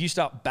 right? If you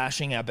start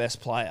bashing our best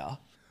player,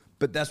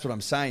 But that's what I'm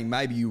saying.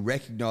 Maybe you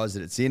recognise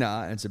that it's in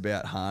her and it's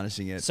about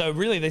harnessing it. so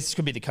really this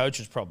could be the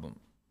coach's problem.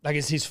 Like,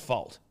 it's his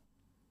fault.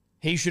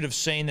 He should have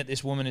seen that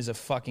this woman is a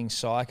fucking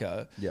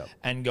psycho Yep.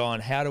 and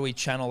gone, how do we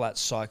channel that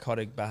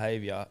psychotic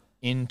behaviour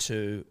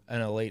into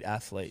an elite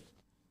athlete?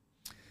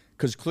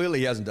 Because clearly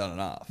he hasn't done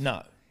enough.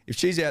 No. If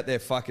she's out there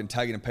fucking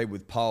tagging people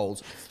with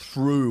poles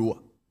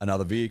through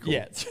another vehicle,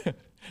 Yeah.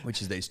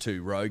 which is these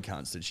two road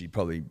cunts that she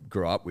probably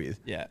grew up with,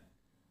 Yeah.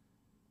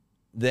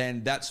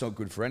 then that's not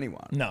good for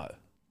anyone. No.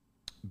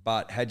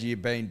 But had you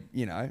been,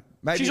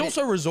 maybe... She's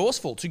also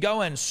resourceful to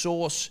go and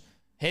source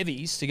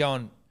heavies to go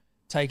and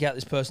take out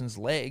this person's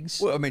legs.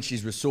 Well, I mean,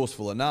 she's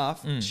resourceful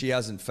enough. Mm. She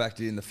hasn't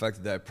factored in the fact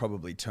that they'd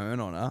probably turn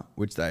on her,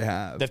 which they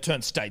have. They've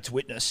turned state's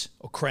witness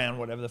or crown,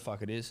 whatever the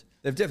fuck it is.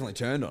 They've definitely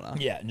turned on her.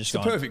 Yeah, and just it's a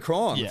gone- perfect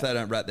crime Yeah. if they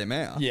don't rat their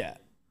mouth. Yeah.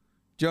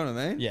 Do you know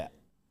what I mean? Yeah.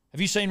 Have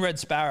you seen Red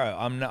Sparrow?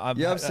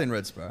 Yeah, I've seen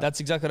Red Sparrow. That's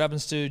exactly what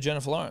happens to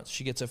Jennifer Lawrence.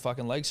 She gets her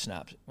fucking legs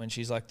snapped when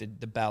she's like the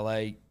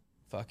ballet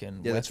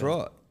fucking Yeah, that's weapon.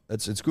 right.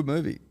 It's a good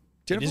movie. is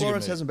Jennifer a good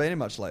Lawrence movie. hasn't been in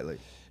much lately.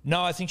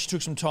 No, I think she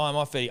took some time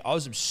off. I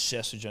was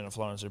obsessed with Jennifer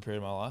Lawrence at a period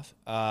of my life.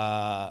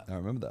 I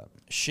remember that.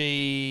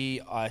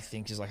 She, I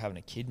think, is like having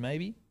a kid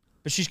maybe.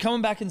 But she's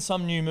coming back in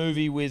some new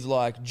movie with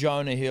like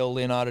Jonah Hill,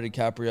 Leonardo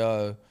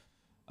DiCaprio.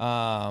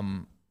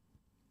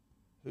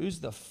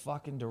 Who's the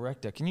fucking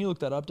director? Can you look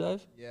that up,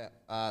 Dave? Yeah.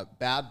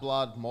 Bad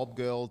Blood, Mob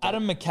Girl.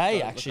 Adam McKay,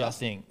 don't actually, look I up.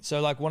 think.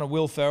 So, like, one of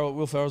Will Ferrell.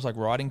 Will Ferrell's like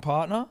writing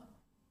partner.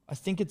 I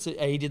think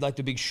he did like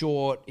The Big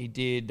Short. He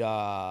did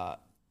Vice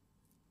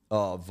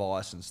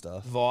and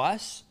stuff.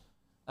 Vice,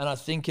 and I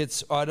think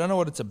I don't know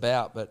what it's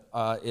about, but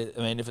I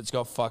mean, if it's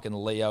got fucking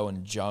Leo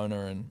and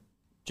Jonah and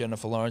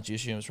Jennifer Lawrence, you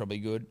assume it's probably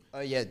good. Oh,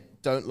 yeah.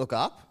 Don't look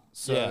up.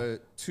 So, Yeah.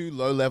 2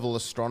 low-level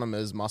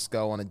astronomers must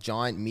go on a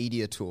giant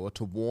meteor tour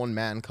to warn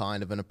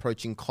mankind of an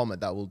approaching comet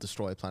that will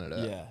destroy planet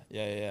Earth.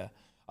 Yeah.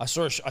 I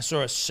saw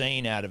a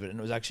scene out of it, and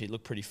it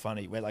looked pretty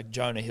funny. Where like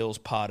Jonah Hill's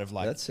part of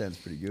like That sounds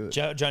pretty good.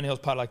 Jonah Hill's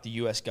part of like the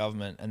U.S.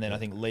 government, and then I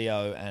think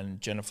Leo and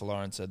Jennifer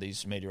Lawrence are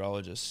these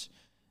meteorologists,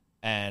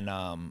 and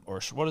or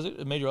what is it,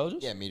 a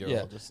meteorologist? Yeah,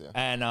 meteorologists, yeah.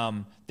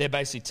 And they're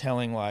basically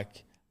telling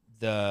like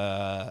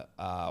the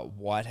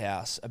White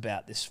House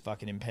about this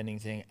fucking impending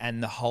thing,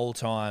 and the whole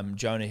time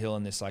Jonah Hill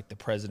and this like the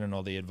president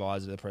or the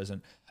advisor to the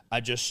president are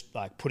just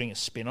like putting a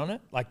spin on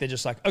it. Like they're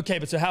just like, okay,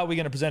 but so how are we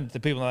going to present it to the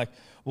people? And they're like,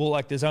 well,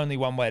 like there's only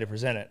one way to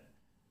present it.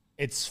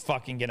 It's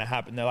fucking going to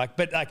happen. They're like,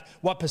 but like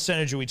what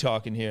percentage are we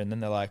talking here? And then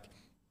they're like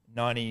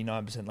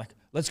 99%. Like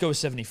let's go with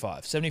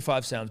 75.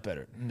 75 sounds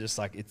better. And just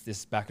like it's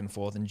this back and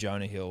forth. And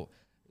Jonah Hill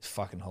is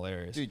fucking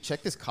hilarious. Dude,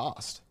 check this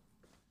cast.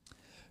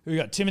 We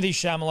got Timothy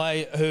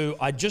Chalamet, who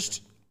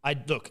I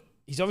look,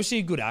 he's obviously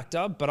a good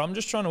actor, but I'm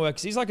just trying to work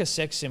because he's like a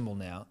sex symbol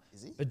now.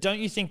 Is he? But don't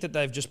you think that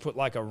they've just put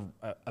like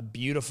a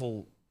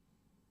beautiful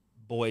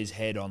boy's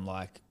head on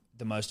like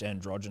the most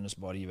androgynous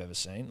body you've ever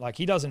seen? Like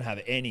he doesn't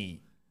have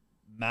any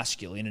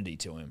masculinity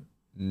to him.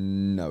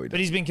 No, he But doesn't.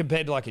 he's been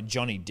compared to like a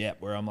Johnny Depp,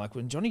 where I'm like,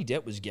 when Johnny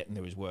Depp was getting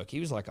to his work, he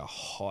was like a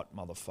hot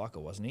motherfucker,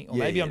 wasn't he? Or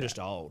Yeah, maybe I'm yeah. just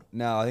old.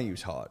 No, I think he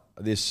was hot.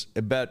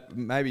 But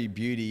maybe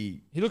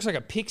beauty He looks like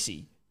a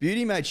pixie.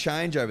 may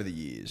change over the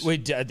years.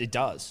 It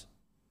does.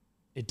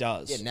 It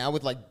does. Yeah, now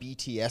with like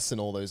BTS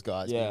and all those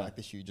guys being Yeah. like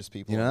the hugest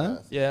people You on know?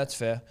 Earth. Yeah, that's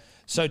fair.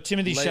 So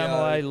Timothy Leo.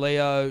 Chalamet,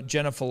 Leo,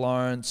 Jennifer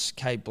Lawrence,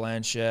 Kate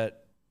Blanchett,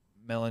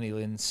 Melanie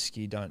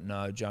Linsky, don't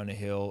know, Jonah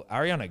Hill,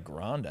 Ariana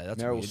Grande,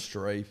 that's Meryl weird.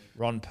 Streep.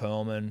 Ron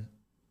Perlman,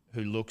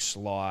 who looks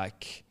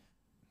like,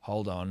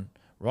 Ron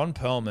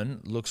Perlman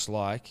looks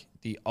like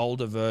the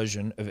older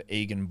version of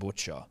Egan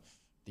Butcher,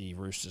 the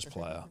Roosters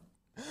player.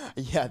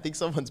 Yeah, I think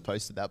someone's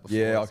posted that before.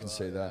 Yeah, I as can well,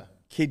 see yeah. that.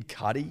 Kid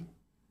Cudi.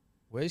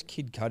 Where's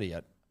Kid Cudi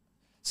at?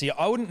 See,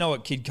 I wouldn't know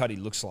what Kid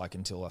Cudi looks like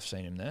until I've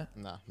seen him there.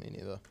 Nah, me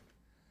neither.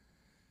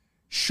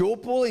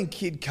 Shortballing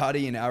Kid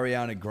Cudi and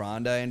Ariana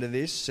Grande into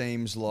this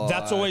seems like...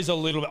 That's always a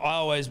little bit,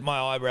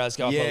 my eyebrows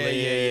go up a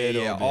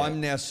little bit.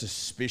 I'm now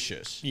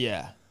suspicious.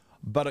 Yeah.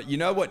 But you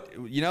know what?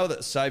 You know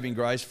that saving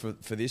grace for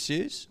this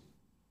is?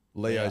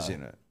 Leo's Yeah.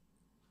 in it.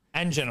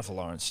 And Jennifer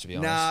Lawrence, to be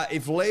honest. Nah,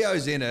 if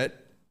Leo's in it,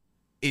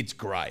 it's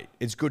great.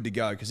 It's good to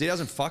go because he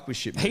doesn't fuck with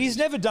shit. He's movies.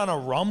 never done a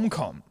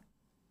rom-com.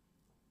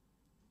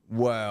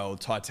 Well,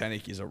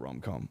 Titanic is a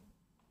rom-com.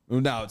 Well,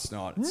 no, it's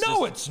not.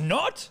 It's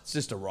not. It's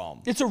just a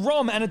rom. It's a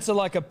rom, and it's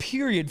like a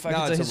period. No, It's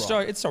a it's a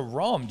historic. rom. It's a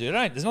rom, dude.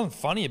 There's nothing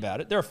funny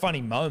about it. There are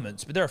funny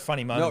moments, but there are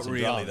funny moments. Not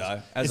in really, dramas.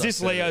 though, as Is I this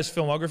said. Leo's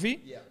filmography?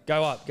 Yeah.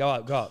 Go up.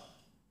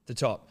 The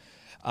top.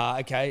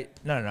 Okay.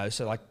 No.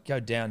 So like go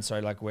down. So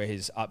like where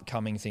his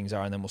upcoming things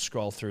are, and then we'll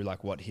scroll through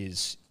like what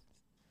his.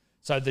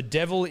 So The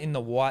Devil in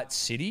the White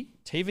City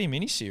TV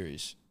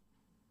miniseries.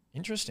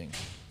 Interesting.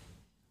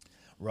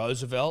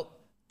 Roosevelt,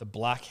 The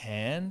Black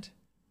Hand,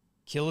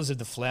 Killers of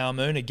the Flower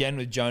Moon, again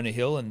with Jonah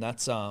Hill, and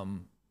that's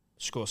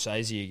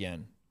Scorsese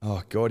again.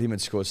 Oh, God, him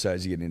and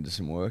Scorsese getting into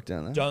some work,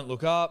 don't they? Don't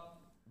Look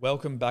Up,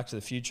 Welcome Back to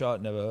the Future,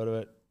 never heard of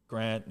it.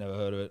 Grant, never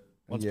heard of it.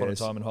 Once Upon a Yes.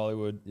 Time in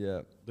Hollywood,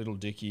 Yeah. Little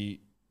Dicky,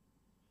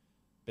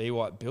 Be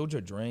White, Build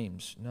Your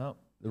Dreams. No.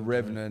 The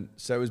Revenant.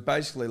 So it was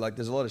basically like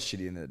there's a lot of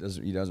shit in there.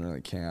 He doesn't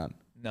really count.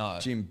 No.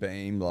 Jim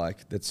Beam,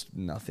 like, that's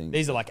nothing.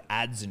 These are like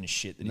ads and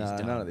shit that he's No,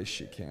 done. none of this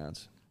shit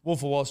counts. Wolf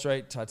of Wall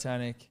Street,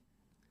 Titanic.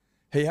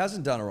 He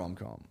hasn't done a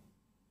rom-com.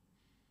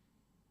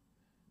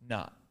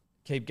 Nah.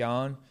 Keep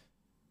going.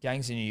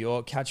 Gangs in New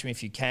York, Catch Me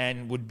If You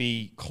Can would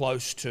be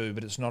close to,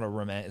 but it's not a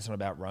romance. It's not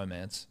about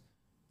romance.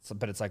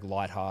 But it's like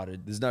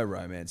lighthearted. There's no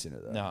romance in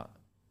it, though. No.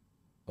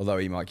 Although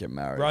he might get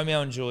married.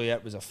 Romeo and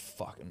Juliet was a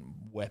fucking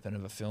weapon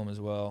of a film as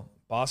well.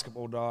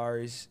 Basketball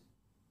Diaries.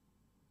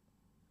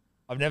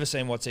 I've never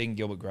seen What's Eating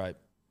Gilbert Grape.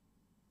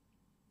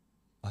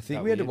 I think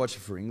That we had to weird? watch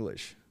it for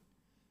English.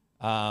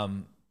 Yeah,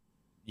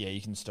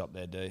 you can stop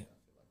there, D.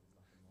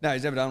 No,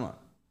 he's never done one.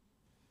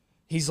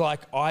 He's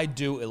like, I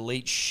do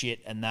elite shit,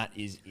 and that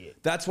is it.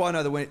 That's why I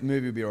know the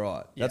movie will be all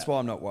right. That's Yeah. why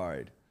I'm not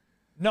worried.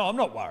 No, I'm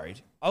not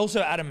worried.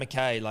 Also, Adam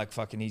McKay, like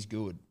fucking, he's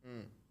good.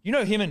 You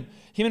know him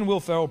and Will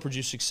Ferrell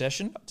produced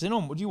Succession.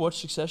 Do you watch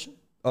Succession?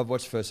 I've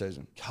watched the first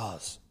season.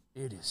 Cuz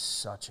it is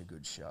such a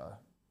good show.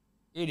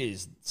 It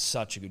is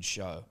such a good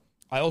show.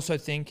 I also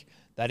think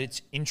that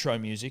its intro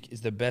music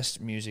is the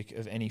best music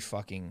of any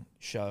fucking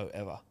show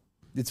ever.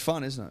 It's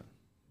fun, isn't it?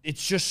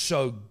 It's just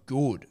so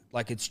good.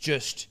 Like it's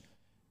just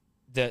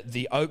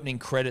the opening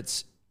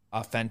credits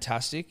are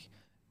fantastic,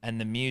 and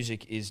the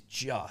music is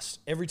just,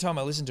 every time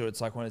I listen to it,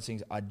 it's like one of those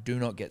things, I do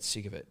not get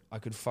sick of it. I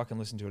could fucking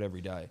listen to it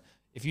every day.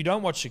 If you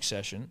don't watch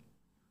Succession,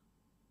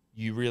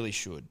 you really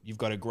should. You've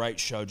got a great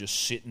show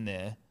just sitting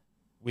there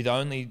with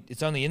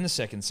it's only in the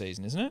second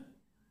season, isn't it?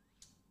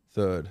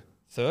 Third?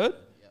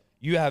 Yep.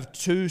 You have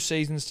 2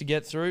 seasons to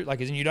get through.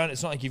 Like,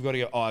 it's not like you've got to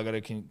go, I got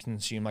to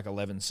consume like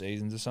 11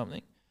 seasons or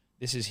something.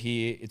 This is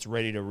here. It's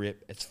ready to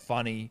rip. It's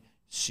funny,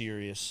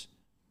 serious,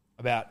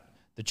 about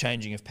the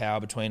changing of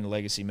power between the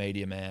legacy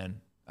media man,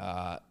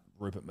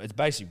 Rupert. It's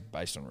basically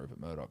based on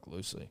Rupert Murdoch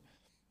loosely.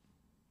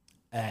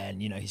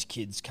 And, his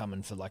kid's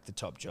coming for like the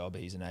top job.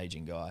 He's an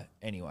aging guy.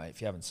 Anyway,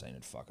 if you haven't seen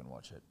it, fucking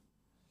watch it.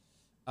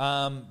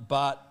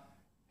 But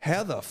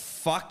how the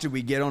fuck did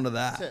we get onto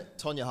that? That's it.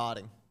 Tonya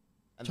Harding.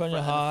 And Tonya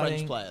the Harding.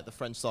 French player, the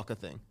French soccer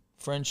thing.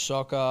 French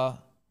soccer.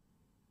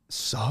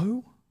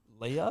 So?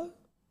 Leo?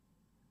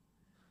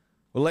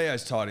 Well,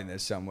 Leo's tied in there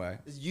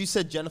somewhere. You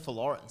said Jennifer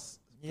Lawrence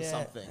for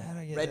something. how do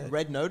I get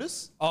Red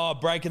Notice? Oh,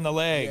 breaking the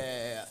leg.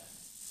 Yeah.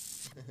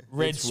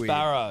 Red It's weird.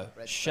 Sparrow.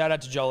 Shout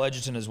out to Joel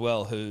Edgerton as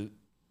well, who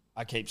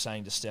I keep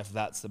saying to Steph,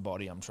 that's the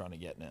body I'm trying to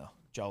get now.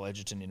 Joel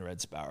Edgerton in Red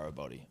Sparrow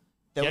body.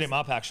 Get him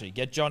up, actually.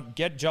 Get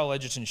Joel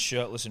Edgerton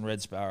shirtless in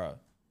Red Sparrow.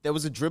 There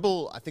was a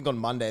dribble, I think, on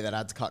Monday that I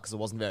had to cut because it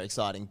wasn't very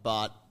exciting,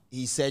 but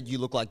he said you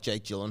look like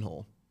Jake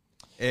Gyllenhaal.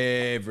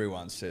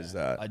 Everyone says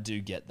that. I do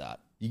get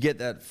that. You get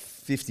that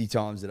 50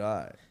 times a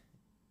day.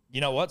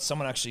 You know what?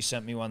 Someone actually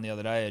sent me one the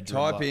other day.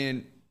 Type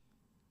in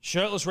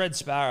shirtless Red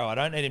Sparrow. I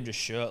don't need him just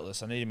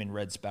shirtless. I need him in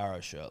Red Sparrow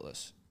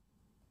shirtless.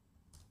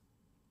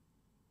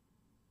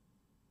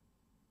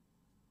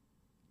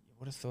 You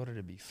would have thought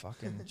it'd be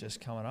fucking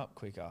just coming up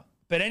quicker.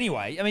 But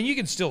anyway, I mean, you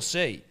can still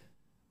see.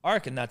 I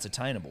reckon that's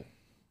attainable.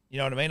 You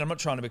know what I mean? I'm not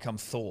trying to become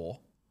Thor.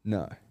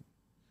 no.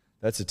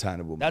 That's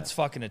attainable. Man. That's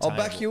fucking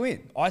attainable. I'll back you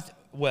in.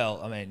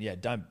 Well, I mean, yeah,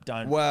 don't.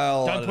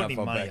 Well, I don't don't put know any if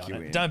I'll money back on you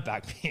it. in. Don't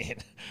back me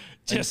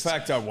in. In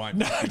fact, I won't.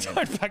 No, back you in.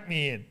 don't back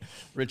me in.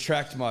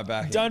 Retract my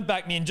back. Don't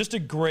back me in. Just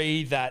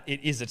agree that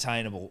it is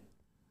attainable.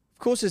 Of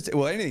course,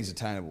 anything's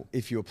attainable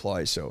if you apply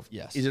yourself.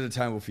 Yes. Is it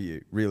attainable for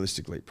you?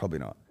 Realistically, probably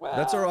not.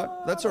 That's all right.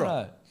 That's all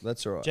right. no.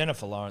 That's all right.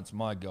 Jennifer Lawrence,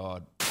 my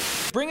God.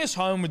 Bring us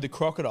home with the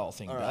crocodile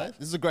thing, All Dave. right.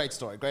 This is a great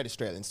story, great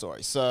Australian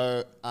story.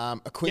 So, a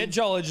Queen. Get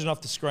Joel Edgerton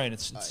off the screen.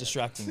 It's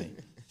distracting me.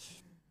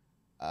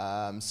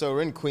 So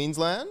we're in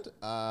Queensland,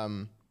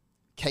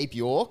 Cape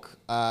York.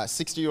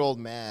 60-year-old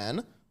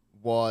man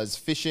was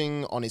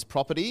fishing on his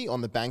property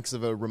on the banks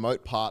of a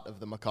remote part of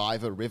the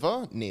McIver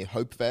River near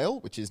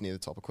Hopevale, which is near the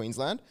top of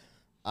Queensland.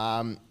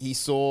 He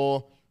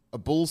saw a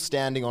bull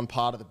standing on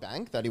part of the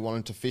bank that he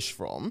wanted to fish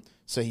from,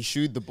 so he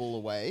shooed the bull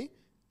away.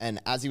 And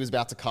as he was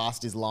about to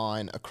cast his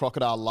line, a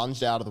crocodile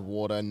lunged out of the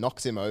water,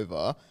 knocked him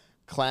over,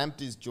 clamped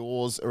his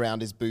jaws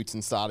around his boots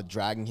and started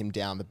dragging him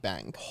down the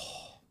bank.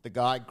 The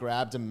guy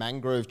grabbed a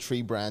mangrove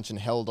tree branch and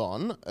held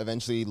on,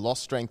 eventually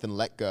lost strength and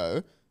let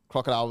go.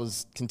 Crocodile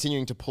was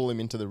continuing to pull him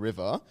into the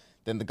river.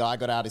 Then the guy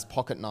got out his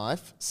pocket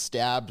knife,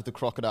 stabbed the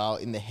crocodile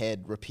in the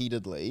head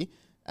repeatedly,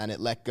 and it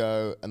let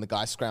go, and the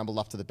guy scrambled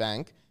up to the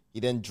bank. He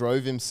then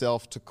drove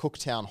himself to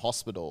Cooktown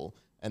Hospital,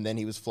 and then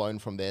he was flown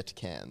from there to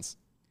Cairns.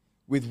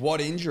 With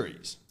what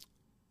injuries?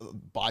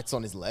 Bites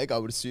on his leg, I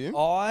would assume.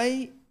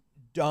 I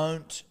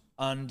don't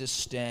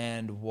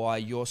understand why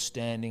you're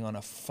standing on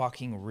a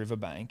fucking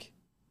riverbank.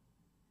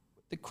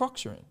 The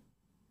Crocs are in.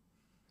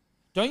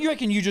 Don't you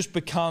reckon you just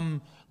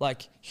become,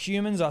 like,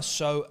 humans are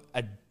so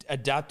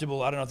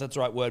adaptable, I don't know if that's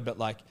the right word, but,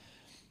 like,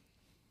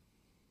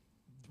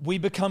 we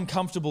become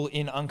comfortable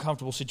in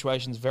uncomfortable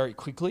situations very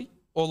quickly,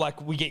 or,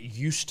 like, we get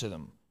used to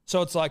them.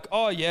 So it's like,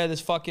 oh, yeah,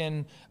 there's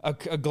fucking a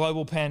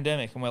global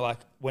pandemic, and we're like,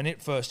 when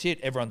it first hit,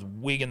 everyone's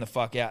wigging the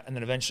fuck out, and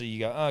then eventually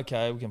you go,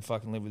 okay, we can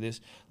fucking live with this.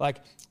 Like,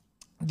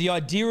 the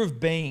idea of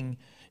being,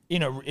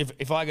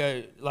 if I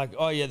go, like,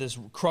 oh, yeah, there's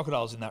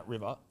crocodiles in that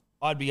river,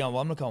 I'd be going,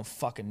 well, I'm not going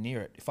fucking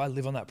near it. If I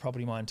live on that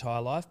property my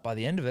entire life, by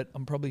the end of it,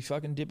 I'm probably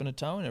fucking dipping a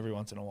toe in every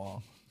once in a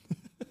while.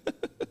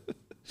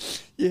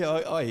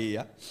 Yeah, I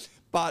hear you.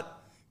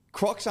 But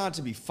crocs aren't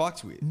to be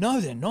fucked with.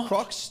 No, they're not.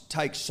 Crocs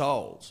take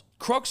souls.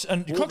 Crocs are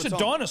the time.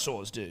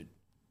 dinosaurs, dude.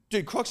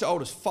 Dude, crocs are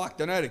old as fuck.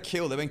 They know how to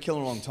kill. They've been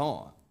killing a long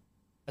time.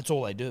 That's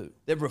all they do.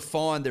 They've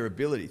refined their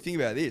ability. Think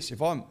about this. Look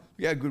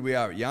how good we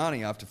are at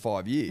yarning after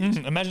 5 years.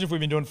 Imagine if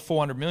we've been doing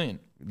 400 million.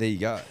 There you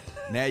go.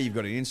 Now you've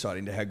got an insight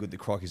into how good the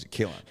croc is at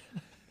killing.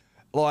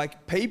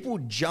 Like, people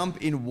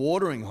jump in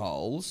watering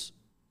holes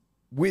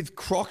with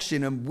crocs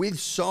in them, with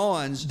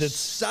signs that's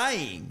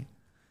saying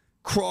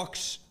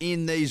crocs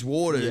in these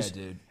waters.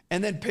 Yeah, dude.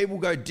 And then people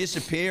go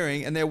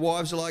disappearing and their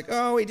wives are like,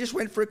 oh, he just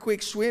went for a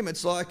quick swim.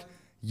 It's like,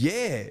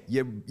 yeah,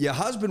 your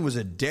husband was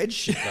a dead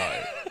shit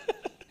though.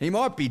 He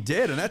might be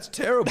dead, and that's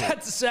terrible.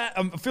 That's sad.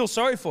 I feel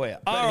sorry for you.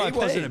 But he RIP.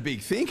 wasn't a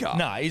big thinker.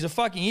 No, he's a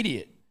fucking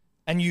idiot.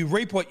 And you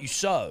reap what you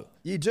sow.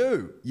 You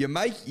do. You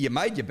made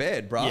your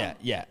bed, bro.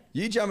 Yeah.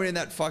 You jumping in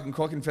that fucking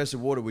croc-infested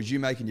water was you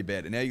making your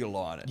bed, and now you're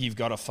lying it. You've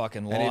got to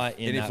fucking And lie if,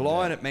 in and that if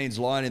lying bed. it means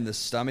lying in the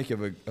stomach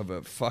of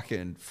a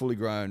fucking fully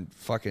grown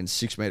fucking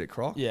 6 meter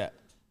croc. Yeah.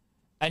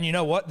 And you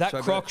know what? That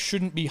So croc bad.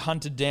 shouldn't be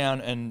hunted down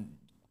and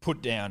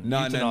put down,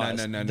 No.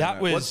 euthanized.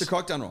 That was What's the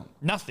croc done wrong?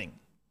 nothing.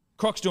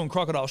 Croc's doing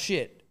crocodile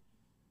shit.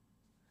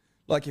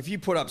 Like, if you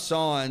put up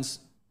signs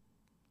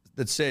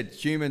that said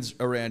humans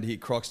around here,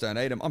 crocs don't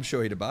eat them, I'm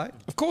sure he'd obey.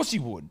 Of course he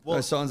would.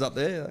 Those signs up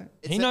there.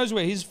 He knows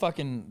where his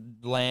fucking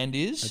land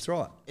is. That's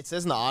right. It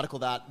says in the article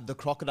that the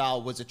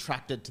crocodile was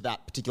attracted to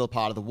that particular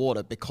part of the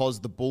water because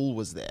the bull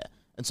was there.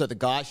 And so the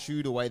guy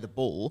shooed away the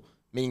bull,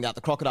 meaning that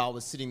the crocodile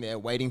was sitting there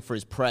waiting for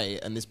his prey,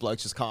 and this bloke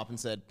just come up and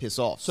said, piss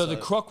off. So the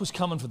croc was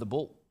coming for the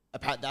bull.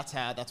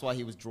 That's why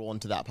he was drawn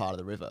to that part of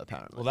the river,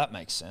 apparently. Well, that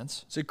makes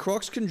sense. So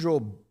crocs can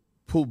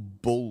pull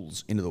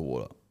bulls into the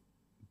water.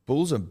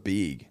 Bulls are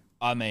big.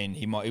 I mean,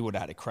 he would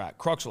have had a crack.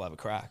 Crocs will have a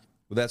crack.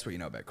 Well, that's what you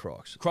know about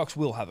crocs. Crocs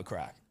will have a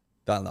crack.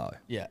 Don't know.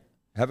 Yeah.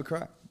 Have a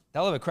crack.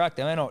 They'll have a crack.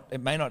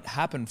 It may not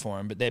happen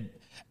for them,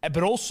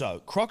 but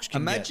also crocs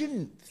can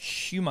Imagine get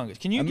humongous.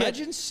 Can you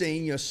Imagine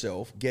seeing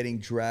yourself getting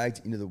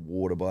dragged into the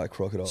water by a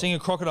crocodile. seeing a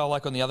crocodile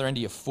like on the other end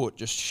of your foot,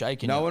 just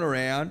shaking? No one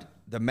around.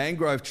 The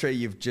mangrove tree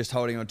you've just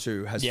holding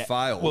onto has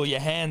failed. Well, your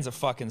hands are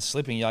fucking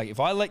slipping. You're like, if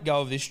I let go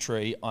of this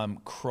tree, I'm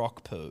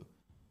croc poo.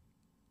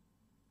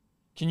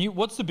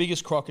 What's the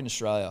biggest croc in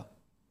Australia?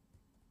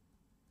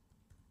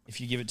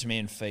 If you give it to me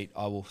in feet,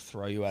 I will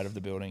throw you out of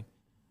the building.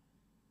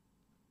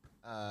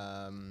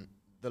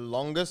 The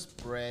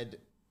longest bred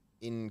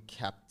in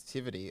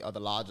captivity, or the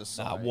largest.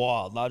 Nah, sorry.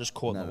 wild. Largest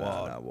caught in the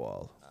wild. No,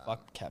 wild.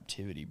 Fuck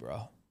captivity,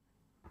 bro.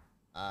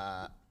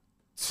 I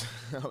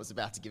was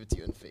about to give it to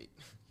you in feet.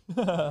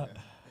 Give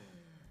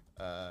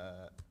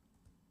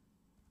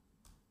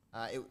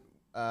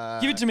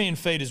it to me in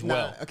feet as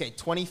well. Okay,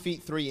 20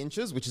 feet 3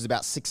 inches, which is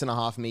about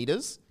 6.5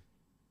 meters,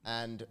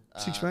 and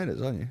 6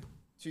 meters, aren't you?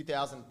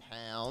 2,000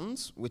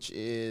 pounds, which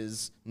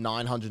is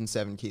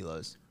 907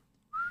 kilos.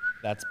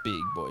 That's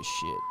big boy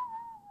shit.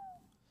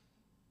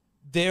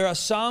 There are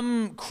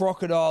some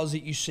crocodiles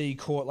that you see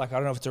caught, like, I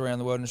don't know if it's around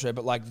the world in Australia,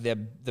 but like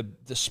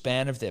the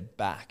span of their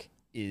back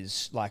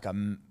is like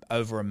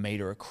over a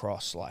meter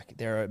across. Like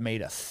they're a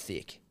meter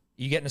thick.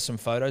 You getting some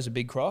photos of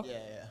big croc?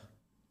 Yeah.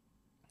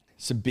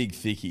 Some big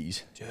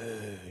thickies.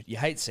 Dude, you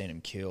hate seeing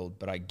them killed,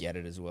 but I get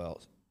it as well.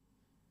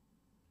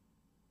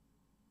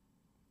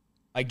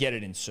 I get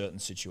it in certain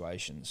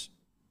situations.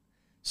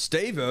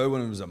 Steve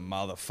Irwin was a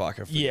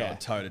motherfucker for going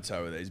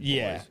toe-to-toe with these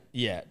boys.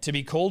 Yeah. To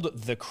be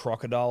called the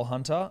crocodile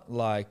hunter,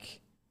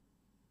 like,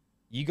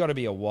 you got to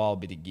be a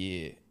wild bit of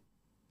gear.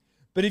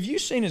 But have you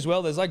seen as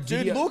well, there's like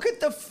Dude, look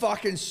at the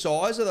fucking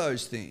size of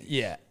those things.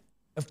 Yeah.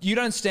 You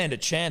don't stand a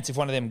chance if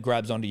one of them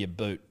grabs onto your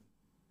boot.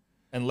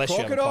 Unless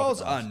Crocodiles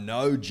you have a are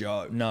no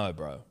joke. No,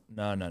 bro.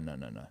 No. And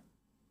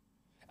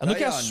look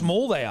how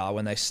small they are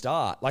when they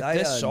start. Like,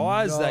 their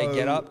size they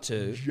get up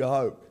to.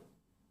 Joke.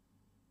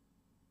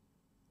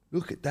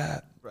 Look at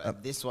that.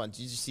 Right, this one, did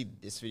you see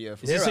this video?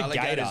 From This is a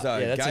alligators, gator. though.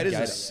 Yeah, that's a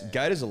gator.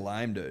 Gators are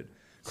lame, dude.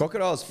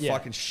 Crocodiles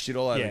fucking shit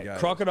all over gators.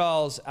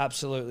 Crocodiles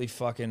absolutely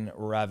fucking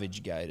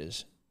ravage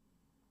gators.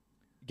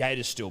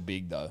 Gators still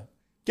big, though.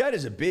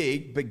 Gators are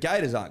big, but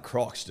gators aren't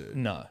crocs, dude.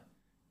 No.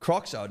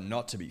 Crocs are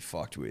not to be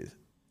fucked with.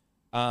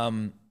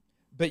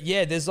 But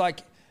yeah,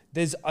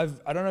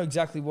 I don't know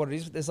exactly what it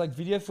is, but there's like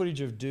video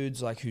footage of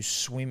dudes like who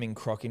swim in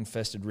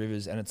croc-infested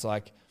rivers, and it's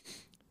like,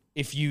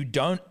 if you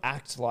don't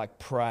act like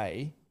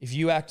prey, if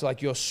you act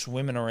like you're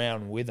swimming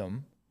around with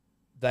them,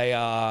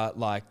 they're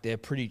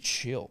pretty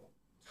chill.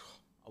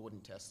 I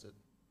wouldn't test it.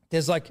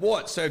 There's like,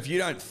 What? So if you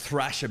don't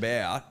thrash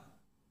about,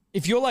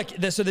 if you're like,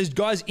 there's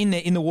guys in there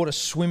in the water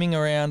swimming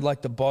around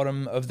like the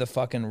bottom of the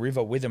fucking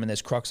river with them, and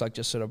there's crocs like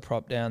just sort of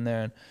propped down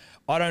there. And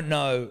I don't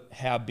know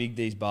how big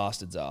these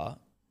bastards are,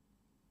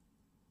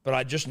 but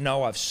I just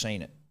know I've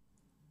seen it.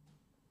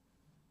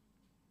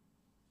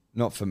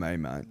 not for me,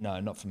 mate. No,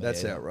 not for me.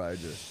 That's either.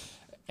 outrageous.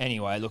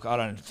 Anyway, look, I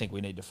don't think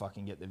we need to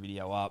fucking get the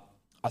video up.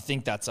 I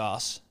think that's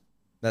us.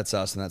 That's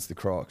us, and that's the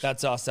Crocs.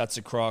 That's us. That's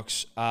the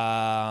Crocs.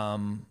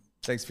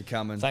 Thanks for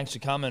coming. Thanks for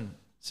coming.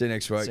 See you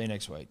next week. See you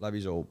next week. Love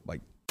yous all. Bye.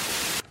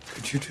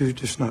 Could you two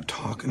just not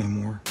talk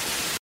anymore?